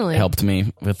 has definitely helped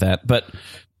me with that. But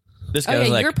this guy Oh was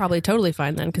yeah, like, you're probably totally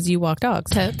fine then because you walk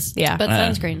dogs. Totes. Yeah, But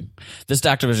sunscreen. this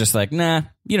doctor was just like, nah,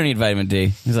 you don't need vitamin D.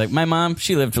 He's like, my mom,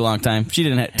 she lived a long time. She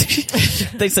didn't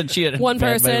have, they said she had One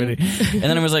bad person. vitamin D. And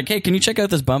then I was like, hey, can you check out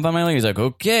this bump on my leg? He's like,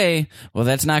 okay, well,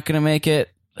 that's not going to make it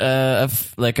a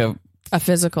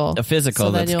physical. a physical.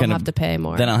 So then that's you'll gonna, have to pay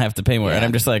more. Then I'll have to pay more. And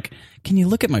I'm just like, can you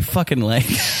look at my fucking leg?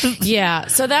 Yeah.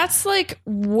 So that's like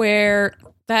where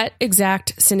that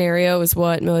exact scenario is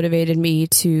what motivated me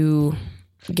to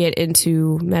get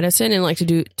into medicine and like to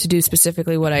do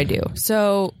specifically what I do.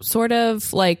 So sort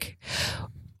of like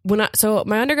so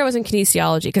my undergrad was in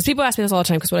kinesiology, because people ask me this all the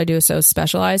time because what I do is so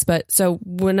specialized. But so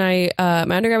when my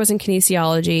undergrad was in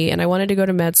kinesiology and I wanted to go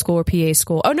to med school or PA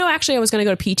school. Oh no, actually I was going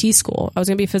to go to PT school. I was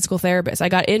going to be a physical therapist. I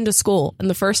got into school, and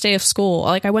the first day of school,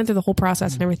 like I went through the whole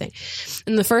process and everything.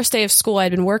 And the first day of school,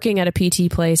 I'd been working at a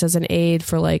PT place as an aide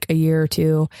for like a year or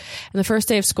two. And the first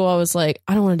day of school, I was like,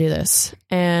 I don't want to do this.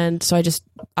 And so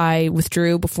I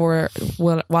withdrew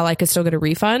while I could still get a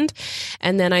refund.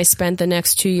 And then I spent the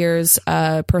next 2 years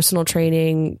personal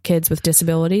training kids with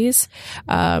disabilities.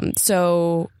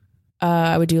 So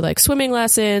I would do like swimming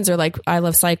lessons, or like I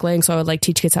love cycling, so I would like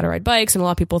teach kids how to ride bikes. And a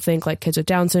lot of people think like kids with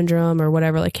Down syndrome or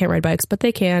whatever like can't ride bikes, but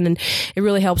they can. And it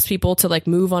really helps people to like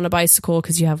move on a bicycle,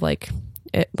 because you have like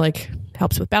it like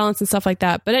helps with balance and stuff like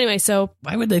that. But anyway, so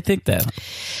Why would they think that?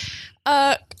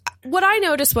 what I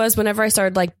noticed was whenever I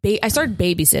started I started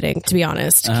babysitting, to be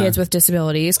honest, kids with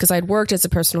disabilities, because I'd worked as a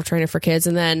personal trainer for kids,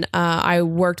 and then I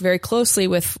worked very closely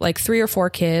with like 3 or 4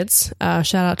 kids.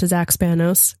 Shout out to Zach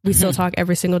Spanos. We still talk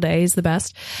every single day. He's the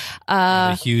best.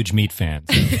 A huge meat fan.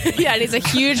 Yeah, and he's a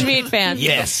huge meat fan.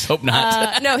 Yes, hope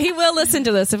not. No, he will listen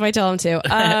to this if I tell him to.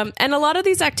 And a lot of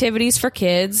these activities for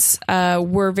kids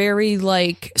were very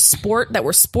like sport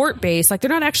based. Like they're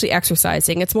not actually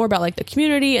exercising. It's more about like the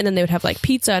community, and then they would have like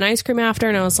pizza and ice cream after.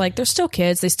 And I was like, they're still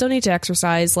kids. They still need to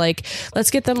exercise. Like,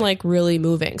 let's get them like really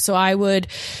moving. So I would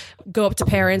go up to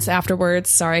parents afterwards.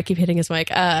 Sorry, I keep hitting his mic.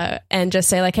 And just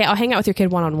say like, hey, I'll hang out with your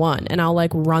kid one-on-one, and I'll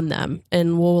like run them,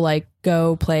 and we'll like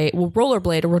go play, we'll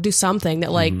rollerblade, or we'll do something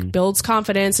that like builds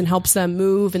confidence and helps them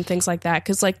move and things like that.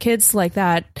 Cause like kids like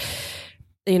that,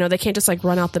 you know, they can't just like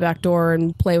run out the back door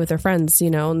and play with their friends,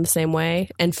 you know, in the same way.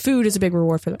 And food is a big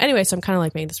reward for them. Anyway, so I'm kind of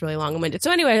like making this really long-winded.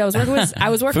 So anyway, I was working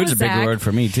Food's with a big Zach, reward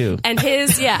for me too. and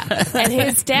his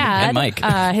dad, And Mike.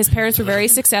 His parents were very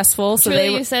successful. So Really,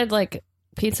 they you said like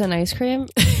pizza and ice cream,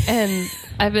 and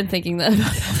I've been thinking that.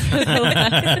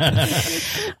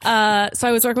 So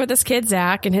I was working with this kid,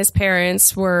 Zach, and his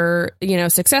parents were, you know,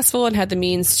 successful and had the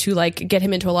means to like get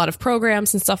him into a lot of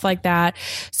programs and stuff like that.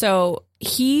 So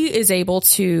he is able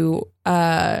to,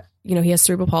 you know, he has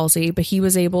cerebral palsy, but he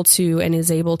was able to and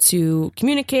is able to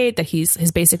communicate that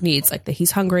his basic needs, like that he's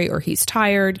hungry or he's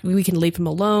tired. We can leave him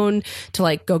alone to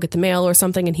like go get the mail or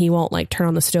something, and he won't like turn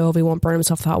on the stove. He won't burn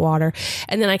himself with hot water.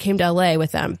 And then I came to LA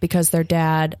with them because their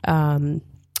dad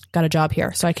got a job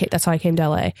here. So that's how I came to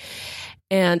LA.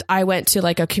 And I went to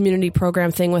like a community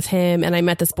program thing with him, and I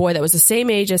met this boy that was the same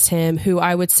age as him, who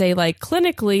I would say like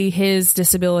clinically his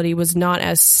disability was not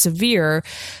as severe,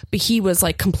 but he was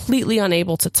like completely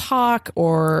unable to talk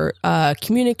or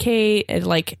communicate,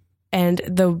 and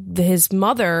his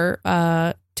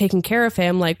mother taking care of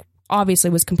him like obviously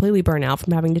was completely burnt out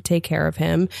from having to take care of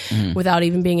him without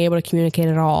even being able to communicate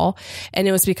at all. And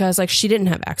it was because like she didn't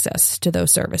have access to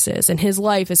those services, and his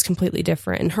life is completely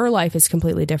different and her life is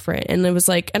completely different. And it was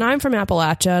like, and I'm from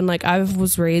Appalachia, and like I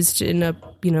was raised in a,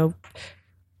 you know,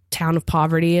 town of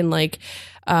poverty, and like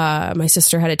my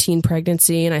sister had a teen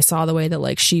pregnancy, and I saw the way that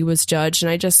like she was judged, and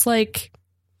I just like,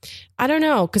 I don't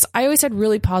know, because I always had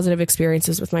really positive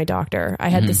experiences with my doctor. I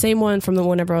had the same one from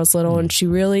whenever I was little, and she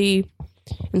really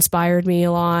inspired me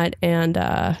a lot. And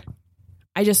I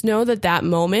just know that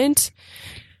moment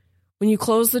when you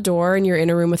close the door and you're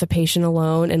in a room with a patient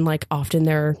alone, and like often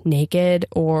they're naked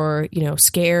or, you know,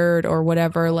 scared or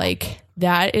whatever, like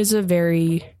that is a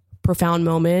very profound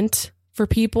moment for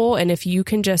people. And if you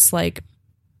can just like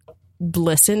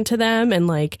listen to them and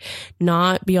like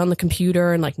not be on the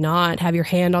computer and like not have your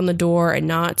hand on the door and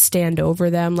not stand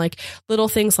over them, like little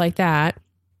things like that,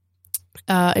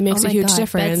 it makes a huge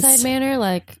difference. Bedside manner,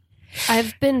 like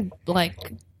I've been like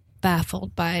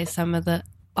baffled by some of the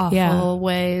awful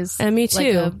ways. And me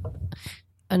too. Like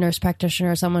a nurse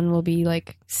practitioner or someone will be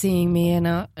like seeing me, and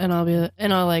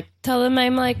I'll like tell them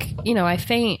I'm like, you know, I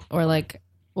faint or like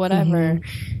whatever.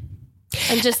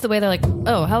 And just the way they're like,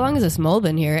 oh, how long has this mole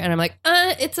been here? And I'm like,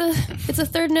 it's a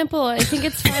third nipple. I think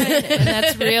it's fine. And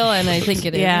that's real. And I think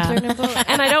it is a third nipple.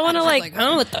 And I don't want to like,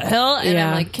 oh, what the hell? And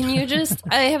I'm like, can you just,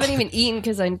 I haven't even eaten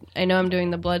because I know I'm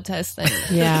doing the blood test thing.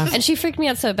 Yeah. And she freaked me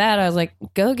out so bad. I was like,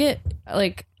 go get,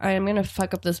 like, I'm going to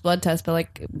fuck up this blood test, but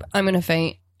like, I'm going to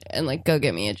faint, and like, go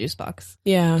get me a juice box.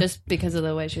 Yeah. Just because of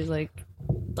the way she was like,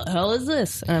 the hell is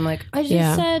this? And I'm like, I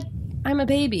just said I'm a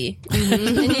baby. And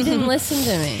you didn't listen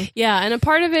to me. Yeah, and a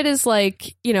part of it is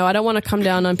like, I don't want to come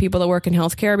down on people that work in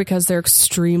healthcare because they're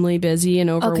extremely busy and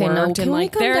overworked. Okay, no, and can we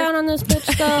come down on this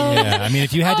bitch though? Yeah, I mean,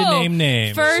 if you had to name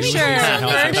names. For sure.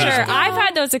 I've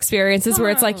had those experiences where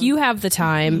it's like you have the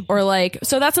time or like,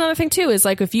 so that's another thing too, is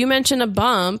like if you mention a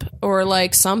bump or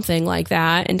like something like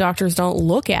that and doctors don't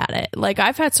look at it. Like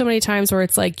I've had so many times where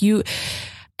it's like you,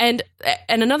 and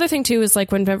another thing too is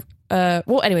like when,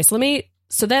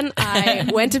 so then I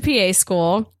went to PA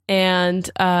school and,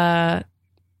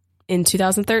 in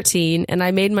 2013, and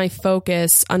I made my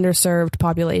focus underserved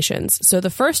populations. So the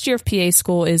first year of PA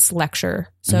school is lecture.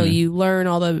 So you learn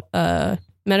all the,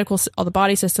 all the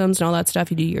body systems and all that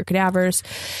stuff. You do your cadavers.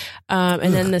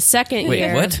 And then the second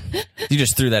year. Wait, what? You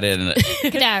just threw that in.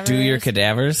 Cadavers. Do your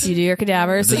cadavers? You do your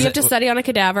cadavers. So you have to study on a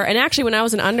cadaver. And actually, when I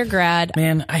was an undergrad,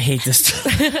 Man, I hate this.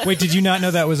 Wait, did you not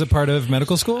know that was a part of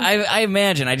medical school? I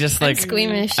imagine. I just like.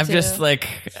 squeamish, I'm too. just like.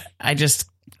 I just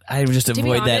to be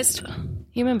avoid honest, that.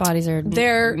 Human bodies are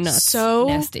they're nuts, so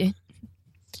nasty.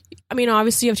 I mean,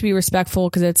 obviously, you have to be respectful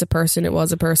because it's a person. It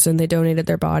was a person. They donated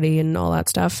their body and all that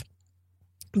stuff.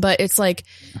 But it's like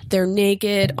they're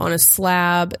naked on a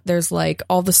slab. There's like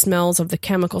all the smells of the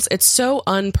chemicals. It's so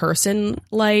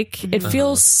unperson-like. It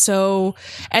feels so...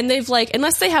 And they've like...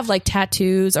 Unless they have like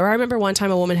tattoos. Or I remember one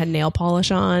time a woman had nail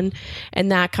polish on.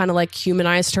 And that kind of like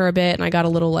humanized her a bit. And I got a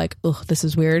little like, ugh, this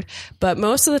is weird. But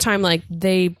most of the time, like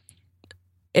they...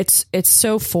 It's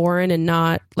so foreign and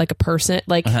not like a person.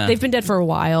 Like they've been dead for a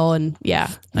while. And yeah.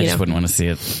 I just wouldn't want to see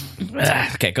it.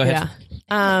 Okay, go ahead.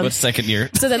 Yeah. What's second year?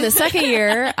 So then the second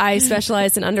year, I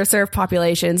specialized in underserved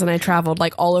populations and I traveled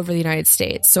like all over the United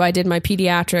States. So I did my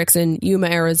pediatrics in Yuma,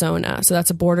 Arizona. So that's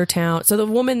a border town. So the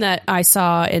woman that I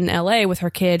saw in LA with her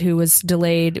kid who was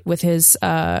delayed with his,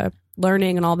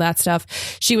 learning and all that stuff,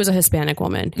 she was a Hispanic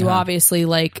woman who obviously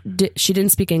like she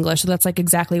didn't speak English, so that's like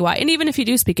exactly why. And even if you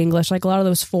do speak English, like a lot of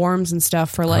those forms and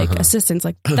stuff for like assistants,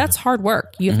 like that's hard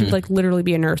work. You have to like literally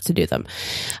be a nurse to do them.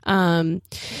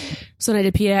 So then I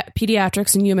did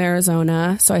pediatrics in Yuma,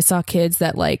 Arizona. So I saw kids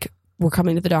that like were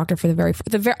coming to the doctor for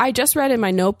I just read in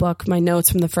my notebook, my notes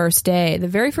from the first day. The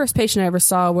very first patient I ever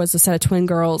saw was a set of twin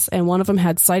girls, and one of them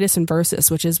had situs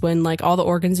inversus, which is when like all the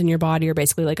organs in your body are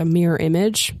basically like a mirror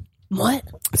image. What?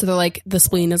 So they're like the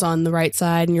spleen is on the right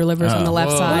side and your liver's on the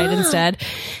left side instead.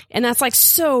 And that's like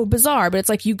so bizarre, but it's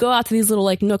like you go out to these little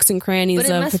like nooks and crannies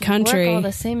of the country. Work all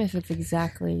the same if it's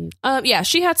exactly. Yeah,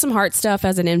 she had some heart stuff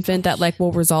as an infant that like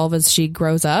will resolve as she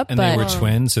grows up. And but they were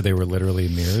twins, so they were literally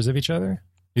mirrors of each other?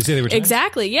 You say they were twins?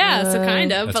 Exactly, yeah, so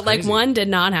kind of. That's but like crazy. one did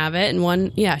not have it, and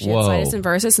one, yeah, she had situs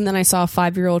inversus. And then I saw a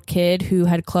 5-year-old kid who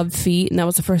had clubbed feet, and that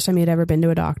was the first time he had ever been to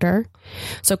a doctor.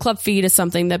 So clubbed feet is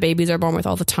something that babies are born with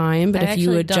all the time, but if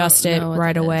you adjust it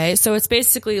right away. So it's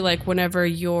basically like whenever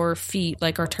your feet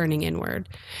like are turning inward.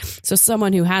 So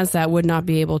someone who has that would not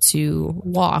be able to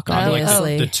walk,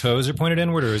 obviously. The toes are pointed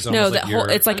inward, or is it no, almost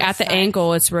like it's like at the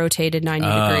ankle, it's rotated 90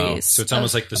 degrees. So it's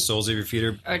almost like the soles of your feet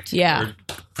are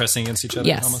pressing against each other?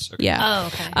 Yes. Almost? Okay. Yeah. Oh,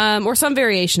 okay. Or some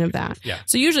variation of that. Yeah.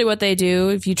 So usually what they do,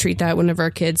 if you treat that whenever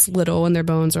a kid's little and their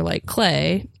bones are like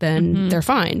clay, then they're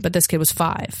fine. But this kid was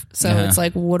 5. So it's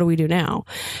like, what do we do now?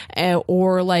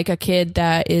 Or like a kid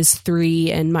that is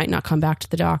 3 and might not come back to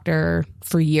the doctor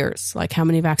for years. Like how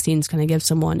many vaccines can I give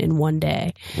someone in one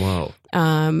day? Whoa.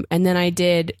 And then I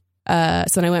did, so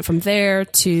then I went from there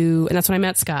to, and that's when I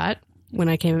met Scott. When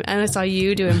I came and I saw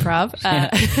you do improv.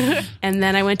 And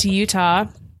then I went to Utah.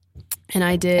 And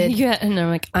I did. Yeah, and I'm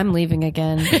like, I'm leaving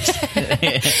again.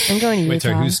 I'm going to Utah. Wait,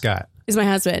 sorry, who's Scott? He's my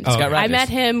husband. Oh. Scott I met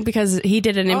him because he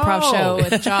did an improv show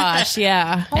with Josh.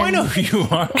 Yeah. Oh, I know who you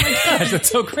are. Oh my gosh, that's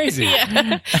so crazy. Weird.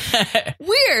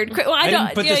 Well, I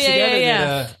didn't put this together.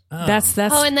 Yeah. That's.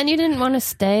 Oh, and then you didn't want to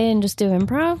stay and just do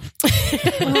improv?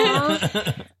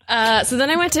 So then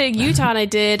I went to Utah and I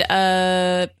did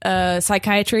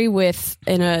psychiatry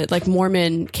in a like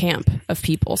Mormon camp of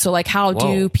people. So like how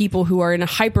do people who are in a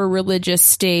hyper religious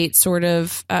state sort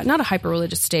of not a hyper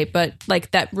religious state, but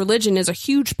like that religion is a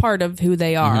huge part of who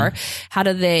they are. How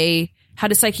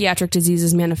do psychiatric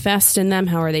diseases manifest in them?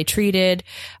 How are they treated?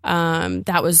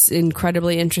 That was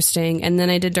incredibly interesting. And then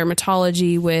I did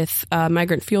dermatology with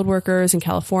migrant field workers in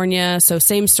California. So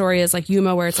same story as like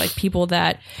Yuma, where it's like people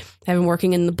that have been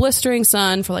working in the blistering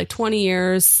sun for like 20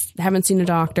 years, haven't seen a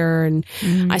doctor. And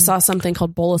I saw something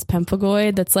called bullous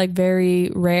pemphigoid that's like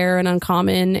very rare and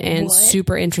uncommon and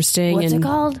super interesting. What's it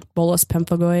called? Bullous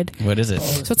pemphigoid. What is it?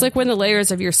 So it's like when the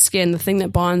layers of your skin, the thing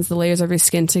that bonds the layers of your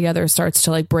skin together starts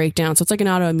to like break down. So it's like an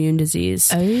autoimmune disease.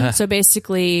 So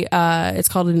basically, it's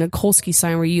called a Nikolsky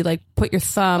sign where you like put your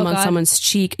thumb on someone's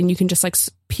cheek and you can just like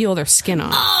peel their skin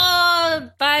off.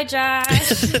 Bye, Josh.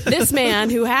 This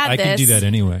man who had I this can do that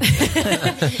anyway.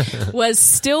 was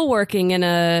still working in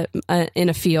a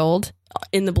field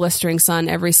in the blistering sun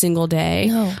every single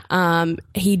day. No.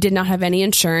 He did not have any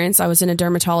insurance. I was in a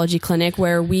dermatology clinic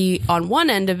where we, on one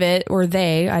end of it,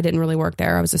 I didn't really work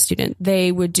there, I was a student,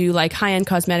 they would do like high-end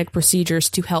cosmetic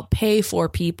procedures to help pay for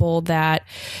people that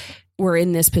were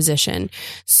in this position.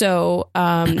 So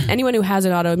anyone who has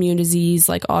an autoimmune disease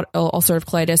like ulcerative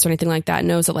colitis or anything like that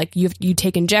knows that like you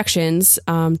take injections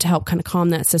to help kind of calm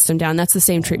that system down. That's the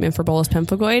same treatment for bullous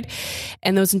pemphigoid,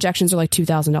 and those injections are like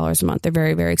 $2,000 a month. They're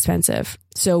very, very expensive.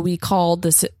 So we called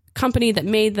this company that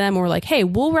made them. We're like, hey,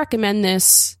 we'll recommend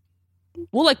this.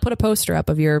 We'll like put a poster up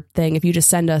of your thing if you just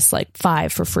send us like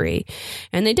 5 for free.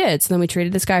 And they did. So then we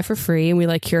treated this guy for free and we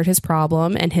like cured his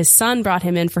problem, and his son brought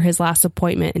him in for his last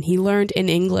appointment, and he learned in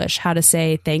English how to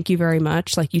say thank you very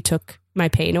much, like you took my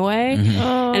pain away.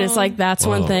 And it's like that's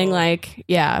one thing, like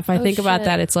if I think about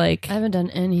that, it's like I haven't done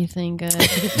anything good.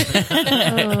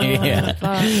 Yeah.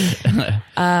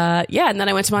 and then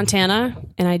I went to Montana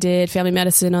and I did family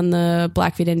medicine on the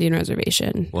Blackfeet Indian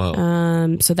Reservation.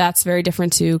 Whoa. So that's very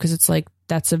different too, because it's like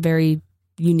that's a very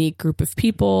unique group of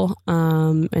people,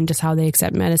 and just how they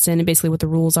accept medicine and basically what the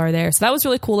rules are there. So that was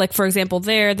really cool. Like, for example,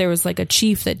 there was like a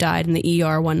chief that died in the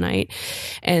ER one night,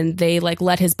 and they like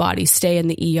let his body stay in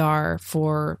the ER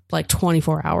for like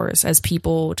 24 hours as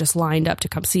people just lined up to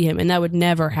come see him. And that would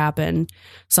never happen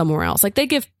somewhere else. Like, they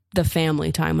give the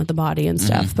family time with the body and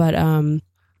stuff, but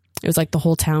it was like the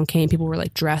whole town came. People were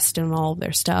like dressed in all of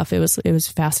their stuff. It was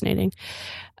fascinating.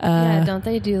 Don't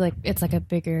they do like, it's like a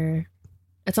bigger,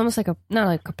 it's almost like not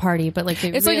like a party, but like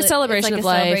it's like a celebration of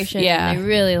life. Yeah, they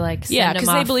really like send because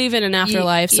him they off. believe in an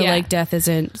afterlife, so like death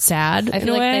isn't sad. I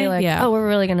feel like they like, oh, we're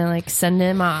really gonna like send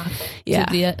him off.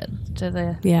 To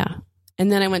the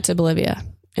And then I went to Bolivia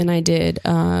and I did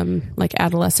like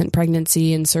adolescent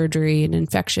pregnancy and surgery and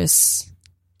infectious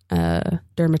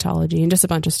dermatology and just a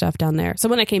bunch of stuff down there. So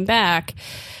when I came back,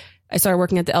 I started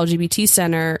working at the LGBT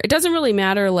center. It doesn't really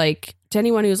matter, like, to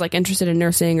anyone who's like interested in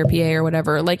nursing or PA or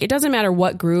whatever, like, it doesn't matter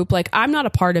what group. Like, I'm not a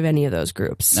part of any of those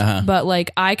groups, but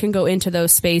like, I can go into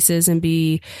those spaces and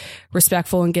be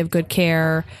respectful and give good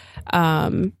care,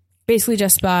 basically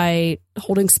just by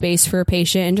holding space for a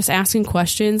patient and just asking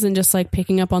questions and just like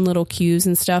picking up on little cues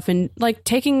and stuff and like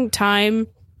taking time.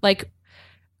 Like,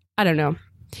 I don't know.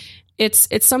 It's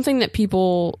something that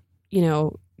people, you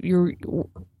know, you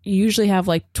usually have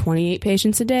like 28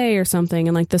 patients a day or something,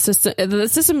 and like the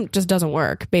system just doesn't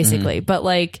work basically. But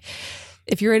like,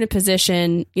 if you're in a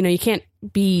position, you know, you can't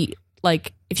be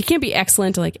like, if you can't be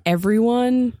excellent to like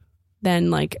everyone,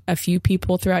 then like a few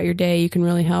people throughout your day you can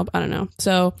really help. I don't know.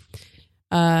 So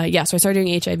so I started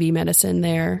doing HIV medicine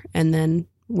there and then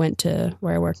went to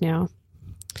where I work now,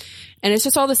 and it's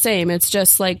just all the same. It's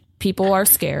just like people are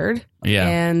scared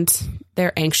and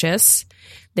they're anxious.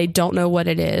 They don't know what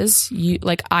it is.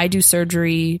 Like, I do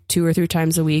surgery 2 or 3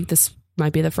 times a week. This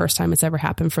might be the first time it's ever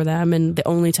happened for them and the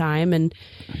only time. And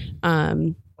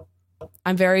I'm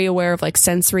very aware of like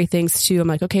sensory things too. I'm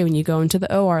like, okay, when you go into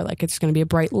the OR, like, it's going to be a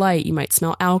bright light. You might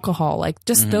smell alcohol, like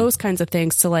just those kinds of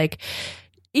things to like,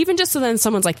 even just so then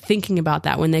someone's like thinking about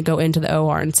that when they go into the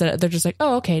OR, instead they're just like,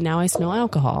 oh, okay, now I smell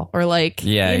alcohol, or like,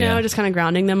 just kind of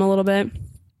grounding them a little bit.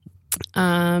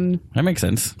 That makes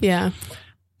sense. Yeah.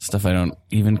 Stuff I don't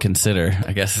even consider,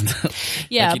 I guess.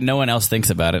 Yeah. Like, no one else thinks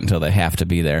about it until they have to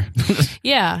be there.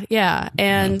 Yeah.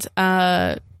 And,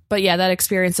 but yeah, that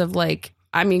experience of like,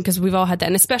 I mean, because we've all had that,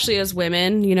 and especially as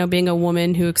women, you know, being a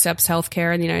woman who accepts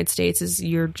healthcare in the United States is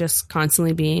you're just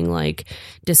constantly being like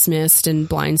dismissed and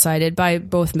blindsided by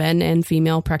both men and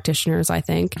female practitioners, I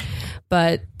think.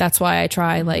 But that's why I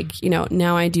try, like, you know,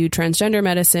 now I do transgender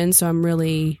medicine. So I'm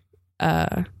really,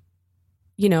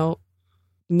 you know,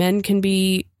 men can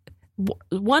be,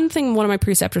 one thing one of my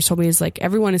preceptors told me is like,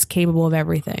 everyone is capable of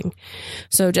everything.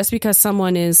 So just because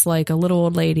someone is like a little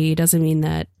old lady doesn't mean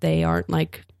that they aren't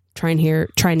like trying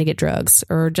to get drugs,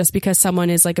 or just because someone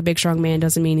is like a big strong man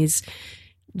doesn't mean he's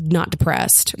not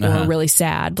depressed or really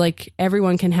sad. Like,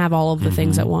 everyone can have all of the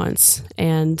things at once.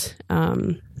 And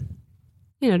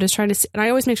you know, just trying to, and I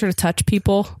always make sure to touch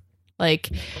people.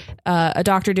 Like, a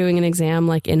doctor doing an exam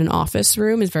like in an office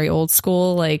room is very old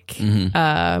school, like,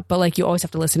 but like, you always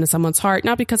have to listen to someone's heart,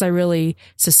 not because I really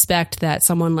suspect that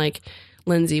someone like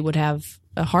Lyndsey would have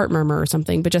a heart murmur or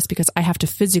something, but just because I have to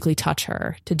physically touch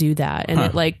her to do that. And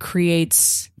it like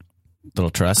creates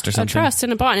Little trust or something. A trust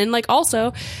and a bond. And like,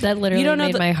 also, that literally you don't know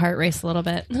made my heart race a little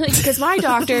bit. Because my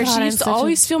doctor, she used to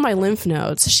always feel my lymph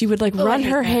nodes. She would like run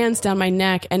her hands down my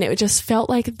neck, and it just felt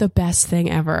like the best thing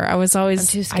ever. I was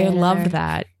always, I loved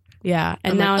that. Yeah,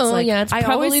 and I'm now like, it's like yeah, it's I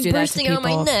probably always do bursting that to out my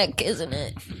people. neck, isn't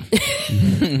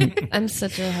it? I'm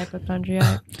such a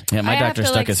hypochondriac. Yeah, my I have doctor to,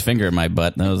 stuck like, his finger in my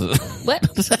butt. And that was, What?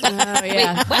 Oh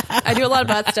yeah, I do a lot of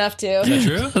butt stuff too.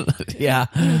 True? yeah.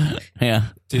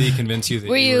 Did he convince you that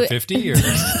Were you were you- 50? Or?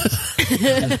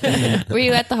 Were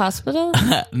you at the hospital?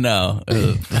 No.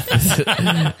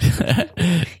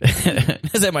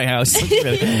 It's at my house.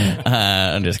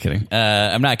 I'm just kidding.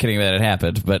 I'm not kidding that it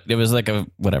happened, but it was like a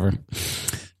whatever.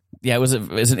 Yeah, it was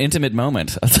an intimate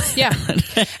moment. Yeah,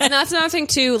 and that's another thing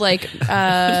too. Like,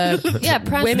 Yeah,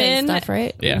 press women, stuff,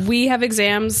 right? Yeah. we have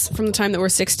exams from the time that we're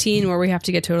 16 where we have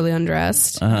to get totally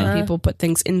undressed. And people put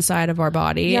things inside of our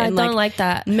body. Yeah, and I don't like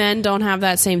that. Men don't have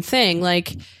that same thing.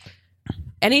 Like,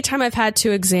 anytime I've had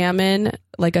to examine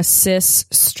like a cis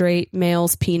straight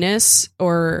male's penis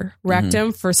or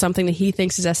rectum for something that he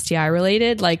thinks is STI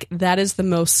related, like that is the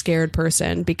most scared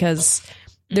person because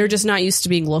they're just not used to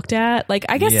being looked at. Like,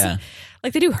 I guess Yeah.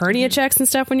 like they do hernia checks and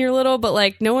stuff when you're little, but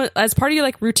like no one, as part of your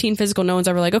like routine physical, no one's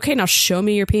ever like, okay, now show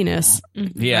me your penis.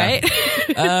 Yeah.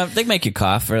 Right? They make you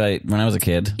cough. Or like when I was a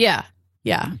kid, Yeah.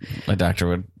 Yeah. my doctor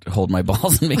would hold my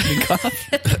balls and make me cough.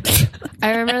 I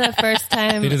remember the first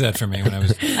time They did that for me when I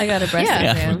was I got a breast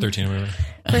Yeah. exam. 13 or whatever.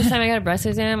 First time I got a breast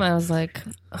exam, I was like,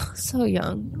 oh, so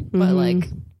young, but like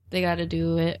they got to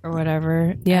do it or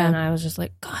whatever. Yeah. and I was just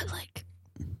like, God, like,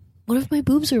 what if my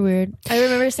boobs are weird? I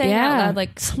remember saying out loud,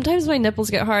 like, sometimes my nipples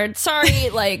get hard. Sorry,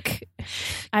 like,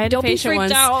 I had don't a be patient freaked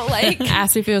once out. Like,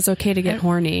 asked me if it was okay to get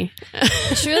horny.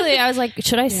 truly, I was like,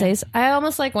 should I say? I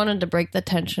almost like wanted to break the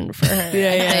tension for her.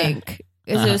 Yeah, I yeah. think.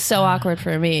 Because it was so awkward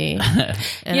for me. And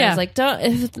I Yeah. was like,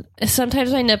 if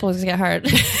sometimes my nipples get hard.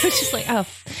 It's just like, oh,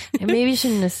 I maybe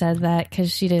shouldn't have said that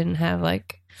because she didn't have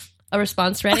like a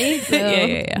response ready. So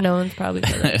Yeah. no one's probably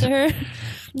said that to her.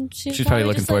 She's probably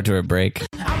looking just forward to her break.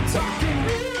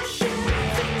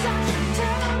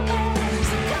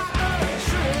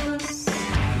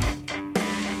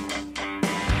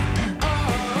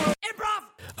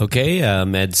 Okay,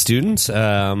 med students,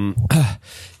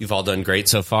 you've all done great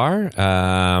so far.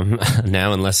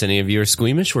 Now, unless any of you are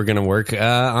squeamish, we're going to work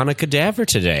on a cadaver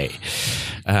today.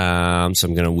 So I'm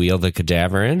going to wheel the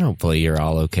cadaver in. Hopefully you're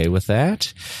all okay with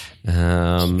that.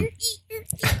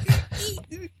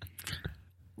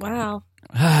 wow.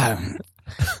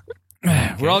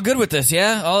 We're all good with this,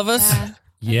 yeah? All of us?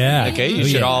 Yeah. Okay, you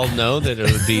should all know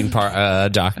that being a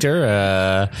doctor,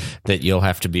 that you'll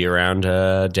have to be around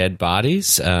dead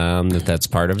bodies, that's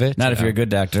part of it. Not if you're a good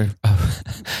doctor.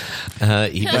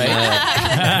 Right?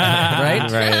 Right?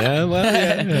 Well,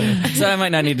 yeah. So I might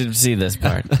not need to see this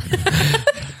part.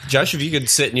 Josh, if you could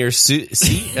sit in your seat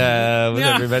with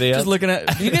everybody else. Just looking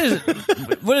at you guys.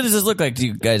 What does this look like to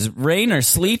you guys? Rain or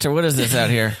sleet or what is this out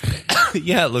here?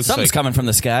 Yeah, it looks Something's like coming from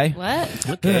the sky. What?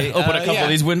 Okay, Open a couple yeah. of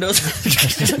these windows.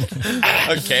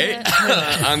 Okay,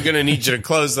 I'm going to need you to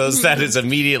close those. That is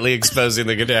immediately exposing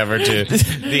the cadaver to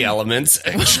the elements.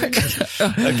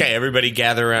 Okay, everybody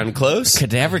gather around close.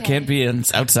 Cadaver can't be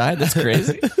outside. That's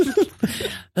crazy.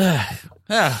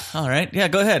 All right. Yeah,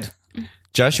 go ahead.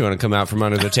 Josh, you want to come out from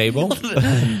under the table?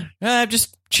 I'm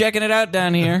just checking it out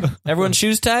down here. Everyone's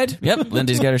shoes tied? Yep.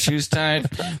 Lindsay's got her shoes tied.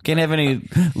 Can't have any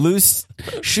loose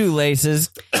shoelaces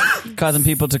causing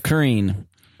people to careen.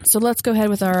 So let's go ahead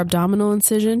with our abdominal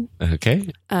incision. Okay.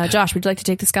 Josh, would you like to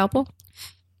take the scalpel?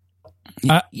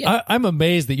 I'm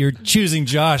amazed that you're choosing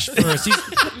Josh first. He's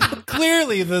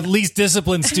clearly the least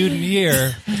disciplined student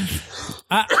here.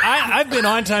 I've been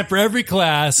on time for every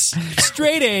class,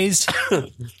 straight A's.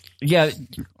 Yeah.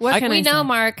 What can We I know, say?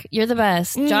 Mark. You're the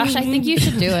best. Josh, I think you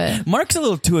should do it. Mark's a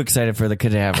little too excited for the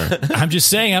cadaver. I'm just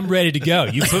saying I'm ready to go.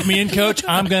 You put me in, coach,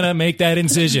 I'm going to make that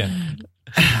incision.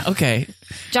 Okay.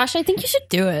 Josh, I think you should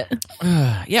do it.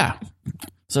 Yeah.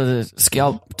 So the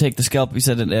scalp, take the scalp, you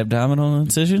said an abdominal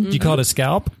incision? You call it a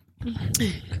scalp?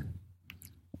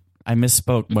 I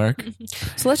misspoke, Mark.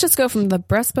 So let's just go from the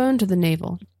breastbone to the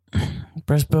navel.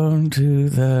 Breastbone to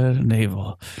the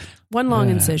navel. One long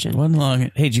incision. One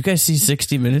long. Hey, did you guys see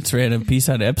 60 Minutes random piece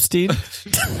on Epstein?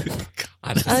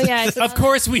 Oh, yeah. Of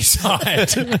course we saw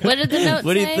it. What did the note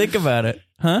What do you say? think about it?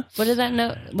 Huh? What did that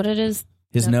note? What it is?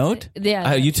 His note?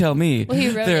 Yeah. You tell me. Well, he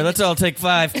wrote there, it. let's all take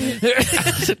 5.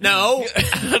 No.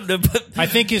 I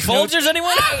think his note, Folgers,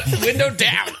 anyone? Window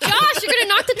down. Josh, you're going to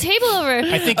knock the table over.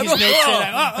 I think his note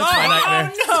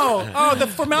said, no. Oh, the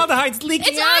formaldehyde's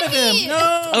leaking It's out on of me. him.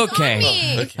 No. Okay.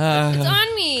 It's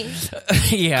on me.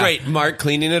 Yeah. Great, Mark,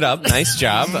 cleaning it up. Nice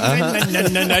job.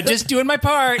 No, just doing my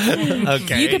part.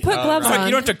 Okay. You could put gloves Mark, on.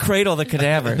 you don't have to cradle the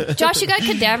cadaver. Josh, you got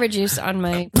cadaver juice on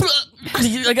my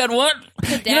I got what?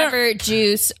 cadaver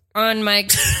juice on my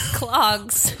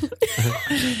clogs.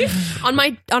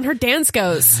 on her dance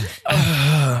goes.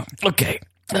 Okay.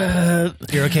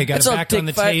 You're okay. Got it all back on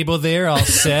the Dick Fi- table there, all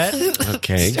set.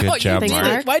 Okay, good job, Thanks, Mark.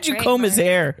 Mark. Why'd you Great, comb his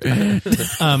hair?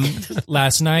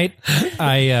 Last night,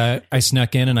 I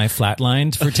snuck in and I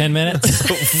flatlined for 10 minute.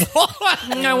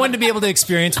 I wanted to be able to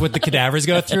experience what the cadavers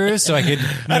go through, so I could.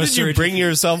 How did you bring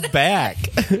yourself back?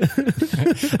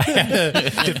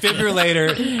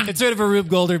 Defibrillator? It's sort of a Rube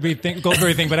Goldberg thing,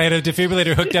 but I had a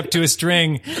defibrillator hooked up to a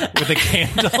string with a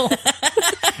candle.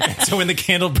 So when the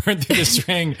candle burned through the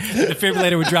string, the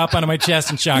defibrillator would drop onto my chest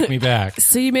and shock me back.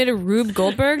 So you made a Rube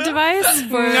Goldberg device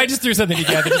for? I just threw something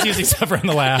together, just using stuff around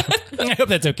the lab. I hope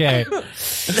that's okay.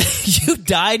 You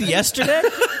died yesterday?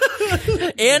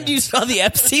 And you saw the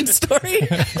Epstein story?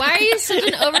 Why are you such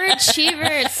an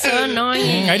overachiever? It's so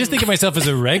annoying. I just think of myself as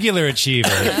a regular achiever.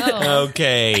 Oh.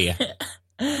 Okay.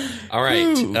 All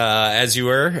right. As you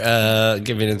were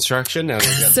giving instruction, now we've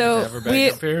got the So cadaver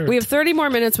back up here. we have 30 more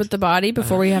minutes with the body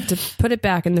before we have to put it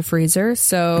back in the freezer.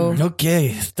 So Okay,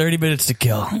 30 minutes to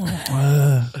kill.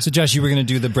 So, Josh, you were going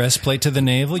to do the breastplate to the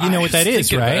navel. You know what that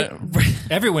is, right?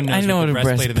 Everyone knows I know what the what a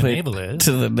breastplate to the breastplate navel is.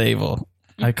 to the navel.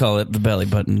 I call it the belly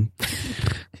button.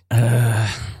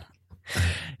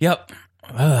 Yep.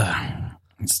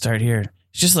 Let's start here.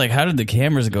 It's just like, how did the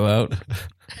cameras go out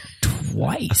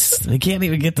twice? They can't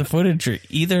even get the footage or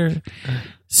either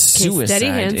suicide. steady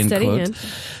hand, in steady quotes.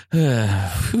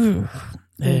 hand.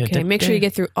 Okay, make sure you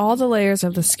get through all the layers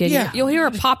of the skin. Yeah. You'll hear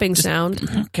a popping sound.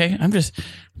 Okay, I'm just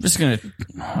gonna.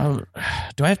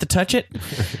 Do I have to touch it?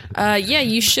 Yeah,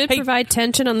 you should provide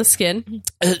tension on the skin.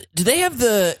 Do they have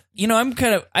the?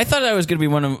 I thought I was gonna be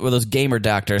one of those gamer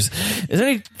doctors. Is there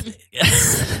any?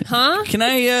 Huh? Can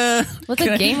I? What's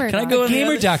a gamer Can I go? in the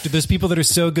Gamer other- doctor, those people that are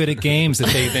so good at games that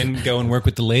they then go and work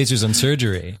with the lasers on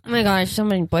surgery. Oh my gosh, tell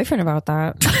my boyfriend about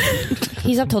that.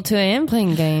 He's up till 2 a.m.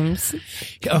 playing games.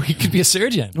 Oh, he could be a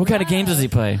surgeon. What kind of game does he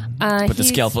play? Put the He's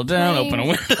scalpel down, playing- open a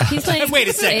window. He's playing. Wait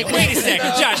a second.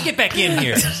 Josh, get back in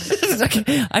here.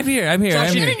 I'm here. I'm here.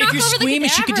 I'm here. Knock If you're over the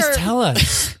squeamish, you could just cadaver. tell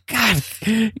us. God,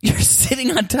 you're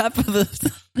sitting on top of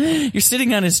the. You're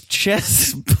sitting on his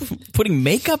chest, putting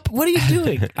makeup. What are you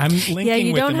doing? I'm linking Yeah,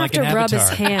 you with don't him have like to an rub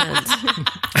avatar. his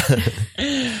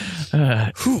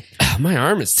hand. My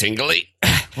arm is tingly.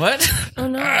 What? Oh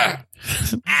no!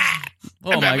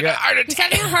 Oh my god! He's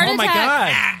having a heart Oh my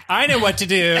attack. God. I know what to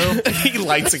do. He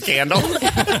lights a candle.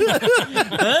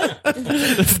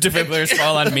 Defibrillators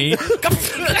fall on me.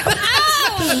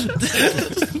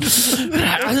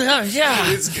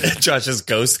 Yeah. Josh's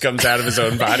ghost comes out of his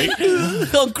own body.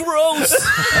 Oh, gross.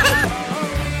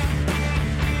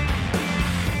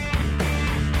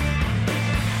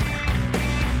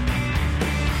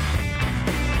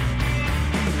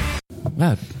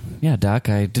 Wow. Yeah, Doc,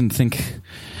 I didn't think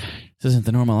this isn't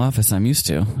the normal office I'm used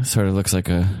to. It sort of looks like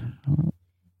a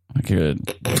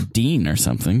dean or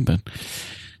something, but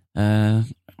are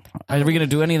we going to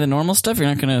do any of the normal stuff? You're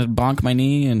not going to bonk my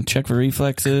knee and check for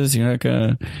reflexes? You're not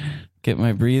going to get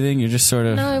my breathing? You're just sort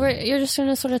of... No, you're just going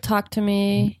to sort of talk to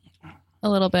me a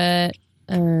little bit.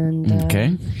 And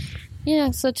Okay.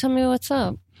 yeah, so tell me what's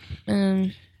up.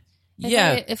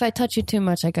 If I touch you too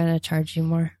much, I got to charge you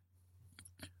more.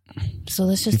 So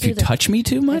let's just If do you that. touch me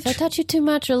too much? If I touch you too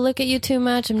much or look at you too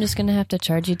much, I'm just going to have to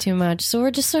charge you too much. So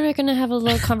we're just sort of going to have a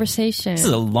little conversation. This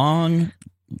is a long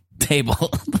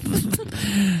table.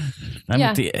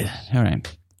 Yeah. All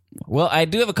right. Well, I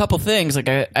do have a couple things. Like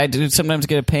I do sometimes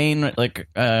get a pain, like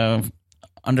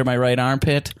under my right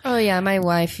armpit. Oh yeah, my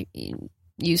wife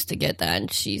used to get that,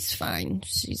 and she's fine.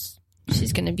 She's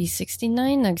going to be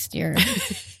 69 next year.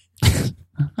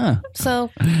 Huh. So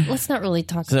let's not really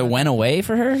talk So it about went away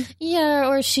for her? Yeah,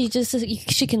 or she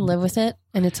can live with it,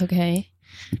 and it's okay.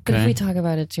 But if Okay. we talk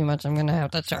about it too much, I'm going to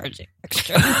have to charge you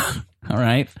extra. All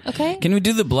right. Okay? Can we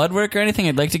do the blood work or anything?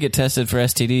 I'd like to get tested for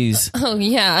STDs. Oh,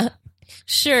 yeah.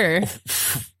 Sure.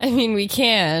 I mean, we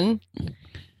can.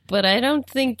 But I don't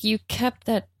think you kept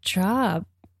that job.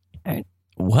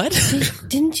 What?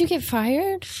 Didn't you get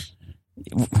fired?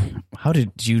 How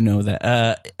did you know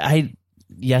that?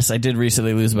 Yes, I did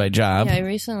recently lose my job. Yeah, I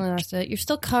recently lost it. You're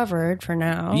still covered for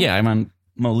now. Yeah, I'm on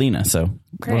Molina, so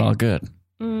Great. we're all good.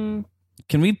 Mm.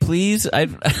 Can we please? I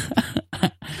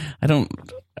don't.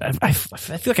 I feel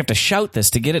like I have to shout this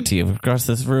to get it to you across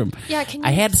this room. Yeah, can you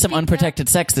I had some speak unprotected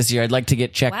sex this year. I'd like to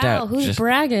get checked Wow, out. who's Just-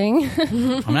 bragging?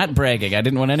 I'm not bragging. I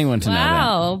didn't want anyone to know that.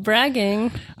 Wow,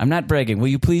 bragging. I'm not bragging. Will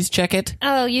you please check it?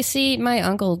 Oh, you see, my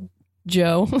uncle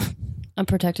Joe,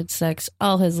 unprotected sex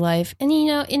all his life, and you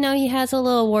know, he has a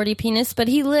little warty penis, but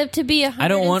he lived to be 107. I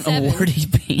don't want a warty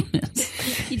penis.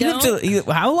 He don't.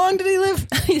 How long did he live?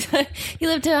 He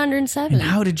lived to 107. And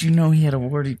how did you know he had a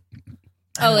warty?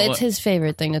 Oh, it's his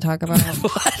favorite thing to talk about.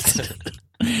 What?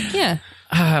 Yeah.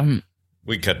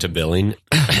 We cut to billing.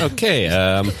 Okay,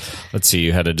 let's see.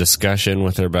 You had a discussion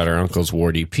with her about her uncle's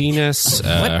warty penis,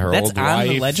 her That's old on wife,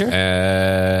 the ledger?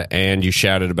 and you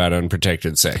shouted about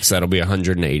unprotected sex. That'll be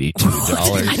 $182.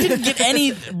 I didn't get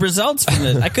any results from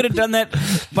this. I could have done that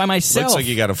by myself. Looks like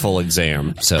you got a full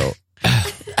exam. So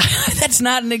That's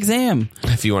not an exam.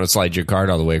 if you want to slide your card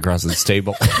all the way across this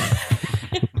table.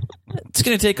 It's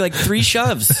going to take like 3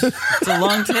 shoves. It's a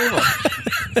long table.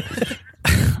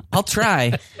 I'll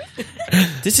try.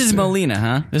 This is Molina,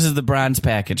 huh? This is the bronze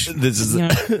package. This is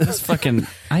This fucking.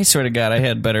 I swear to God, I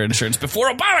had better insurance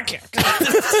before Obamacare.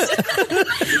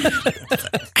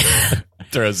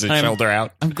 throws his shoulder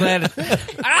out. I'm glad.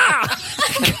 God!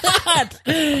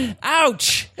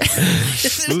 Ouch!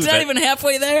 It's not even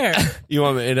halfway there. You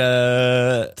want me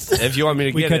to? If you want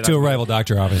me to We get cut it, to a rival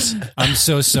doctor office. I'm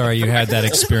so sorry you had that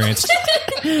experience.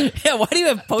 Yeah, why do you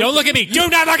have? Don't look at me. Do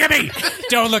not look at me.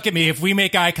 Don't look at me. If we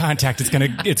make eye contact,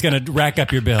 it's gonna rack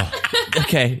up your bill.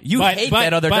 Okay, you hate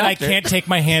that other doctor. I can't take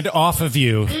my hand off of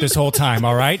you this whole time.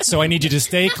 All right, so I need you to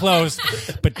stay close,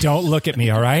 but don't look at me.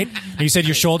 All right. You said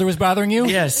your shoulder was bothering you.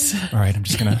 Yes. All right, I'm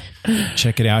just gonna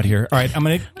check it out here. All right,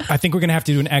 I think we're gonna have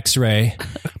to do an X-ray.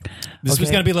 This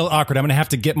was gonna be a little awkward. I'm gonna have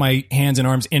to get my hands and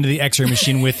arms into the X-ray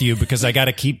machine with you because I got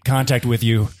to keep contact with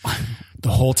you the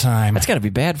whole time. That's got to be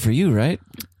bad for you, right?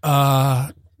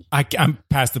 I'm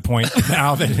past the point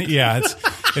now that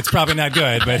it's probably not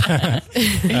good, but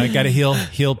I got to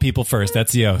heal people first.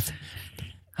 That's the oath.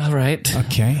 All right.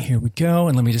 Okay, here we go,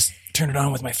 and let me just turn it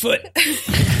on with my foot.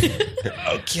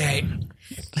 Okay.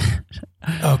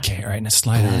 Okay, all right, now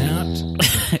slide it out.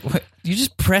 What? You're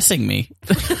just pressing me.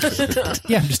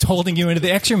 Yeah, I'm just holding you into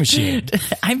the X-ray machine.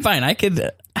 I'm fine. I could.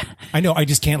 I know, I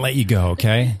just can't let you go,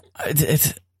 okay?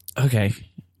 It's okay.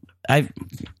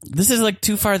 This is like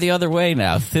too far the other way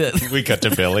now. we cut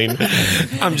to billing.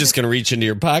 I'm just going to reach into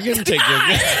your pocket and take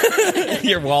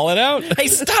your wallet out. Hey,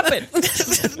 stop it.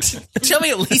 Tell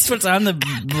me at least what's on the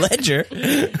ledger.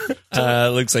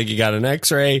 Looks like you got an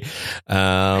X-ray.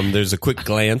 There's a quick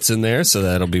glance in there, so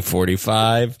that'll be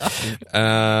 45.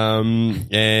 God,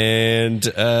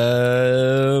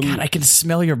 I can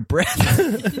smell your breath.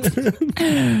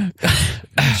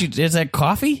 Is that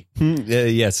coffee?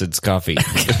 Yes, it's coffee.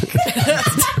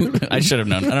 I should have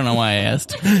known. I don't know why I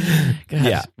asked. God,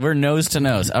 Yeah. We're nose to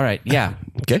nose. All right. Yeah.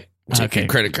 Okay. Take Okay. your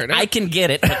credit card out. I can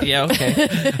get it. But yeah. Okay.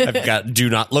 I've got do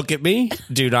not look at me.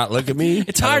 Do not look at me.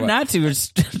 It's hard not to.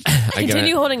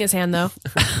 Continue holding his hand, though.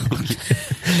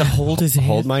 To hold his hand.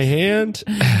 Hold my hand.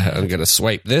 I'm going to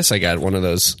swipe this. I got one of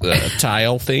those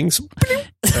tile things.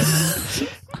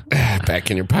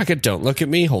 Back in your pocket. Don't look at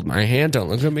me. Hold my hand. Don't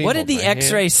look at me. What Hold did the my hand.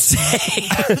 X-ray say?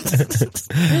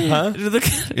 Huh?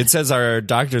 It says our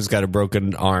doctor's got a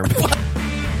broken arm.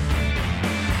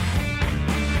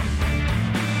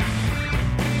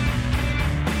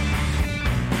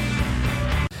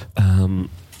 I'm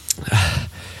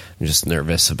just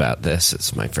nervous about this.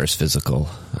 It's my first physical.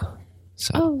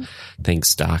 So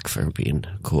thanks, Doc, for being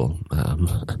cool.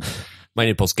 My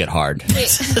nipples get hard.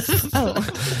 Just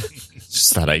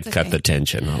thought I'd cut the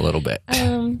tension a little bit.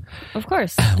 Of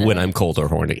course. When I'm cold or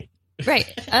horny. Right.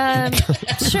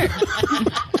 Sure.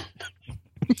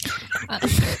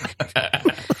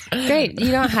 Great.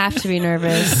 You don't have to be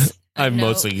nervous. I'm No.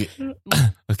 mostly...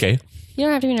 Okay. You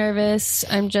don't have to be nervous.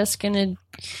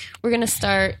 We're going to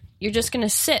start. You're just going to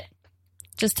sit.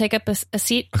 Just take up a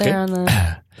seat there on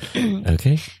the...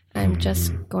 Okay. I'm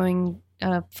just going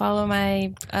follow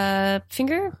my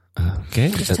finger. Okay.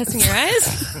 Just testing your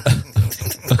eyes.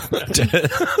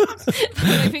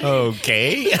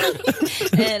 Okay.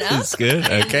 And up. That's good.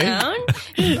 And Okay. down.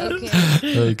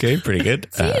 Okay. Okay, pretty good.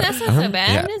 See, that's not so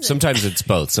bad, is it? Sometimes it's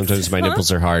both. Sometimes my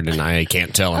nipples are hard and I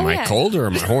can't tell. Am I yeah. cold or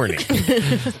am I horny?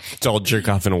 So I'll jerk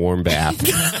off in a warm bath.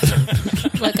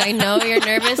 Look, I know you're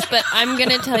nervous, but I'm going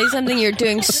to tell you something. You're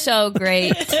doing so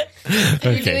great.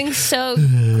 You're doing so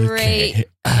great.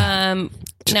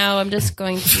 Now I'm just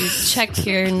going to check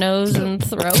your nose and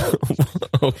throat.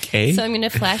 Okay. So I'm going to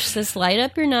flash this light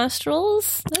up your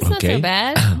nostrils. That's not Okay. so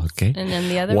bad. Okay. And then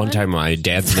the other One one. time my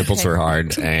dad's nipples were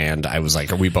hard and I was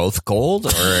like, are we both cold or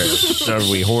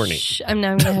are we horny? I'm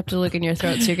going to have to look in your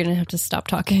throat, so you're going to have to stop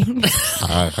talking.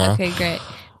 Okay, great.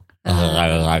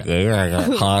 I'm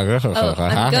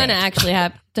going to actually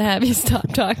have to have you stop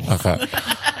talking.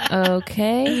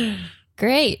 Okay.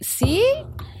 Great. See?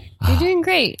 You're doing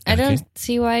great. I don't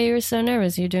see why you were so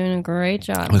nervous. You're doing a great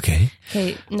job. Okay.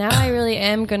 Okay, now I really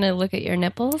am going to look at your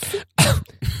nipples.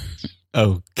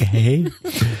 Okay.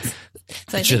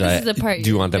 So I think this is the part. Do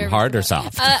you want them nervous hard or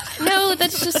about. soft? No,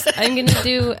 that's just. I'm going to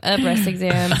do a breast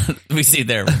exam, We see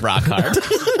they're rock hard.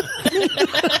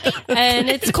 and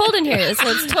it's cold in here, so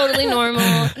it's totally normal.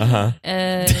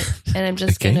 And I'm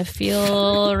just going to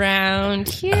feel around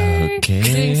here. Okay. You're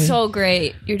doing so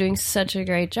great. You're doing such a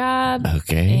great job.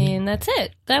 Okay. And that's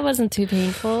it. That wasn't too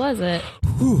painful, was it?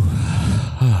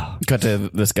 Cut to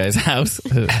this guy's house.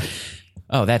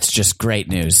 Oh, that's just great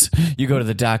news. You go to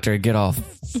the doctor and get all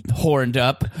horned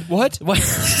up. What? What?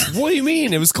 What do you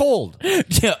mean? It was cold.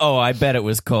 Yeah, oh, I bet it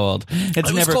was cold. It's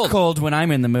was never cold. cold when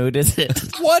I'm in the mood, is it?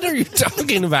 What are you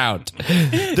talking about?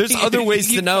 There's other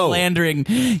ways to know.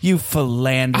 You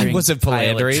philandering. I wasn't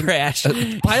pile of philandering. trash.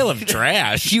 Pile of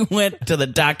trash. You went to the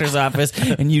doctor's office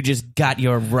and you just got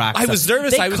your rocks. I was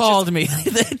nervous. They I was called me.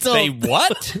 They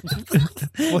what?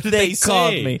 What did they say?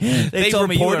 called me. They told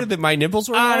me you reported were that my nipples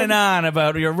were on hard? and on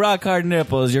about your rock hard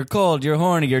nipples. You're cold. You're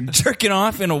horny. You're jerking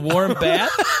off in a warm bath.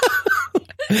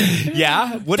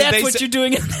 Yeah. What That's did they what say? you're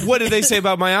doing. What did they say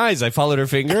about my eyes? I followed her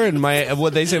finger, and what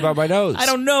did they say about my nose? I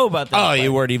don't know about that. Oh,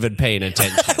 you weren't even paying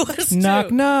attention.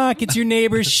 Knock, knock. It's your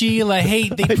neighbor, Sheila. Hey,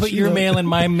 they put your mail in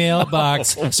my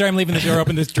mailbox. Sorry, I'm leaving the door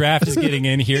open. This draft is getting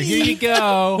in here. Here you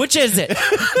go. Which is it?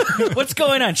 What's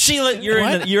going on, Sheila?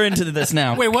 You're into this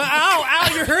now. Wait, what? Ow,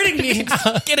 ow, you're hurting me.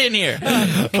 Get in here.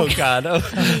 Oh, God. Oh,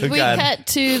 We God. cut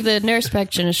to the nurse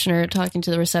practitioner talking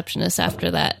to the receptionist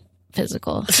after that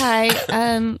physical. Hi,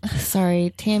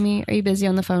 sorry, Tammy, are you busy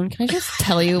on the phone? Can I just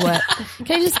tell you what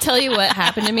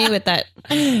happened to me with that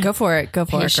Go for it. Go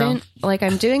for it, girl. patient? Like,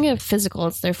 I'm doing a physical.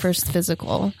 It's their first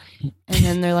physical. And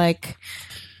then they're like,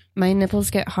 my nipples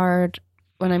get hard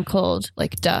when I'm cold.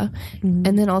 Like, duh. Mm-hmm.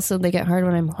 And then also they get hard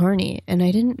when I'm horny. And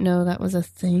I didn't know that was a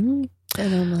thing.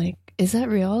 And I'm like, is that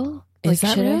real? Like, Is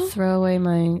that should real? I throw away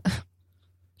my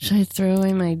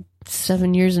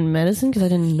 7 years in medicine because I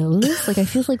didn't know this? Like, I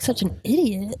feel like such an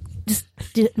idiot. Just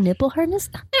nipple hardness?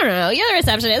 I don't know. You're the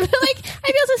receptionist. Like,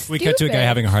 I feel so stupid. We cut to a guy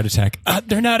having a heart attack.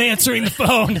 They're not answering the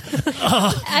phone.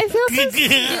 I feel so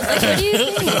stupid. Like, what do you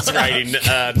think? Just writing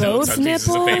notes on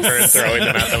pieces of paper and throwing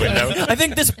them out the window. I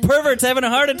think this pervert's having a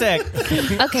heart attack.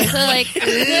 Okay, so like,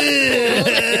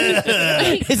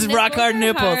 His rock hard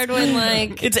nipples. Hard when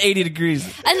like, It's 80 degrees.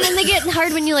 and then they get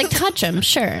hard when you like touch them.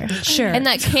 Sure, and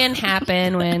that can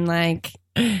happen when like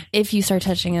if you start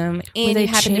touching them and they you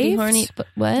happen to be chafed? horny. But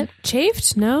what?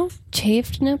 Chafed? No?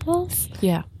 Chafed nipples?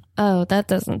 Yeah. Oh, that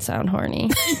doesn't sound horny.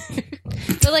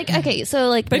 So like, okay, so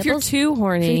like, But if you're nipples- too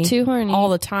horny, if you're too horny all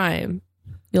the time,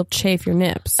 you'll chafe your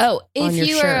nips. oh, on if your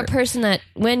you are a shirt. person that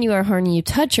when you are horny you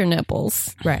touch your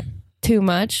nipples Right. too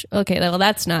much, okay, well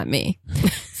that's not me.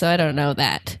 So I don't know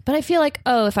that. But I feel like,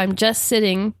 oh, if I'm just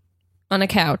sitting on a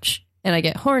couch and I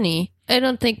get horny, I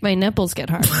don't think my nipples get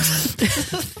hard.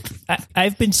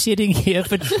 I've been sitting here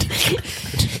for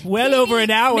well over an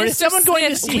hour. Is someone going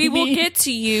to see we will me? get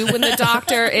to you when the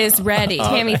doctor is ready.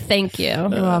 Tammy, thank you. You're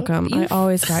welcome. I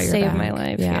always got your saved back. my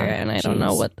life Yeah. here, and I don't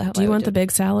know what the hell. Do you I want would the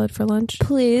big salad for lunch?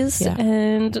 please Yeah.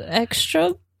 and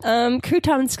extra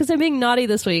croutons because I'm being naughty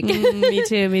this week. Me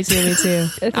too. Me too.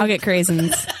 I'll get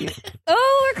craisins.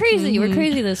 Oh, we're crazy. We're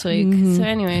crazy this week. So,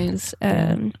 anyways,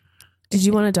 Did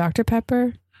you want a Dr.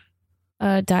 Pepper?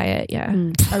 diet. Yeah,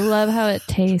 I love how it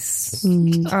tastes.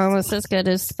 Almost as good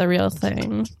as the real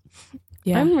thing.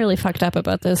 Yeah. I'm really fucked up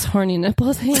about this horny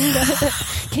nipple thing.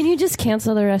 Can you just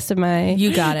cancel the rest of my?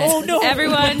 You got it. Oh, no.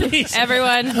 Everyone,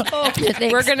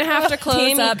 we're going to have to close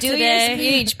Tammy, up do today. your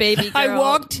speech, baby girl. I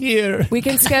walked here. We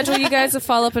can schedule you guys to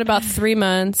follow up in about 3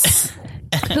 months.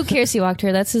 Who cares? He walked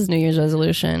here. That's his New Year's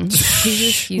resolution.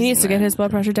 He needs to get his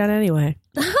blood pressure down anyway.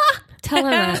 Tell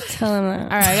him that. Tell him that.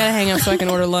 All right, I got to hang up so I can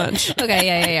order lunch.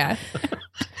 Okay. Yeah.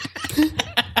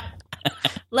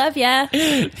 Love ya.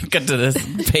 Cut to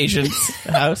this patient's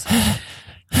house.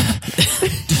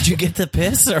 Did you get the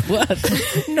piss or what?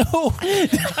 No.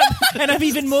 And I'm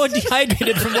even more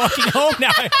dehydrated from walking home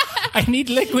now. I need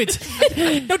liquids.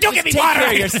 No, don't give me Take water.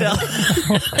 care of yourself.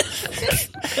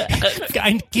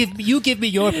 You give me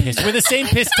your piss. We're the same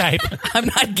piss type. I'm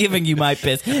not giving you my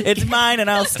piss. It's mine, and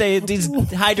I'll stay as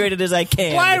dehydrated as I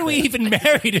can. Why are we even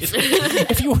married?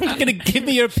 If you weren't going to give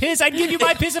me your piss, I'd give you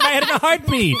my piss if I had a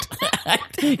heartbeat.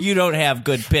 You don't have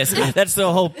good piss. That's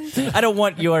the whole. I don't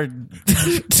want your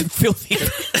filthy.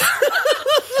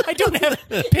 I don't have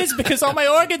piss because all my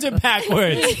organs are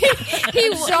backwards.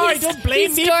 Sorry, don't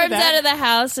blame He me for storms that. out of the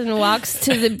house and walks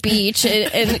to the beach and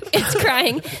it's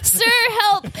crying, "Sir,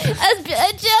 help!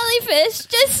 A jellyfish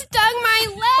just stung my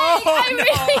leg. Oh, I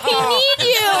really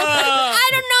need you. I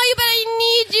don't know you, but I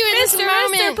need you in this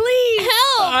moment. please.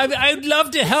 Help!" I'd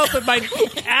love to help, but my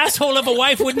asshole of a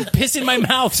wife wouldn't piss in my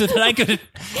mouth so that I could have...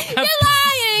 You're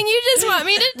lying. You You just want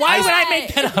me to Why would I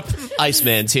make that up?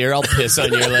 Iceman's here. I'll piss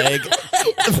on your leg.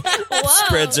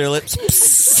 Spreads her lips.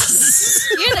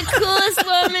 You're the coolest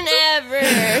woman ever.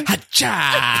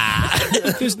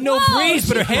 Hacha! There's no breeze,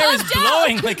 but her hair is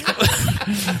blowing. Like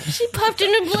She puffed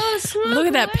in a blow of smoke. Look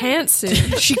at that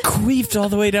pantsuit. She queefed all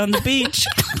the way down the beach.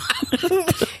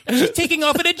 she's taking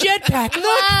off in a jetpack. Look.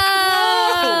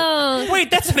 Wow. Wait,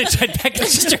 that's not a jetpack.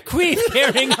 That's just a queef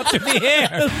carrying up through the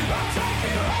air.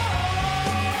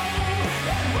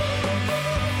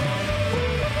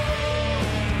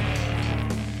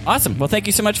 Awesome. Well, thank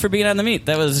you so much for being on the meet.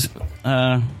 That was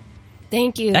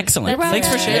Thank you. excellent. That's Thanks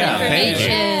for good sharing. Thank you.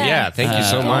 information. Yeah, thank you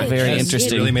so much. Very It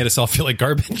interesting. really made us all feel like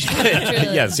garbage.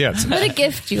 Yes. What a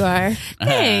gift you are.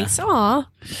 Thanks. Aw.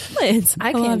 Liz,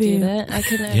 I love can't do you. that. I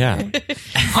could never. Yeah.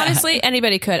 Honestly,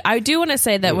 anybody could. I do want to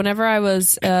say that whenever I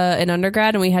was in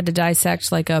undergrad and we had to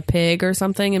dissect like a pig or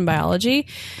something in biology,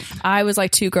 I was like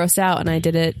too grossed out and I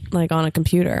did it like on a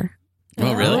computer.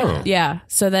 Oh, really? Yeah.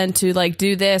 So then to like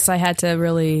do this, I had to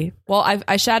really. Well,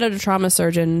 I shadowed a trauma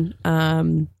surgeon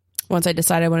once I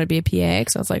decided I wanted to be a PA.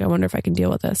 Because I was like, I wonder if I can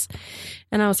deal with this,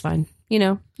 and I was fine. You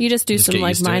know, you just do some get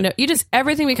like used to mind. it. You just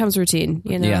everything becomes routine.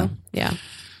 You know. Yeah.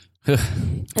 And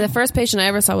the first patient I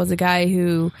ever saw was a guy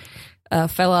who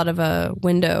fell out of a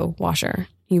window washer.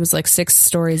 He was like 6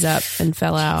 stories up and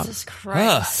fell out. Jesus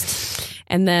Christ.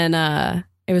 And then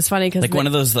it was funny because Like one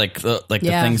of those the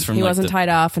things from he like wasn't the, tied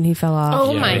off and he fell off.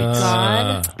 Oh my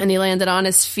God. And he landed on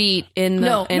his feet in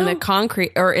the the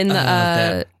concrete or in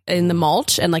the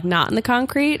mulch and like not in the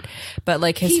concrete, but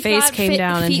like his He face thought came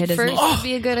down and feet hit his first knee. would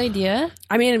be a good idea.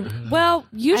 I mean, well,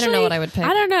 usually know what I would pick.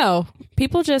 I don't know.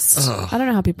 People just I don't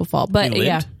know how people fall, but He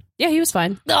yeah, lived? yeah, he was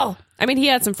fine. No. I mean, he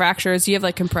had some fractures. You have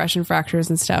like compression fractures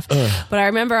and stuff. But I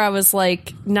remember I was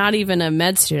like not even a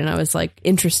med student. I was like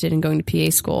interested in going to PA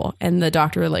school, and the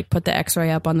doctor would like put the X-ray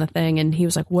up on the thing, and he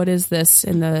was like, "What is this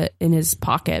in his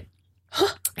pocket?"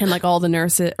 And like all the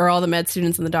nurses or all the med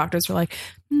students and the doctors were like,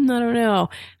 I don't know.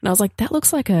 And I was like, that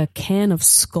looks like a can of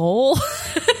Skull.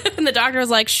 And the doctor was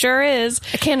like, sure is.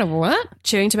 A can of what?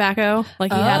 Chewing tobacco.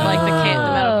 Like he had like the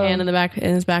metal can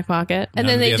in his back pocket. And None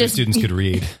then of the they other just students could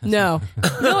read. No,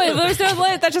 it was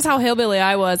that's just how hillbilly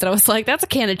I was. And I was like, that's a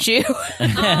can of chew.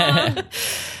 Yeah,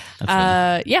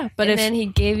 but and then he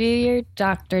gave you your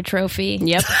doctor trophy.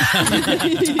 Yep.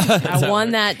 I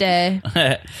won that day.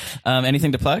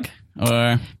 anything to plug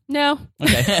or No.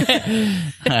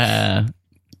 okay.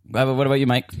 What about you,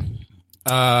 Mike?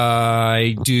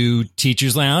 I do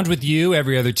Teacher's Lounge with you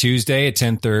every other Tuesday at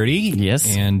 10:30.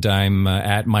 Yes. And I'm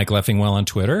at Mike Leffingwell on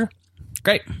Twitter.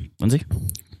 Great, Lyndsey.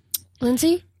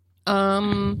 Lyndsey?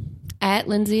 At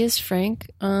Lyndsey is Frank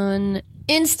on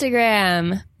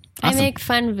Instagram. Awesome. I make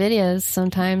fun videos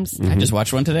sometimes. I just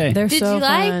watched one today. They're Did so you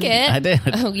like fun. it? I did.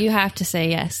 Oh, you have to say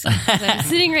yes. 'Cause I'm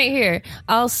sitting right here.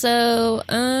 Also,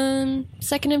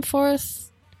 second and fourth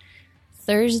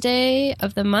Thursday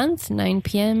of the month, 9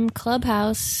 p.m.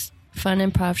 Clubhouse, fun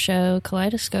improv show,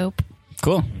 Kaleidoscope.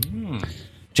 Cool.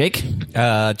 Jake?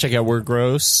 Check out We're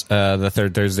Gross the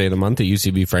 3rd Thursday of the month at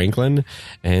UCB Franklin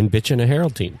and Bitchin' a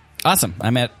Herald Team. Awesome.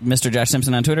 I'm at Mr. Josh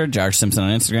Simpson on Twitter, Josh Simpson on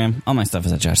Instagram. All my stuff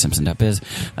is at joshsimpson.biz.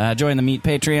 Join the Meet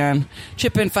Patreon.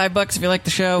 Chip in $5 if you like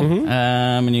the show.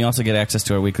 And you also get access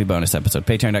to our weekly bonus episode,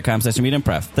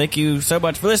 patreon.com/meetimprov. Thank you so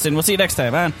much for listening. We'll see you next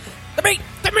time on The Meet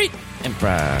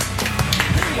Improv.